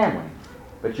my family.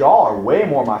 But y'all are way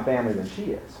more my family than she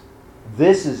is.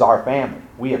 This is our family.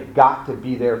 We have got to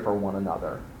be there for one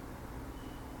another.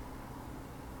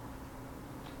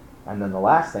 And then the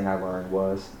last thing I learned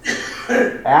was,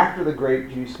 after the grape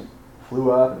juice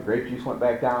flew up and the grape juice went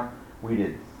back down, we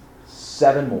did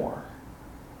 7 more.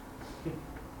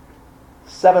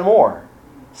 7 more.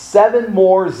 7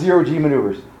 more zero-G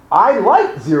maneuvers. I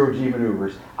like zero-G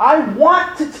maneuvers. I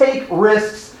want to take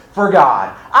risks for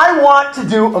God. I want to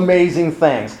do amazing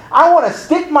things. I want to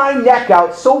stick my neck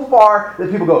out so far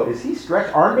that people go, is he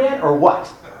stretch armband or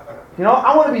what? You know,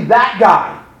 I want to be that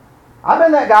guy. I've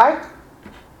been that guy.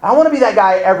 I want to be that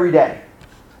guy every day.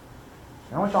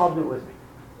 And I want y'all to do it with me.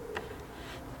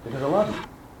 Because I love you.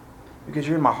 Because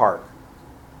you're in my heart.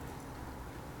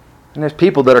 And there's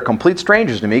people that are complete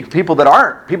strangers to me, people that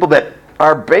aren't, people that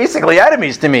are basically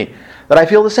enemies to me, that I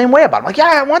feel the same way about. I'm like,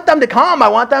 yeah, I want them to come. I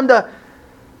want them to...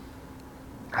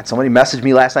 I had somebody message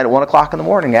me last night at 1 o'clock in the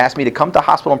morning, asked me to come to the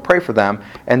hospital and pray for them.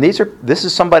 And this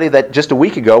is somebody that just a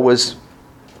week ago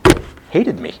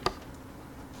hated me.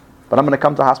 But I'm going to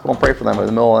come to the hospital and pray for them in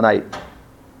the middle of the night,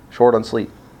 short on sleep.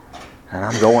 And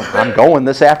I'm going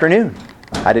this afternoon.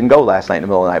 I didn't go last night in the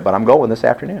middle of the night, but I'm going this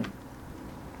afternoon.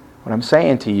 What I'm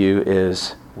saying to you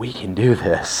is, we can do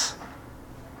this.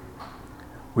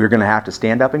 We're going to have to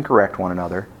stand up and correct one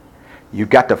another. You've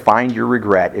got to find your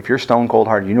regret. If you're stone cold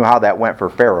hearted, you know how that went for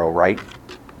Pharaoh, right?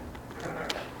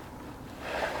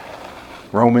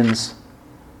 Romans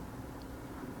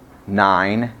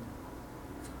 9,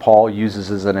 Paul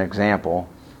uses as an example.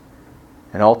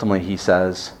 And ultimately he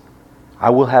says, I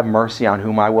will have mercy on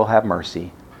whom I will have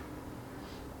mercy.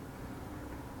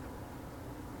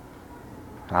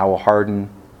 And I will harden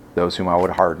those whom I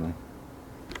would harden.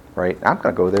 Right? I'm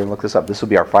going to go there and look this up. This will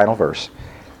be our final verse,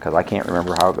 because I can't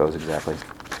remember how it goes exactly.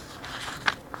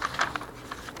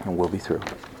 And we'll be through.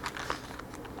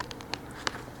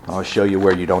 I'll show you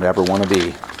where you don't ever want to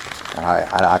be. And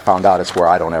I found out it's where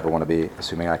I don't ever want to be,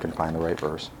 assuming I can find the right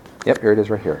verse. Yep, here it is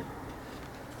right here.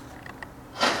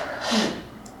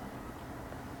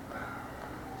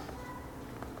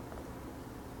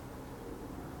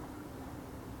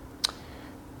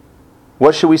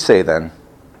 What should we say then?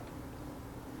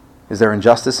 Is there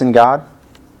injustice in God?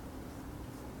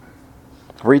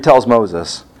 For he tells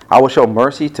Moses, I will show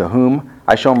mercy to whom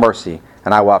I show mercy,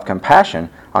 and I will have compassion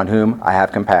on whom I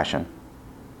have compassion.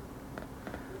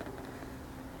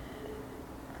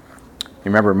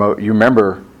 You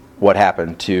remember what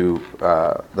happened to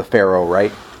the Pharaoh,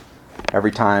 right?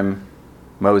 Every time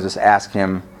Moses asked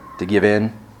him to give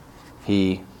in,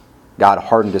 God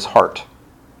hardened his heart.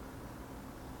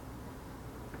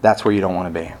 That's where you don't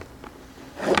want to be.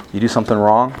 You do something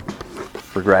wrong,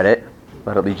 regret it,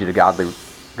 let it lead you to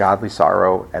godly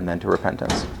sorrow and then to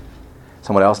repentance.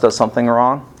 someone else does something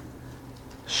wrong,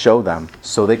 show them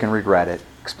so they can regret it,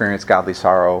 experience godly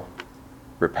sorrow,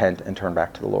 repent, and turn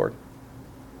back to the Lord.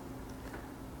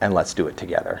 And let's do it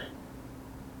together.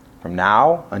 From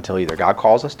now until either God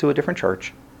calls us to a different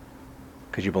church,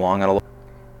 because you belong at a...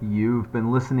 You've been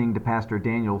listening to Pastor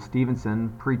Daniel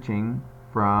Stevenson preaching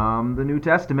from the New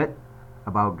Testament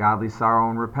about godly sorrow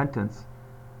and repentance.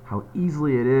 How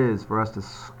easily it is for us to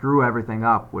screw everything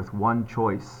up with one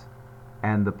choice,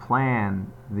 and the plan,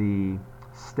 the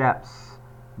steps,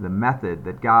 the method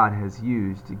that God has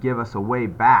used to give us a way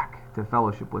back to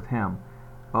fellowship with Him.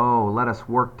 Oh, let us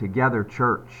work together,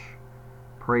 church.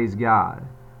 Praise God.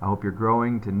 I hope you're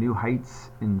growing to new heights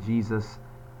in Jesus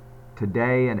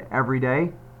today and every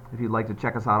day. If you'd like to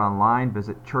check us out online,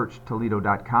 visit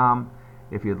churchtoledo.com.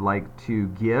 If you'd like to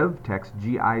give, text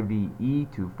GIVE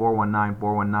to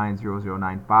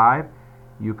 419-419-0095.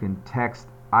 You can text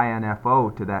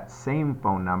INFO to that same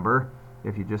phone number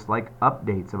if you just like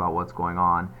updates about what's going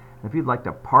on. If you'd like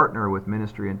to partner with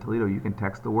Ministry in Toledo, you can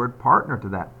text the word partner to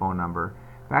that phone number.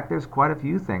 In fact, there's quite a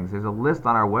few things. There's a list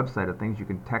on our website of things you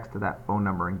can text to that phone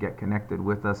number and get connected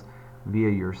with us via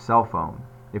your cell phone.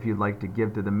 If you'd like to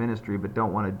give to the ministry but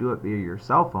don't want to do it via your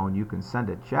cell phone, you can send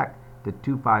a check to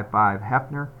 255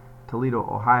 Hefner, Toledo,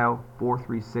 Ohio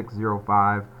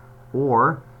 43605,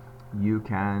 or you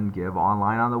can give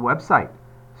online on the website.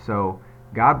 So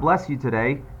God bless you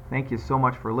today. Thank you so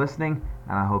much for listening,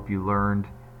 and I hope you learned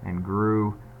and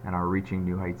grew and are reaching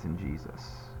new heights in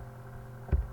Jesus.